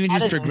 No, not even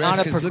just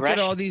progress. Because look at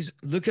all these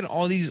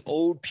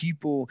old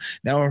people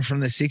that were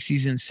from the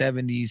 60s and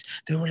 70s.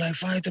 They were like,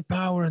 fight the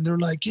power, and they're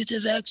like, get the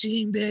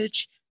vaccine,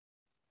 bitch.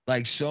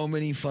 Like so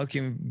many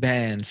fucking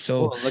bands.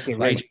 So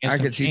like I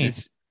could see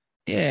this.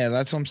 Yeah,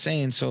 that's what I'm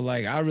saying. So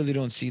like, I really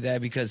don't see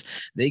that because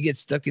they get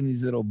stuck in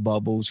these little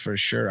bubbles for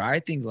sure. I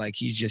think like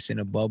he's just in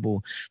a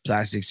bubble,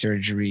 plastic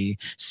surgery,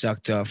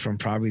 sucked up from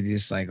probably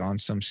just like on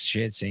some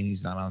shit, saying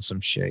he's not on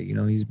some shit. You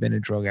know, he's been a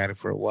drug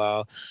addict for a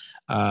while.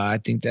 I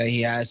think that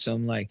he has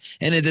some like,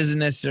 and it doesn't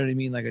necessarily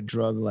mean like a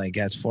drug, like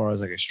as far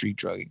as like a street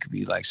drug. It could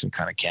be like some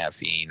kind of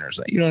caffeine or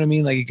something. You know what I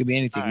mean? Like it could be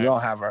anything. We all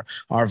have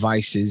our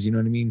vices. You know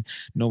what I mean?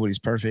 Nobody's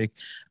perfect.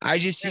 I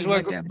just see it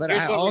like that, but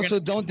I also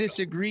don't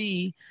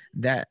disagree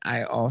that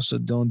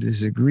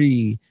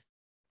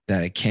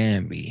it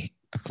can be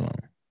a clone.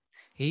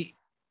 Like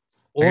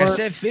I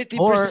said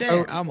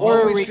 50%. I'm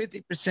always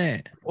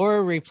 50%. Or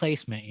a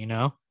replacement, you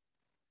know?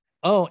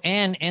 Oh,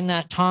 and in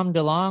that Tom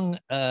DeLong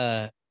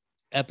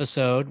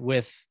episode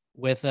with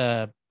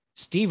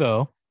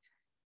Steve-O,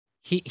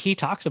 he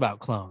talks about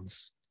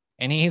clones.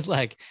 And he's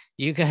like,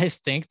 you guys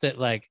think that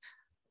like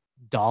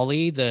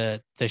Dolly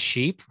the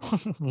sheep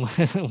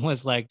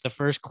was like the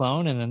first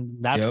clone, and then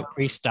that's where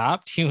he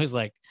stopped. He was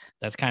like,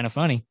 that's kind of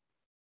funny.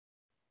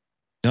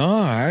 No,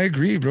 I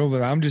agree, bro.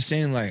 But I'm just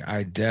saying, like,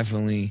 I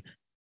definitely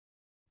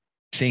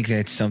think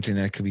that's something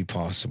that could be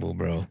possible,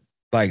 bro.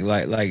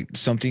 Like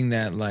something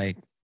that like.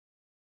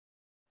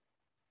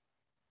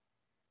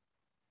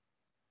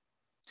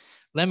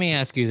 Let me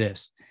ask you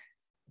this.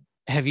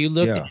 Have you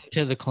looked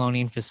into the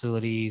cloning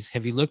facilities?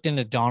 Have you looked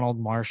into Donald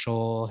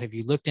Marshall? Have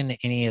you looked into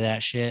any of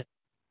that shit?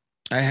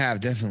 I have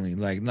definitely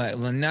like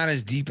not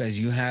as deep as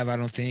you have. I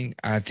don't think.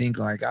 I think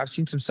like I've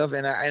seen some stuff,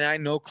 and I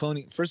know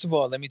cloning. First of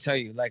all, let me tell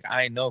you, like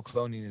I know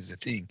cloning is a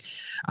thing.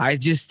 I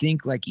just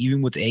think like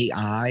even with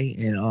AI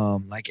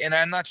and like, and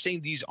I'm not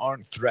saying these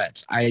aren't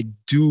threats. I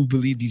do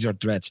believe these are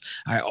threats.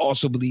 I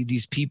also believe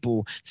these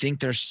people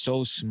think they're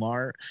so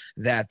smart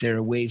that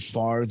they're way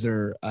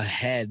farther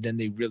ahead than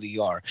they really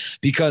are.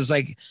 Because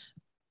like,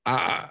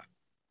 why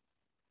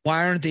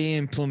aren't they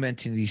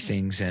implementing these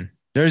things in?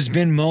 There's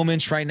been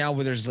moments right now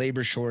where there's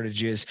labor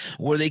shortages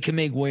where they can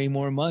make way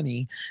more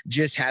money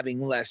just having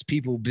less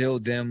people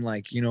build them,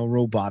 like, you know,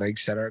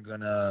 robotics that are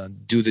gonna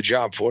do the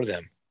job for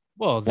them.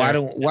 Well,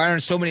 why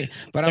aren't so many?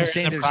 But I'm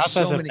saying there's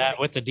so many that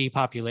with the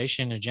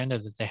depopulation agenda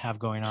that they have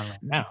going on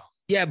right now.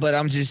 Yeah, but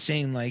I'm just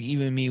saying, like,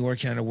 even me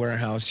working at a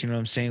warehouse, you know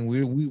what I'm saying?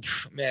 We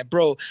man,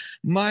 bro,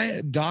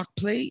 my dock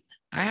plate,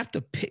 I have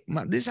to pick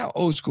this is how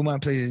old school my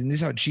place is, and this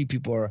is how cheap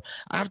people are.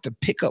 I have to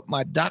pick up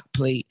my dock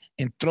plate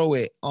and throw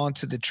it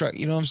onto the truck.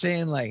 You know what I'm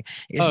saying? Like,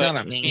 it's not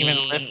a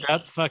even lift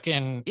up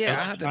fucking. Yeah,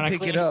 I have to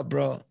pick it up,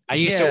 bro. I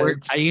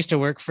used to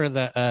work for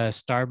the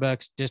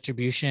Starbucks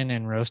distribution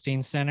and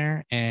roasting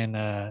center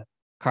in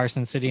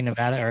Carson City,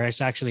 Nevada, or it's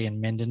actually in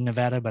Minden,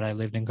 Nevada, but I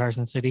lived in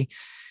Carson City.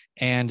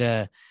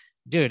 And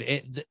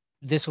dude,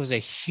 this was a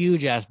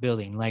huge ass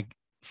building. Like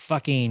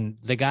fucking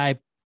the guy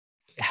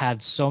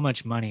had so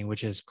much money,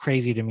 which is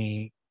crazy to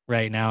me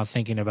right now,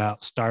 thinking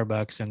about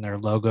Starbucks and their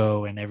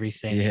logo and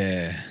everything.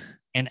 Yeah.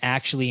 And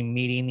actually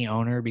meeting the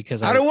owner,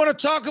 because I don't want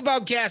to talk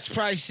about gas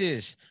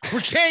prices. We're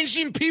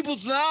changing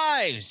people's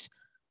lives.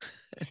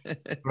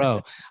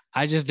 Bro,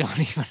 I just don't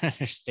even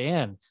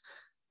understand.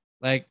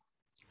 Like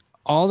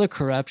all the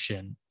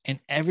corruption and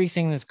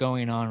everything that's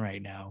going on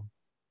right now.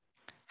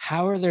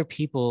 How are there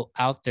people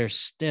out there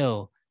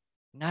still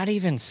not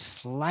even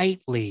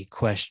slightly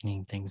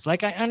questioning things?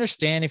 Like, I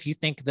understand if you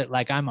think that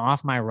like I'm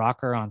off my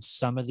rocker on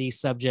some of these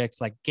subjects,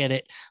 like get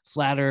it,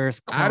 flat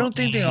earth. I don't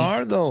think they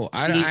are though.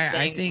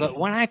 I think, but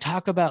when I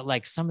talk about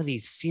like some of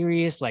these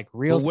serious, like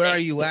real, where are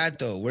you at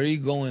though? Where are you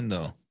going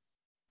though?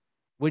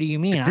 What do you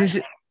mean?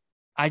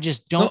 I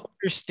just don't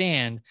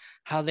understand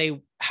how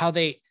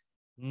they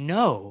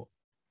know,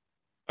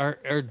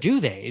 or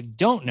do they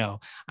don't know?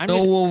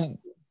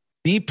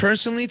 Me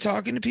personally,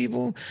 talking to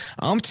people,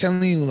 I'm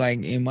telling you,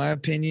 like, in my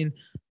opinion,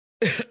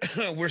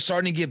 we're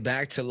starting to get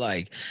back to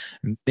like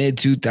mid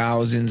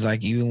 2000s,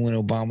 like even when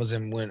Obama's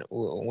and when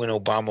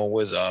Obama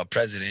was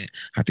president.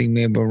 I think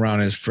maybe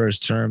around his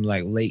first term,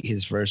 like late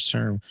his first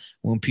term,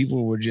 when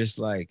people were just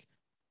like,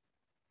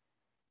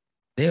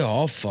 they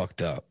all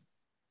fucked up.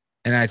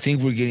 And I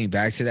think we're getting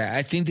back to that.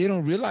 I think they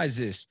don't realize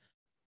this.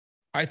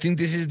 I think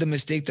this is the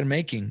mistake they're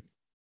making.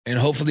 And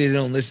hopefully they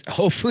don't listen.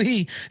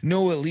 Hopefully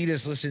no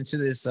elitists listen to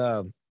this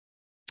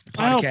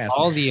podcast.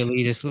 All the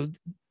elitists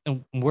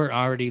we're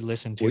already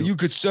listened to. Well, you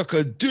could suck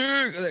a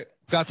dick.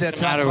 Got that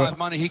top five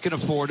money. He can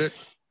afford it.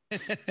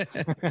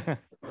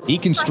 He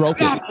can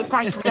stroke it.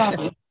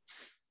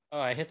 Oh,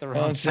 I hit the wrong.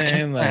 You know what I'm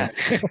saying, like,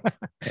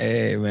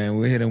 hey man,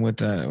 we hit him with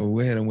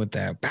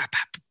that. Bah,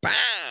 bah, bah.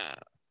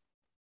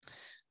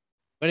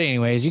 But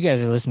anyways, you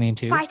guys are listening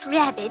to White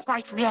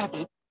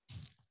Rabbit.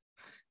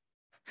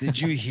 Did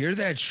you hear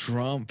that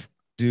Trump?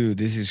 Dude,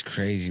 this is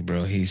crazy,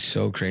 bro. He's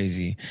so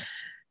crazy.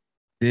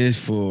 This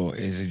fool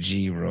is a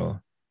G, bro.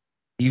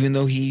 Even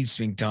though he eats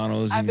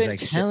McDonald's, I've he's been like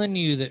telling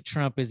you that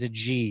Trump is a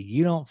G.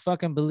 You don't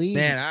fucking believe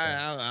man,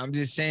 me. I'm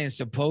just saying,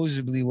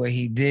 supposedly what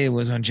he did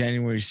was on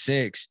January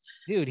 6th.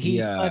 Dude, he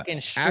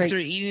fucking straight. After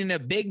eating a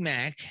Big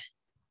Mac,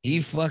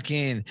 He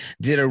fucking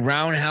did a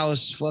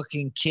roundhouse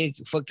fucking kick,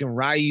 fucking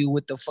Ryu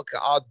with the fucking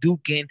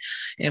Hadouken,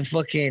 and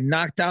fucking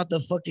knocked out the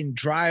fucking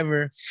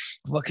driver.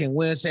 Fucking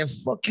went and said,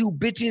 "Fuck you,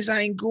 bitches!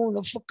 I ain't going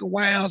to fucking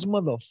White House,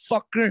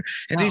 motherfucker."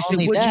 And they said,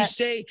 "What'd you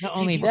say?"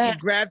 He fucking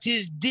grabbed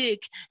his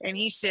dick and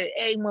he said,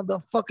 "Hey,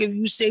 motherfucker, if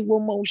you say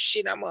one more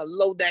shit, I'm gonna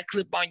load that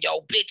clip on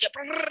your bitch."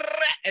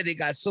 And they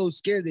got so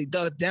scared they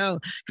ducked down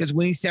because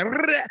when he said,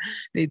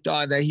 they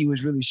thought that he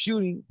was really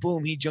shooting.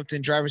 Boom, he jumped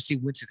in driver's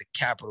seat, went to the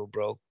Capitol,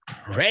 bro.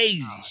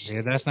 Crazy. Oh,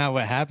 dude, that's not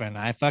what happened.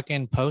 I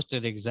fucking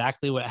posted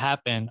exactly what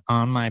happened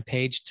on my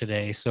page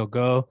today. So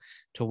go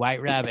to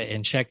White Rabbit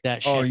and check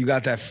that shit. Oh, you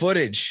got that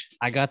footage?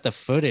 I got the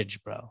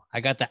footage, bro.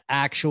 I got the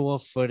actual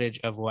footage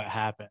of what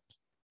happened.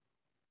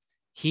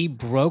 He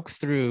broke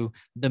through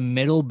the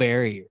middle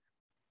barrier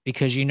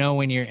because you know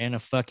when you're in a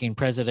fucking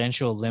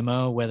presidential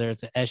limo, whether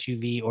it's an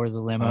SUV or the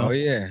limo, oh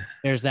yeah,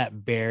 there's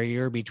that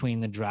barrier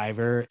between the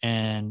driver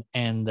and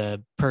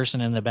the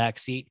person in the back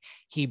seat.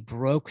 He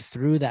broke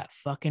through that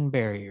fucking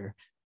barrier,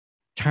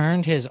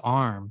 turned his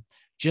arm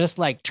just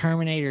like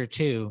Terminator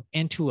 2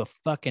 into a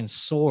fucking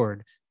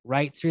sword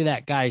right through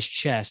that guy's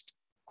chest,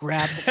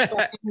 grabbed the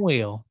fucking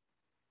wheel.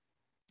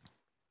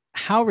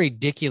 How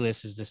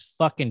ridiculous is this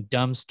fucking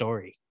dumb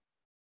story?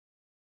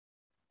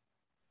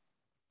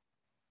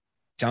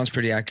 Sounds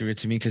pretty accurate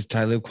to me because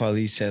Talib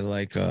Kweli said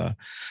like that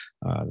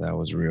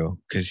was real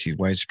because he's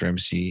white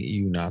supremacy,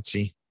 you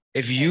Nazi.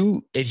 If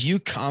you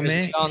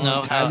comment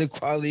on Talib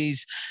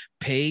Kweli's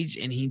page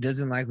and he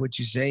doesn't like what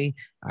you say,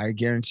 I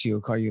guarantee he'll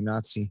call you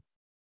Nazi.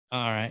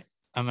 All right,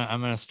 I'm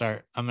gonna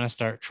start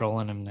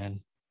trolling him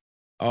then.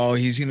 Oh,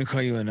 he's gonna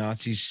call you a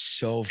Nazi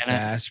so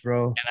fast,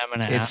 bro. And I'm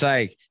gonna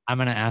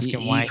ask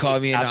him why he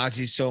called me a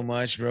Nazi so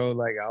much, bro.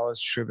 Like I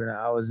was tripping.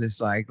 I was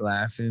just like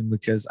laughing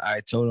because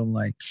I told him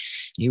like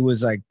he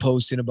was like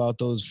posting about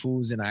those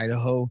fools in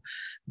Idaho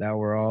that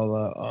were all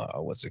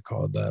what's it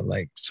called?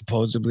 Like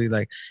supposedly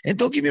like, and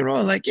don't get me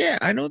wrong, like yeah,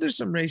 I know there's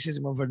some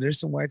racism over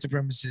there's some white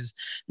supremacists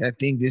that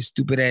think this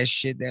stupid ass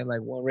shit that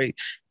like one race.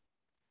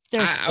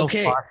 There's so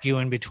far few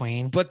in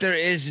between, but there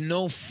is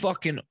no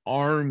fucking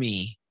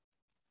army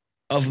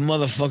of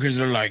motherfuckers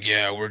that are like,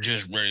 yeah, we're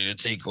just ready to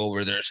take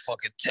over. There's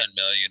fucking 10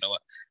 million. You know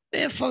what?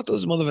 Man, fuck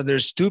those motherfuckers. They're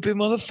stupid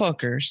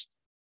motherfuckers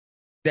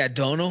that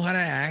don't know how to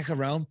act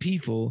around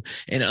people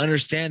and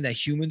understand that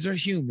humans are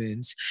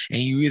humans.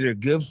 And you're either a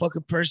good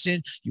fucking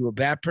person, you're a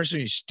bad person,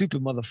 you're a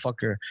stupid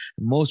motherfucker.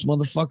 Most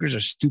motherfuckers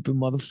are stupid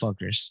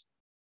motherfuckers.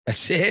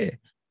 That's it.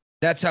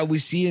 That's how we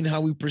see it and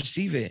how we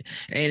perceive it.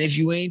 And if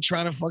you ain't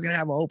trying to fucking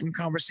have an open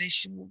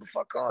conversation, move the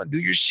fuck on. Do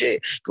your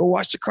shit. Go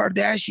watch the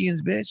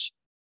Kardashians, bitch.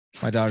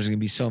 My daughter's gonna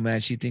be so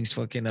mad. She thinks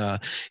fucking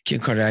Kim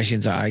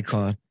Kardashian's an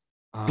icon.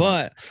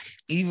 But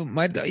even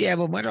my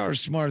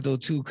daughter's smart though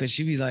too, because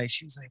she was like,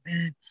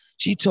 man,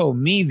 she told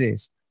me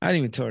this. I didn't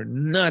even tell her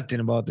nothing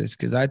about this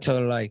because I tell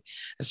her like,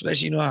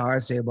 especially you know how I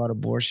say about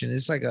abortion,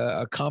 it's like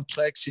a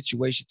complex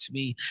situation to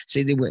me.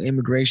 Say that with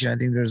immigration, I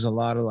think there's a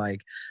lot of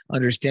like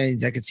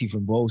understandings I could see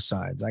from both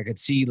sides. I could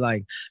see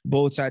like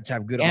both sides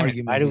have good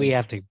arguments. Why do we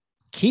have to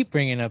keep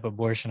bringing up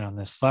abortion on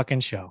this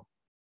fucking show?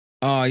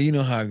 Oh, you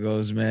know how it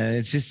goes, man.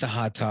 It's just a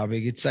hot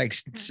topic. It's like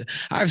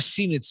I've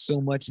seen it so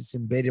much, it's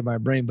invaded my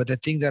brain. But the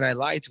thing that I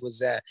liked was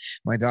that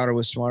my daughter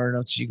was smart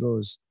enough. She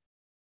goes,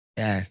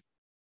 Dad,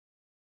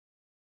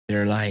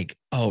 they're like,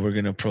 oh, we're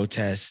going to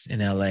protest in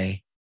LA.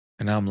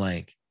 And I'm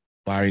like,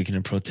 why are you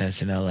going to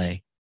protest in LA?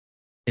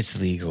 It's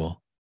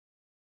legal.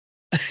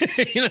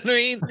 You know what I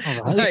mean?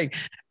 Right. Like,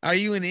 are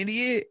you an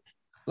idiot?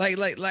 Like,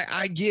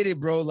 I get it,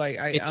 bro. Like,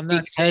 I'm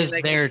not saying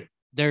like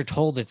they're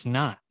told it's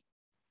not.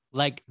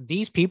 Like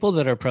these people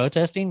that are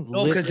protesting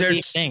literally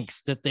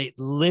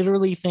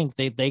think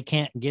they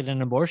can't get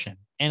an abortion,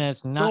 and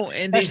it's not. No,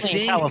 and they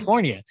think in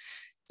California,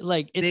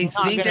 like they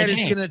think that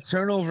it's going to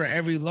turn over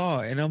every law.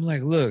 And I'm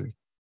like, look,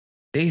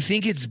 they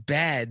think it's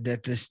bad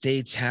that the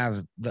states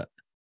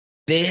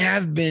they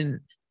have been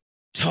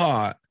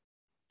taught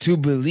to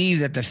believe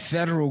that the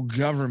federal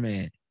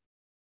government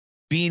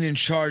being in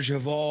charge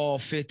of all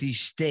 50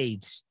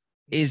 states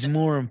is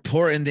more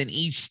important than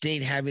each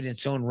state having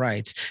its own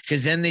rights.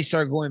 Because then they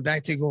start going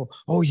back to go,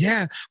 oh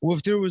yeah, well,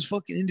 if there was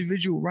fucking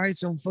individual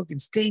rights on fucking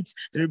states,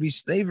 there'd be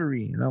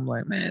slavery. And I'm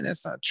like, man,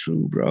 that's not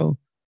true, bro.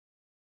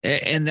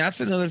 And that's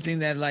another thing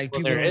that like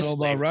people don't know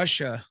about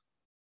Russia.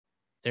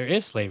 There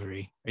is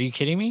slavery. Are you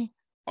kidding me?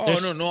 Oh,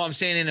 no, I'm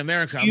saying in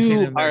America. I'm saying in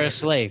America. Are a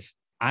slave.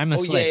 I'm a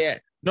slave. Yeah.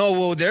 No,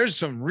 well, there's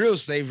some real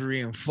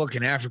slavery in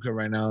fucking Africa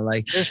right now.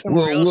 Like, if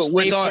you're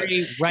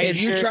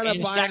trying to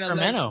buy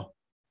Sacramento.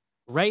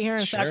 Right here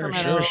in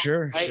Sacramento,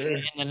 sure.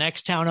 In the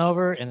next town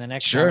over, in the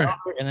next town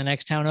over, in the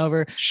next town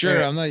over.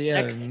 Sure, I'm not.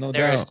 Yeah, no doubt.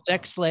 There are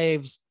sex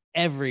slaves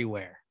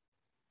everywhere.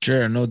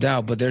 Sure, no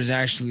doubt. But there's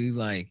actually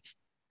like,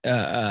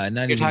 not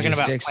you're even talking just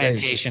about sex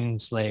plantation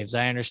slaves.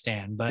 I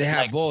understand, but they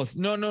have both.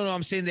 No.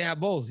 I'm saying they have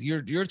both.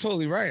 You're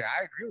totally right.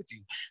 I agree with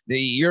you.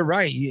 You're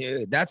right.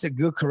 That's a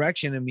good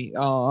correction to me.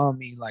 I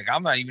mean, like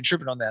I'm not even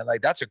tripping on that.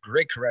 Like that's a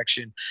great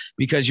correction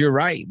because you're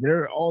right.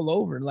 They're all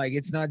over. Like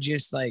it's not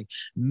just like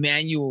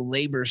manual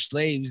labor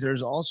slaves.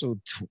 There's also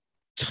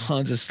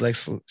tons of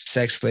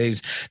sex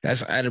slaves.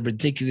 That's at a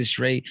ridiculous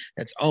rate.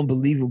 That's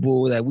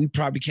unbelievable that we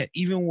probably can't,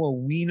 even what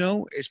we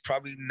know is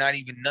probably not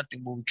even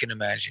nothing what we can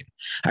imagine.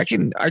 I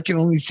can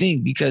only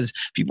think, because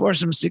people are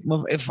some sick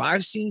if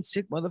I've seen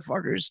sick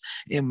motherfuckers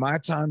in my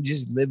time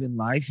just living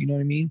life, you know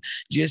what I mean?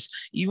 Just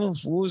even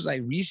fools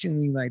like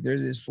recently, like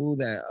there's this fool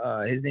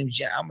that his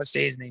name's I'm gonna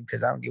say his name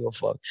because I don't give a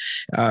fuck.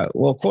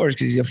 Well, of course,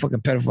 because he's a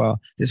fucking pedophile.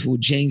 This fool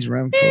James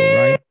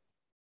Renfro,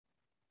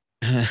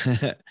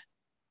 right?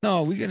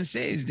 No, we're gonna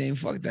say his name.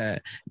 Fuck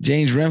that.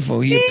 James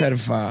Renfro, he a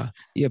pedophile.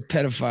 He a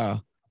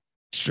pedophile.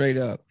 Straight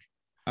up.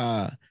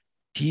 I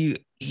knew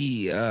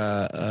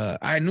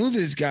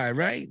this guy,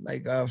 right?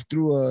 Like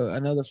through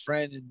another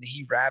friend, and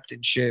he rapped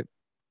and shit.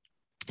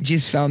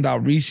 Just found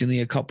out recently,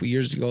 a couple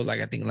years ago,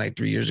 like I think like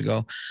 3 years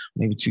ago,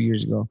 maybe 2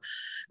 years ago.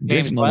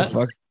 This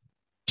motherfucker,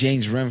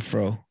 James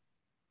Renfro.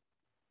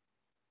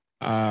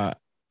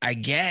 I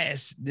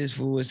guess this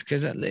fool was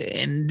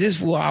and this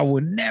fool, I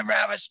would never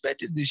have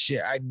expected this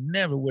shit. I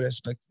never would have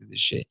expected this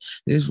shit.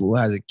 This fool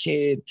has a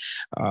kid,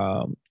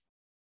 a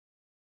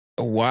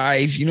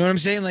wife. You know what I'm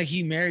saying? Like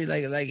he married,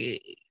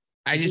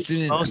 I just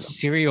didn't. Most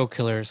serial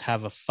killers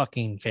have a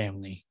fucking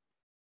family.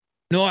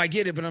 No, I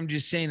get it, but I'm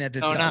just saying at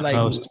the time, not like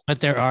most, but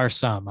there are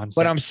some.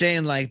 I'm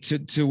saying like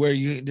to where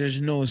there's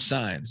no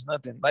signs,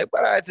 nothing. Like,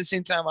 but at the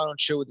same time, I don't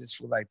chill with this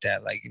fool like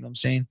that. Like, you know what I'm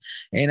saying?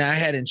 And I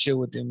hadn't chilled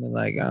with him in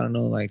like, I don't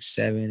know, like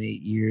 7,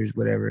 8 years,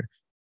 whatever.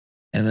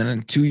 And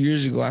then 2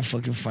 years ago, I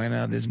fucking find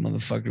out this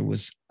motherfucker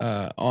was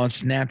on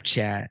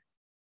Snapchat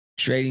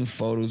trading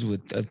photos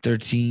with a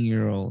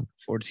 13-year-old,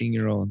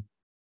 14-year-old,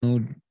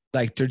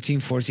 like 13,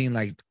 14,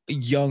 like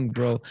young,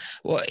 bro.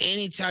 Well,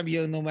 anytime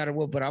young, no matter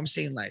what, but I'm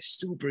saying like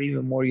super,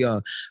 even more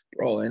young,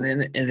 bro. And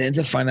then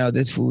to find out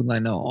this fool,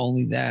 like, no,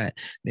 only that.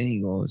 Then he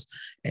goes,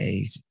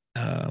 hey,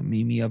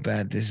 meet me up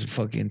at this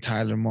fucking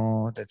Tyler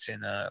Mall that's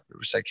in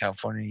Riverside,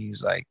 California.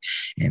 He's like,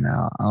 and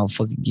I'll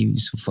fucking give you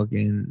some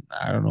fucking,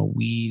 I don't know,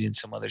 weed and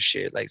some other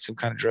shit, like some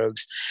kind of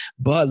drugs.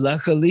 But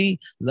luckily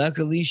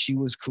she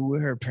was cool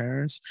with her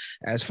parents,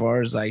 as far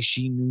as like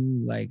she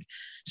knew, like,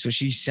 so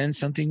she sensed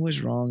something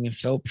was wrong and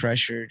felt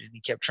pressured, and he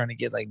kept trying to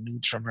get like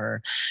nudes from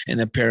her, and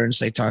the parents,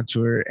 they talked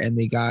to her, and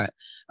they got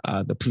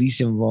the police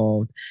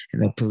involved,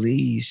 and the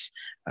police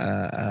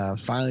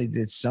finally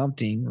did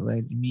something.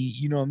 Like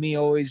me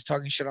always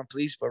talking shit on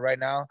police, but right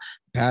now,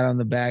 pat on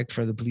the back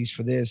for the police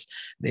for this.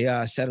 They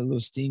set a little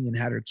sting and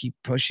had her keep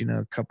pushing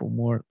a couple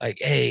more, like,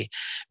 hey,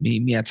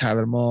 meet me at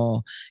Tyler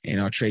Mall and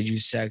I'll trade you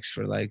sex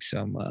for like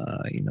some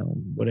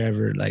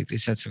whatever, like they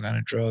said some kind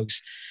of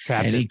drugs.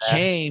 And he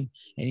came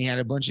and he had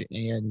a bunch of,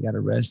 and he got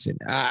arrested.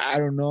 I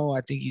don't know,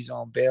 I think he's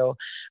on bail,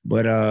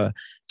 but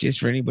just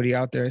for anybody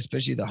out there,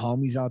 especially the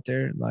homies out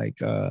there, like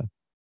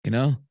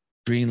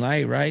green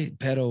light, right?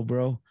 Pedo,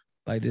 bro.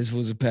 Like, this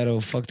was a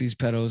pedo. Fuck these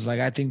pedos. Like,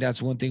 I think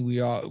that's one thing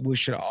we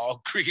should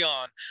all agree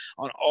on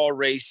all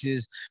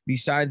races.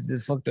 Besides the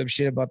fucked up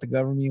shit about the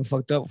government being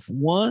fucked up.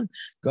 One,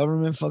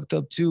 government fucked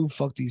up. Two,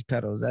 fuck these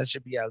pedos. That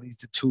should be at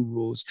least the 2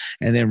 rules.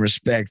 And then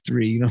respect.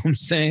 3. You know what I'm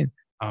saying?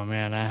 Oh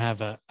man, I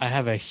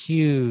have a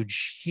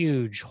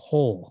huge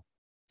hole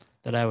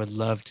that I would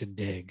love to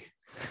dig.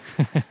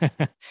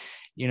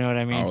 You know what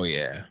I mean? Oh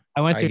yeah.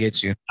 I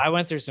get you. I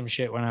went through some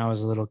shit when I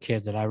was a little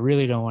kid that I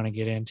really don't want to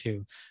get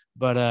into,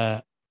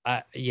 but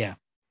I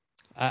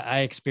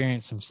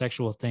experienced some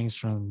sexual things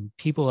from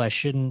people I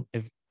shouldn't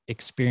have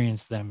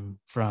experienced them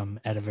from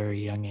at a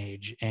very young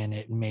age, and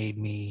it made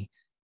me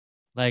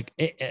like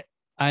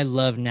I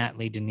love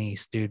Natalie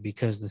Denise, dude,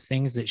 because the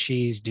things that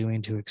she's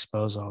doing to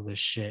expose all this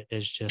shit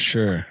is just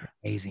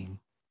amazing.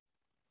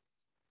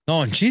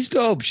 No, and she's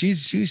dope.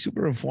 She's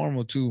super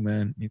informal too,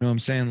 man. You know what I'm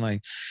saying?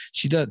 Like,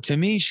 she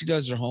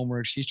does her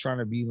homework. She's trying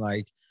to be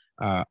like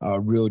a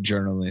real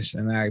journalist,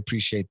 and I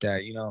appreciate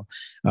that.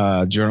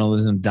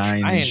 Journalism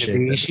dying and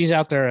shit. She's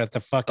out there at the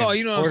fucking. Oh,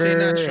 you know what I'm saying?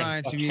 Not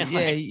trying to be.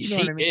 Yeah, you know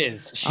what I mean.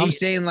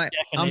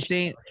 I'm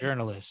saying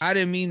journalist. I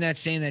didn't mean that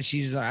saying that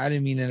she's. I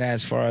didn't mean it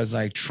as far as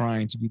like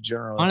trying to be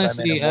journalist.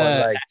 Honestly, I meant it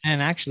more like,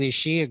 and actually,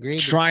 she agreed.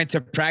 Trying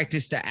to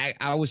practice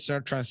I was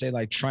trying to say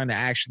like trying to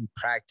actually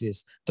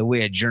practice the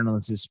way a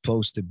journalist is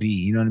supposed to be.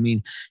 You know what I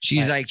mean?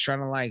 She's like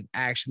trying to like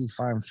actually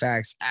find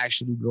facts,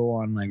 actually go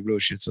on like real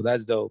shit. So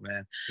that's dope,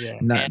 man. Yeah.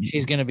 And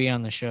she's going to be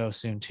on the show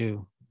soon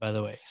too, by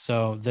the way.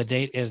 So the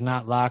date is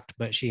not locked,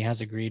 but she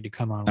has agreed to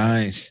come on.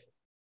 Nice.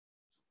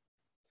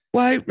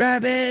 White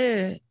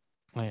Rabbit.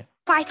 Oh, yeah.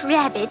 White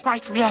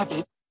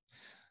Rabbit.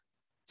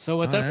 So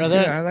what's up, brother?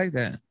 I like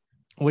that.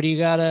 What do you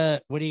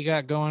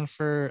got going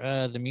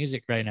for the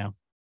music right now?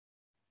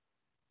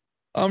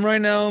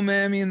 Right now,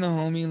 man, me and the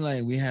homie,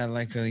 like, we had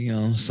like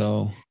a,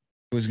 so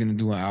I was gonna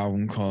do an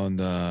album called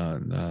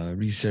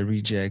Reset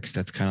Rejects.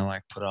 That's kind of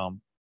like put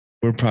on.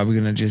 We're probably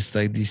gonna just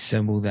like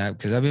disassemble that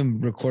because I've been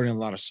recording a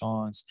lot of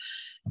songs,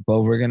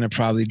 but we're gonna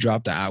probably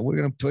drop the out. We're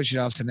gonna push it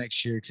off to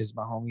next year because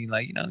my homie,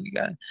 like, you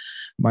got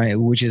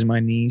which is my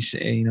niece,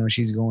 and,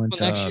 she's going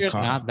to next year's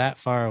not that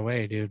far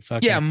away, dude.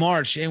 Yeah,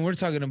 March, and we're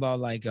talking about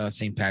like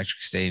St.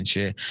 Patrick's Day and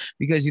shit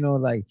because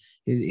like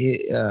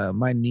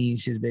my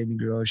niece, his baby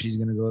girl, she's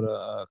gonna go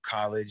to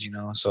college,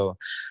 so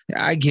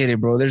I get it,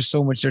 bro. There's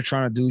so much they're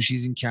trying to do.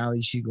 She's in Cali,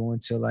 she's going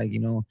to like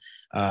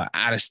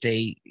out of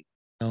state,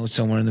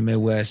 somewhere in the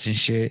Midwest and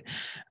shit,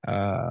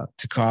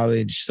 to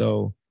college.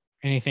 So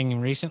anything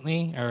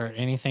recently or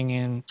anything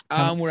in?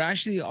 We're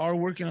actually are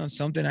working on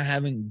something. I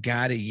haven't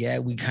got it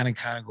yet. We kind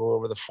of go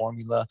over the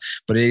formula,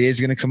 but it is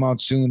going to come out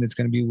soon. It's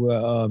going to be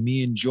with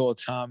me and Joel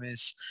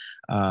Thomas.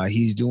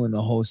 He's doing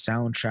the whole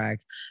soundtrack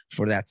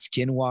for that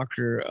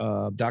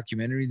Skinwalker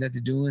documentary that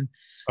they're doing.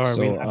 Or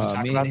so, we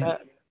talk about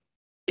that?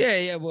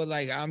 Yeah. Well,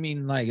 like, I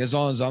mean, like, as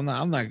long as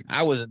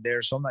I wasn't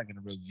there, so I'm not going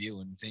to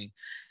review anything.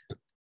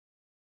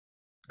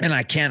 And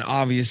I can't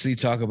obviously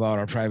talk about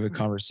our private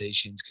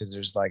conversations because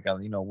there's like,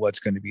 what's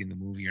going to be in the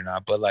movie or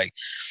not. But like,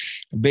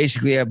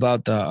 basically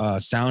about the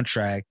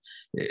soundtrack,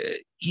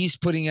 he's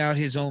putting out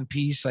his own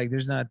piece. Like,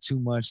 there's not too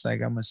much,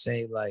 like, I'm going to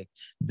say like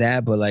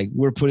that, but like,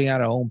 we're putting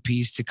out our own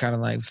piece to kind of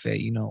like fit,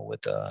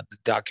 with the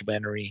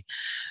documentary.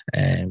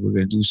 And we're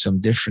going to do some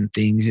different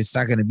things. It's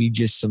not going to be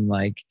just some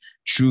like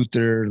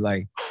truther,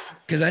 like,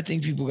 because I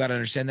think people got to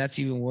understand that's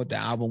even what the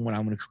album, when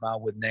I'm going to come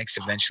out with next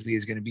eventually,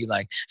 is going to be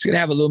like. It's going to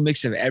have a little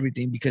mix of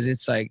everything because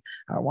it's like,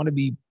 I don't want to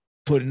be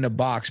put in a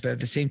box, but at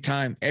the same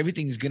time,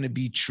 everything is going to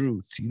be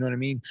truth. You know what I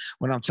mean?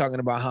 When I'm talking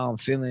about how I'm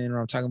feeling or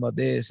I'm talking about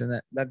this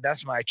and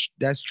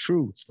that's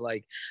truth.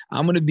 Like,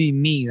 I'm going to be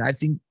me. I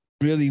think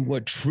really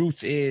what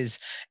truth is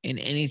in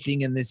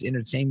anything in this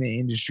entertainment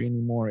industry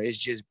anymore is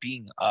just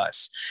being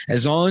us.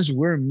 As long as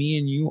we're me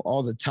and you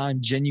all the time,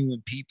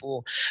 genuine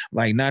people,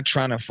 like not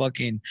trying to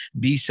fucking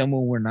be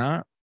someone we're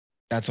not,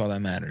 that's all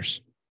that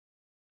matters.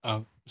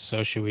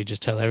 So should we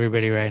just tell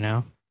everybody right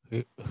now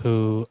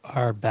who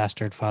our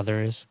bastard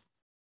father is?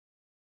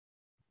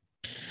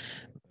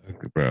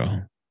 Look,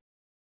 bro,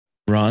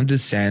 Ron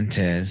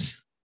DeSantis,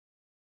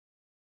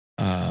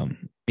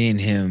 me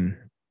and him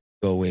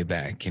go way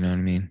back, you know what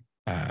I mean?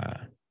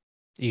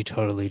 You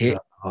totally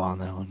dropped the ball on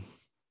that one.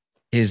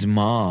 His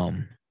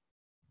mom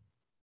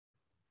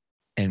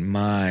and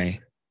my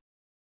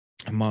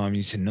mom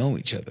used to know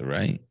each other,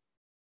 right?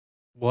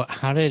 Well,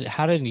 how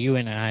did you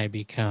and I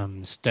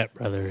become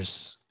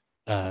stepbrothers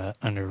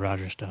under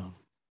Roger Stone?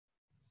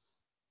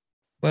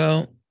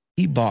 Well,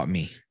 he bought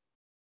me.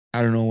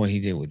 I don't know what he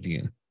did with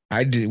you.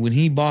 I did when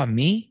he bought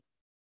me.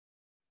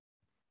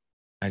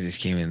 I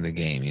just came into the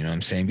game, you know what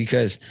I'm saying?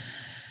 Because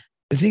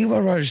the thing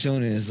about Roger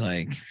Stone is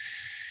like,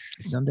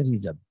 it's not that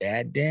he's a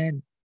bad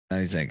dad, not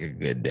he's like a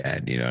good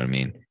dad, you know what I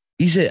mean?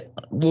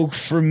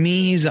 For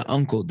me, he's an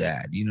uncle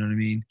dad, you know what I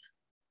mean?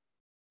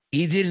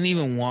 He didn't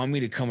even want me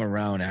to come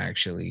around,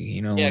 actually,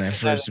 when I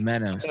first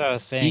met him. That's what I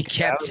was saying. He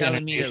kept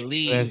telling me to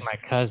leave. My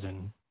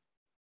cousin.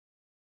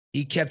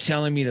 He kept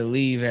telling me to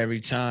leave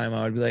every time.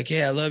 I would be like,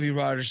 "Hey, I love you,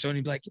 Roger Stone."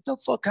 He'd be like, "Get the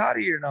fuck out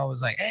of here." And I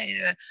was like,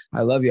 "Hey, I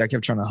love you." I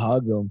kept trying to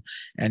hug him.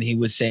 And he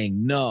was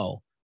saying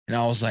no. And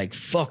I was like,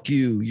 "Fuck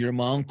you. You're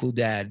my uncle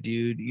dad,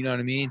 dude." You know what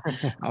I mean?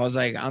 I was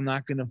like, I'm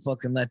not going to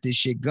fucking let this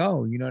shit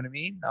go. You know what I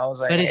mean? I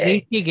was like, but at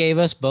least he gave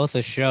us both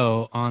a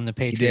show on the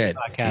Patriot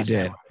Podcast. He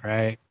did. Network,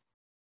 right?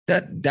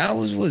 That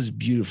was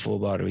beautiful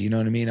about it. You know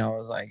what I mean? I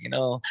was like,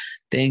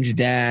 thanks,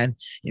 Dad.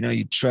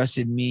 You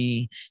trusted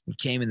me. You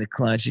came in the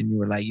clutch and you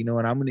were like, you know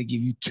what? I'm going to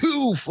give you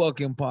 2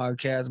 fucking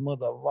podcasts,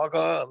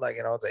 motherfucker. Like,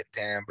 and I was like,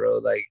 damn, bro,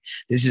 like,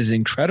 this is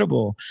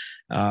incredible.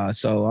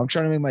 So I'm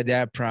trying to make my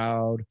dad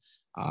proud.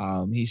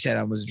 He said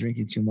I was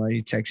drinking too much.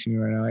 He texted me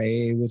right now.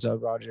 Hey, what's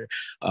up, Roger?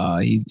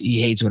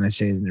 He hates when I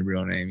say his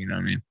real name. You know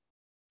what I mean?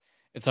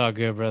 It's all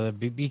good, brother.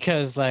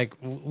 Because like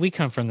we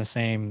come from the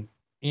same,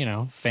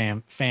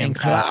 fam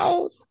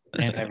cloud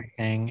and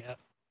everything.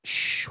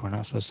 Shh, we're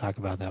not supposed to talk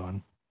about that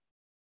one.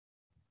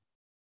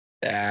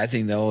 I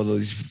think that all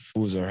those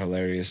fools are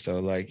hilarious, though.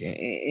 Like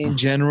in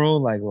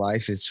general, like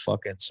life is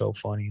fucking so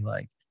funny.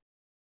 Like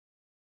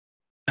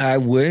I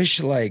wish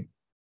like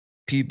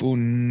people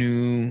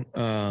knew.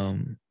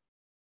 And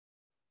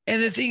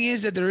the thing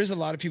is that there is a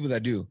lot of people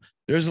that do.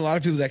 There's a lot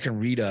of people that can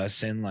read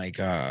us and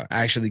like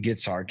actually get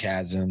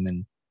sarcasm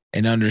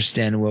and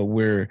understand what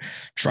we're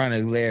trying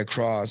to lay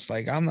across.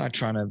 Like I'm not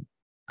trying to.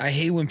 I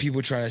hate when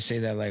people try to say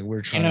that like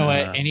we're trying. You know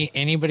to what?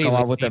 Anybody come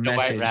out with a the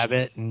message. White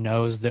Rabbit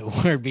knows that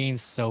we're being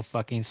so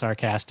fucking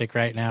sarcastic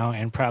right now,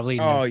 and probably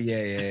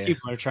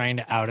people are trying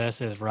to out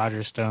us as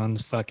Roger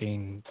Stone's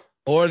fucking.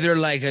 Or they're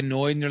like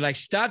annoyed and they're like,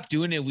 "Stop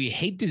doing it. We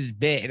hate this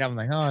bit." And I'm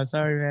like, "Oh,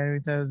 sorry, man. We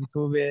thought it was a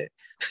cool bit."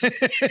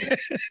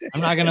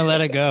 I'm not gonna let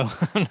it go.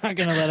 I'm not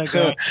gonna let it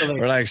go.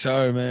 We're like,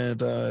 "Sorry, man.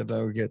 I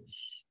thought we get."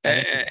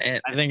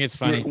 I think it's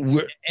funny.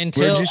 We're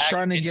just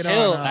trying to get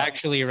on.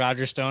 Actually,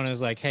 Roger Stone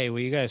is like, "Hey, will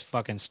you guys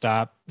fucking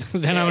stop?"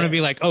 Then I'm gonna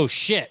be like, "Oh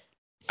shit!"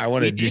 I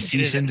want a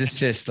cease and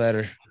desist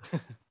letter.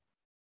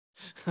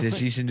 The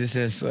cease and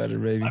desist letter,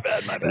 baby.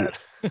 My bad.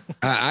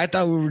 I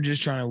thought we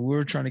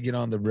were trying to get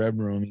on the Red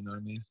Room. You know what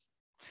I mean?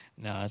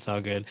 No, it's all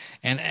good.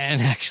 And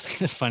actually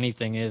the funny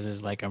thing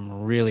is like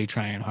I'm really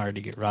trying hard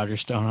to get Roger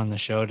Stone on the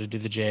show to do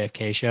the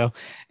JFK show,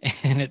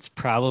 and it's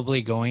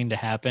probably going to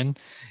happen.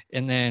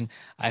 And then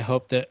I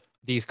hope that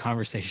these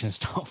conversations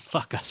don't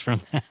fuck us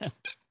from that.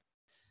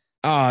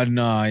 Oh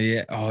no,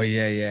 yeah. Oh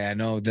yeah.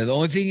 No, the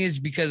only thing is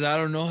because I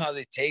don't know how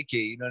they take it.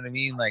 You know what I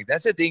mean? Like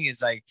that's the thing.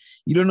 Is like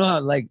you don't know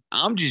how. Like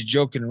I'm just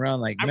joking around.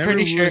 Like I'm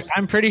pretty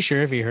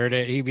sure if he heard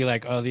it, he'd be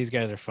like, "Oh, these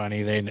guys are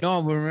funny."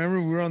 No, but remember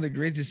we were on the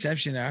Great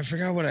Deception. I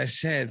forgot what I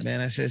said,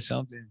 man. I said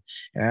something,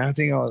 and I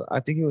think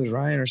it was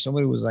Ryan or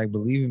somebody was like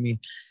believing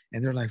me,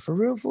 and they're like, "For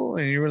real, fool?"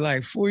 And you were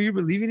like, "Fool, you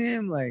believing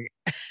him?" Like.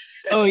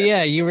 Oh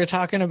yeah, you were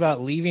talking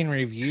about leaving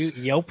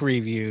Yelp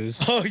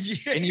reviews. Oh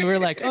yeah, and you were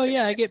like, "Oh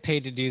yeah, I get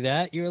paid to do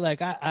that." You were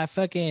like, "I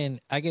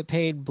get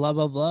paid blah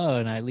blah blah,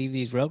 and I leave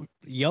these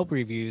Yelp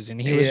reviews." And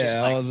he was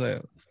I was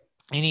like,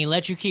 and he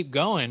let you keep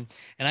going,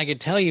 and I could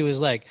tell he was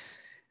like,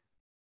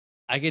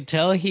 I could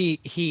tell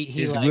he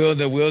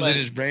the wheels in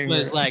his brain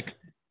was like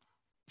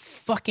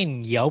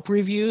fucking Yelp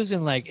reviews,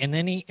 and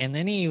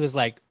then he was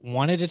like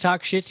wanted to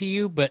talk shit to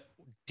you, but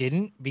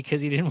didn't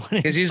because he didn't want to.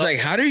 Because he's like,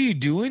 "How are you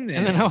doing this?"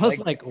 And then I was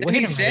like "Wait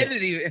he a said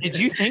minute. it even. Did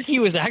you think he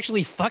was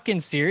actually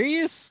fucking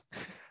serious?"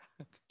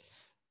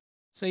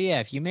 So yeah,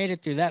 if you made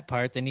it through that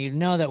part, then you'd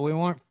know that we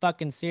weren't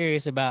fucking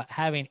serious about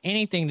having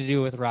anything to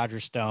do with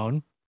Roger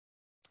Stone.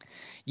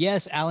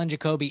 Yes, Alan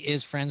Jacoby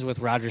is friends with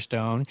Roger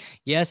Stone.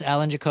 Yes,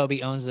 Alan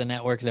Jacoby owns the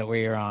network that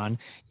we are on.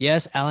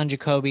 Yes, Alan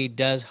Jacoby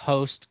does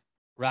host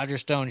Roger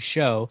Stone's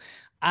show.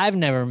 I've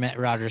never met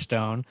Roger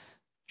Stone.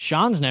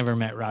 Sean's never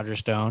met Roger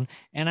Stone,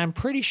 and I'm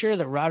pretty sure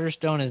that Roger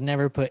Stone has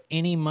never put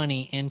any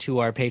money into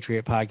our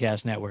Patriot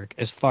Podcast Network,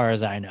 as far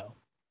as I know.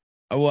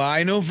 Well,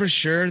 I know for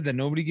sure that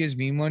nobody gives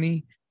me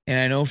money, and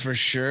I know for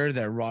sure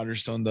that Roger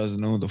Stone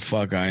doesn't know who the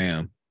fuck I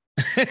am.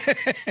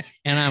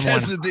 And I'm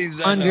That's the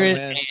things I know,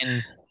 man.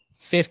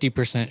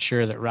 150%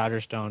 sure that Roger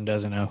Stone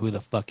doesn't know who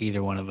the fuck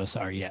either one of us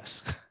are.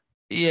 Yes.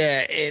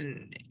 Yeah,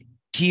 and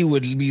he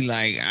would be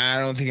like, "I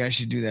don't think I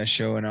should do that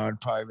show," and I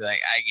would probably be like,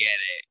 "I get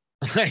it."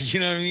 Like, you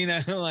know what I mean?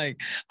 I feel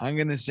like I'm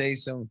gonna say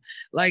some,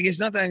 like,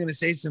 it's not that I'm gonna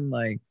say some,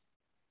 like,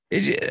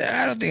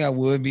 I don't think I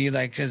would be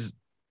like, because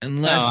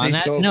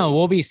unless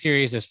we'll be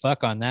serious as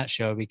fuck on that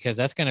show, because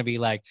that's gonna be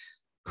like,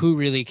 who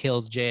really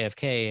killed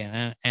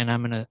JFK? And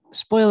I'm gonna,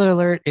 spoiler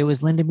alert, it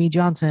was Lyndon B.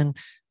 Johnson.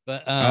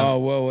 But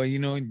well, you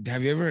know,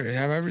 have I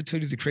ever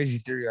told you the crazy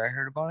theory I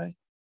heard about it?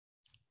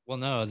 Well,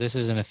 no, this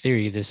isn't a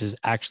theory. This is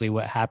actually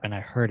what happened.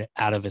 I heard it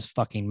out of his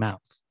fucking mouth.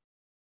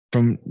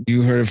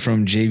 You heard it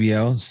from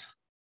JBL's?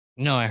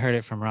 No, I heard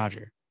it from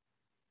Roger.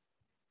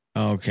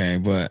 Okay,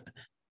 but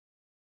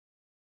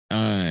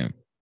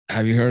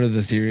have you heard of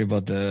the theory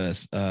about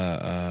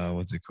the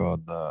what's it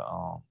called,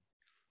 the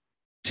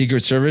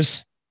Secret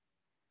Service?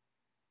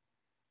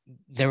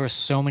 There were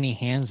so many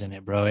hands in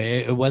it, bro.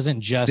 It wasn't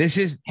just this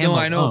is no,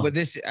 I know, but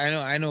this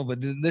I know, but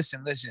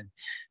listen,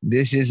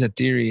 this is a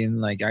theory, and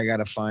like I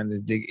gotta find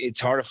this. It's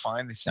hard to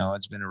find this now.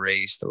 It's been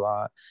erased a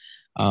lot.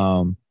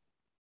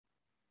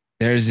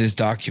 There's this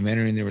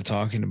documentary and they were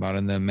talking about,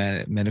 and the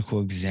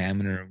medical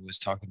examiner was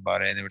talking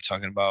about it, and they were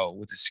talking about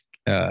with this.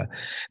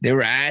 They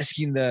were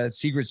asking the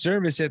Secret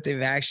Service if they've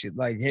actually,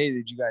 like, "Hey,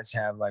 did you guys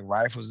have like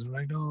rifles?" And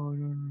they're like, no.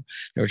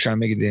 They were trying to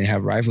make it they didn't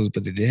have rifles,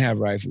 but they did have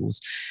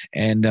rifles,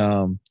 and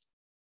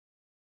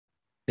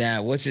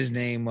that what's his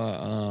name?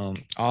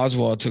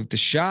 Oswald took the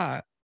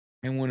shot,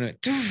 and when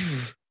it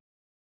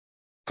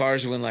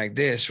cars went like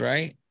this,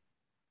 right?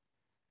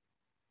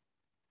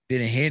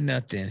 Didn't hit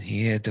nothing.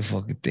 He hit the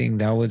fucking thing.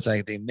 That was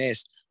like they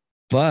missed.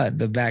 But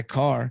the back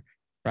car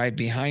right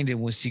behind him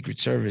was Secret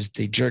Service.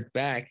 They jerked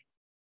back.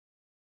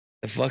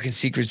 The fucking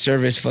Secret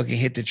Service fucking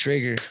hit the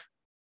trigger,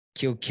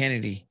 killed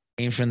Kennedy,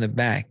 aimed from the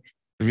back.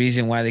 The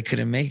reason why they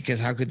couldn't make it, because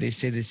how could they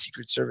say the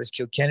Secret Service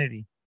killed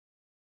Kennedy?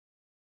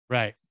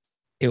 Right.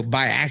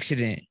 By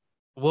accident.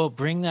 We'll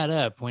bring that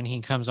up when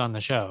he comes on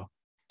the show.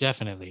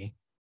 Definitely.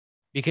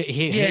 Because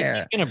he's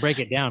going to break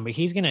it down, but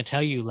he's going to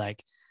tell you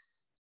like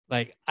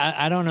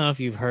I don't know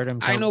if you've heard him.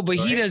 I know, but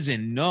he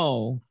doesn't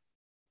know.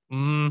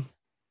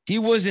 He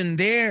wasn't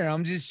there.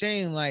 I'm just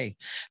saying, like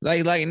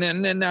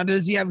now,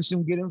 does he have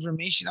some good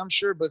information? I'm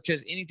sure,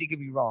 because anything could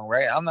be wrong,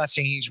 right? I'm not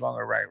saying he's wrong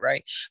or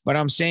right? But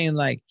I'm saying,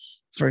 like,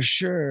 for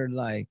sure,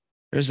 like,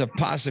 there's a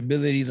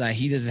possibility, like,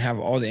 he doesn't have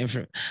all the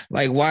information.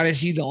 Like, why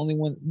is he the only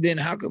one? Then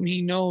how come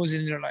he knows?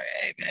 And they're like,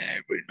 "Hey, man,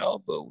 everybody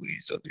knows, but we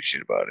still do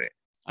shit about it."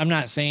 I'm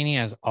not saying he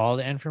has all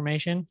the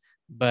information,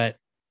 but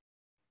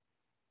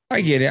I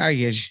get it. I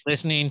get you.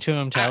 Listening to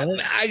him tell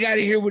it, I got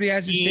to hear what he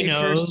has to say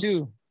first,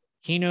 too.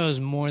 He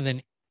knows more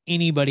than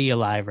anybody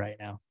alive right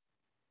now.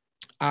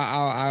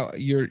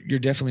 You're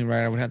definitely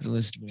right. I would have to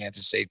listen to what he had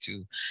to say,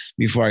 too,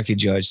 before I could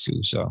judge,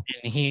 too. So,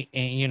 and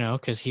you know,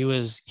 because he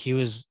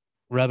was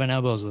rubbing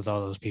elbows with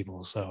all those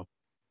people. So,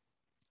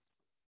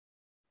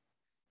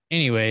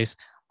 anyways,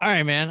 all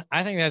right, man.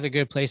 I think that's a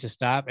good place to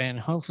stop. And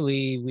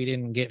hopefully we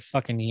didn't get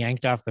fucking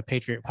yanked off the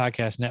Patriot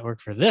Podcast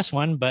Network for this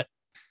one, but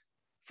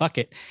fuck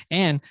it.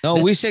 And no,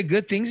 we said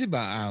good things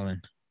about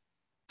Alan.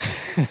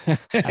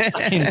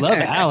 I love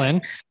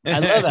Alan. I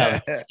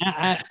love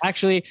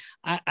Alan.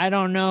 I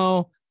don't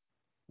know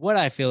what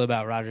I feel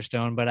about Roger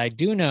Stone, but I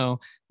do know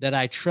that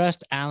I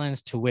trust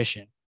Alan's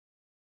tuition.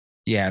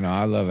 Yeah, no,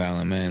 I love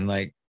Alan, man.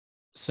 Like,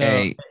 so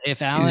hey,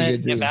 if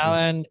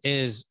Alan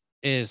is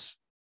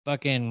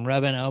fucking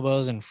rubbing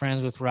elbows and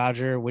friends with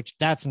Roger, which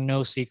that's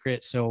no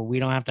secret, so we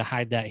don't have to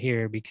hide that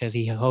here because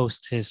he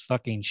hosts his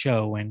fucking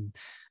show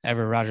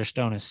whenever Roger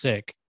Stone is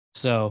sick.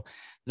 So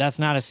that's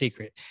not a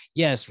secret.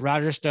 Yes,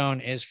 Roger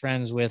Stone is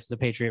friends with the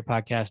Patriot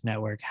Podcast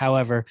Network.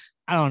 However,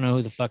 I don't know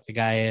who the fuck the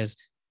guy is,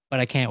 but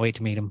I can't wait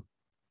to meet him.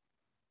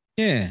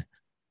 Yeah.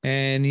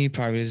 And he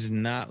probably is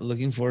not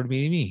looking forward to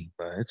meeting me,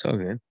 but it's all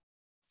good.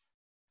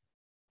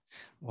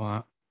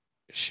 Well,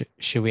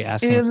 should we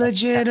ask him?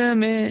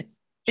 Illegitimate.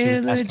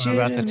 Should we ask him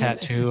about the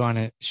tattoo on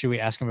it? Should we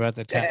ask him about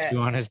the tattoo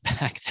on his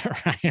back?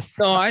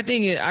 No, I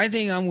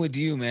think I'm with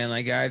you, man.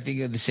 Like, I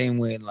think of the same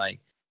way. Like,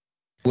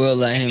 we'll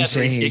let him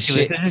say his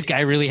shit. Does this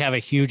guy really have a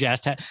huge ass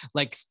tattoo?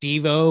 Like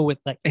Steve-O with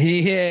like...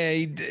 Yeah,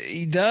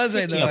 he does.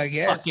 I know, I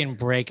guess. Fucking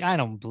break. I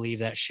don't believe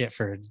that shit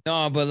for...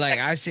 No, but like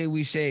I say,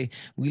 we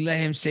let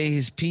him say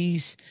his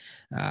piece.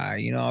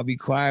 I'll be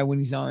quiet when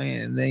he's on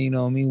it, and then,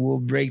 we'll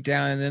break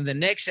down. And then the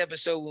next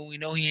episode, when we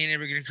know he ain't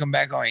ever going to come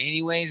back on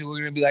anyways, we're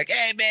going to be like,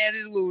 hey, man,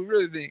 this is what we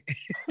really think.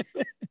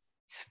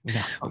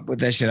 No. I'll put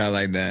that shit out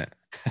like that.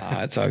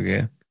 It's all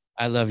good.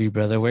 I love you,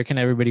 brother. Where can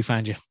everybody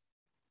find you?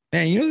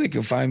 Man, they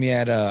can find me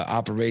at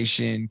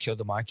Operation Kill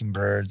the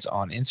Mockingbirds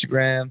on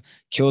Instagram,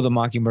 Kill the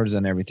Mockingbirds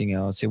on everything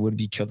else. It would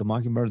be Kill the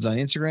Mockingbirds on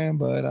Instagram,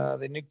 but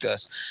they nuked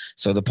us.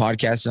 So the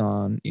podcast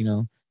on,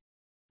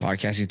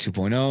 Podcasting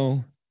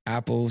 2.0,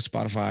 Apple,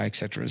 Spotify,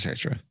 etc.,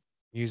 etc.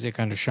 Music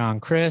under Sean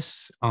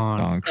Chris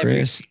on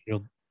Chris.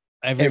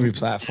 Every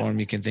platform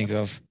you can think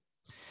of.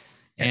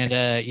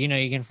 And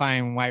you can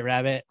find White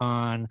Rabbit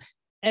on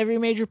every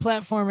major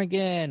platform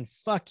again.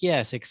 Fuck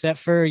yes, except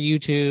for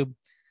YouTube.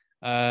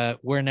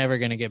 We're never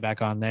gonna get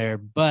back on there,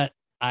 but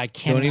I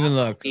cannot even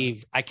look.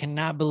 I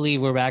cannot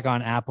believe we're back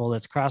on Apple.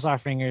 Let's cross our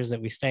fingers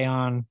that we stay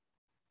on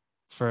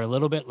for a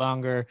little bit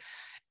longer.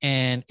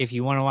 And if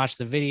you want to watch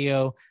the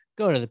video,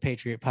 go to the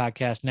Patriot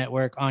Podcast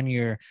Network on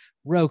your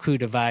Roku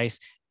device,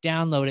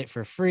 download it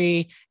for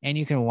free, and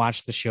you can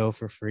watch the show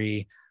for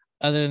free.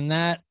 Other than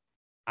that,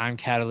 I'm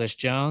Katillist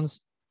Jones.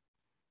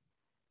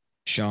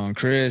 Sean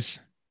Chris.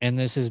 And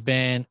this has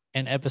been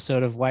an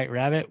episode of White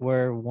Rabbit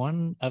where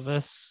one of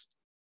us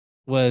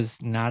was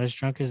not as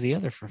drunk as the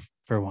other for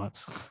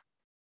once.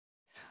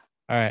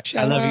 All right.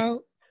 Shout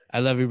out. I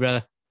love you,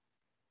 brother.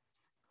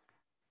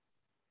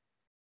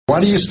 Why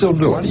do you still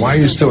do it? Why are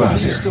you still out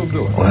here?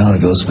 Well,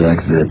 it goes back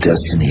to the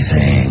destiny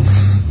thing.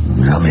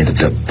 I made a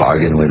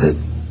bargain with it,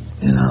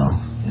 a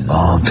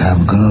long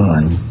time ago,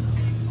 and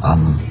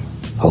I'm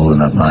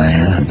holding up my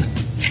hand.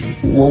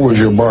 What was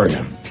your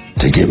bargain?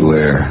 To get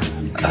where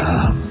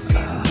I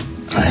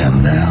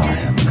am now.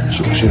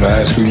 Should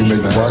I ask who you made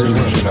the bargain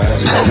with? Should I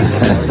ask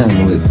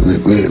with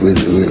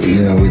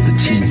the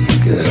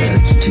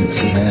chief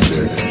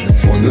commander.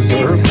 On this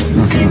earth?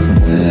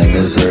 And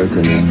this earth,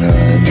 and then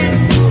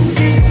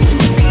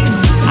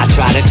I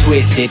try to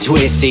twist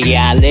it,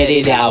 yeah, I let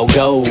it all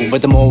go.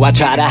 But the more I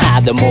try to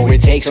hide, the more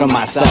it takes from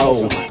my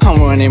soul. I'm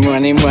running,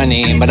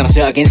 but I'm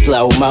stuck in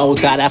slow-mo.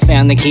 Thought I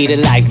found the key to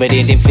life, but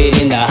it didn't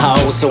fit in the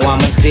hole. So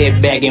I'ma sit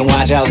back and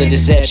watch all the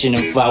deception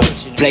unfold.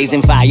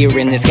 Blazing fire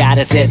in the sky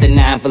to set the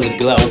night full of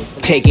glow.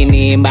 Taken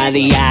in by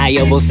the eye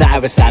of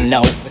Osiris, I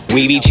know.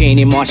 We be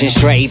chaining, marching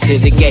straight to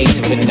the gates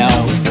of a no.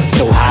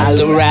 So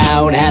holler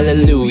out,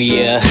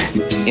 hallelujah,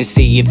 and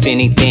see if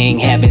anything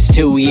happens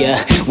to ya.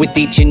 With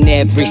each and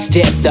every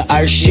step, the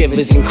earth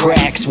shivers and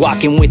cracks.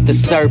 Walking with the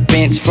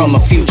serpents from a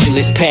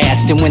futureless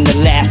past. And when the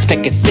last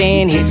speck of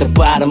sand hits the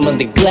bottom of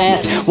the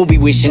glass, we'll be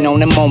wishing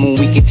on a moment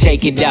we could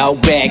take it all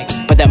back.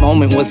 But that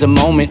moment was a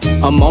moment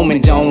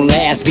don't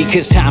last.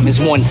 Because time is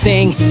one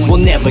thing we'll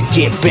never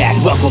get back.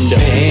 Welcome to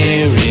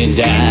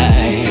paradise.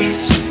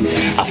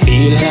 I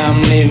feel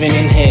I'm living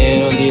in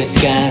hell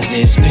disguised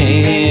as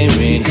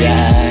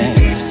paradise.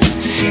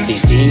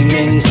 These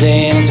demons,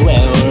 they'll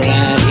dwell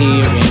right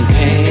here in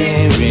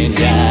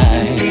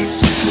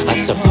paradise. I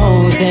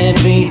suppose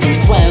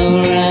everything's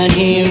swell right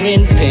here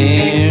in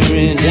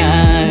paradise.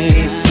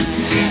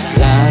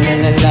 La la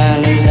la la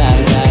la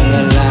la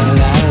la la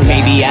la.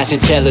 Maybe I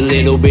should tell a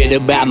little bit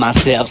about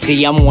myself.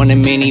 See, I'm one of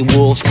many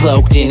wolves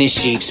cloaked in a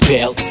sheep's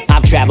pelt.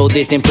 I've traveled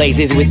distant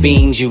places with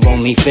beings you've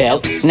only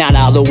felt. Not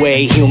all the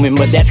way human,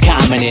 but that's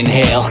common in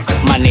hell.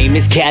 My name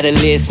is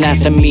Katillist,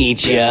 nice to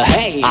meet ya.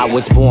 I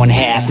was born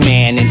half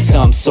man and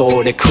some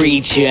sort of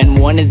creature, and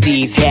one of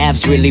these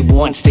halves really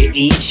wants to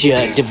eat ya.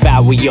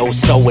 Devour your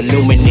soul,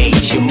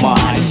 illuminate your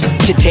mind.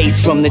 Such a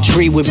taste from the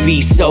tree would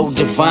be so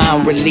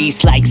divine.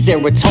 Release like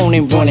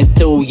serotonin running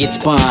through your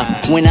spine.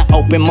 When I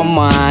open my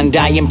mind,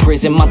 I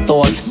imprison my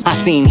thoughts. I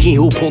seen he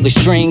who pulled the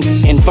strings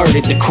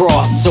inverted the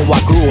cross. So I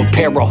grew a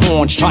pair of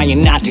horns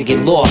trying not to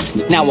get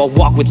lost. Now I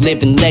walk with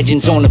living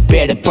legends on a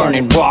bed of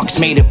burning rocks.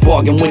 Made a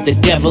bargain with the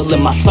devil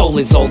and my soul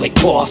is all it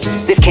costs.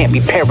 This can't be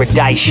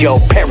paradise, yo,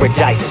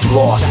 paradise is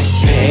lost.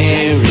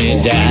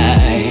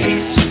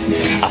 Paradise,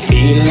 I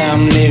feel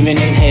I'm living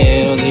in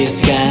hell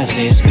disguised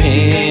as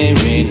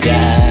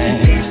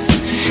paradise.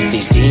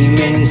 These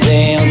demons,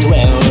 they'll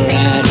dwell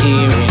right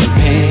here in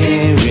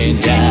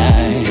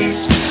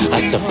paradise. I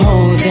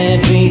suppose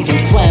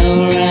everything's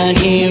swell right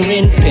here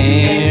in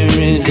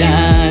paradise.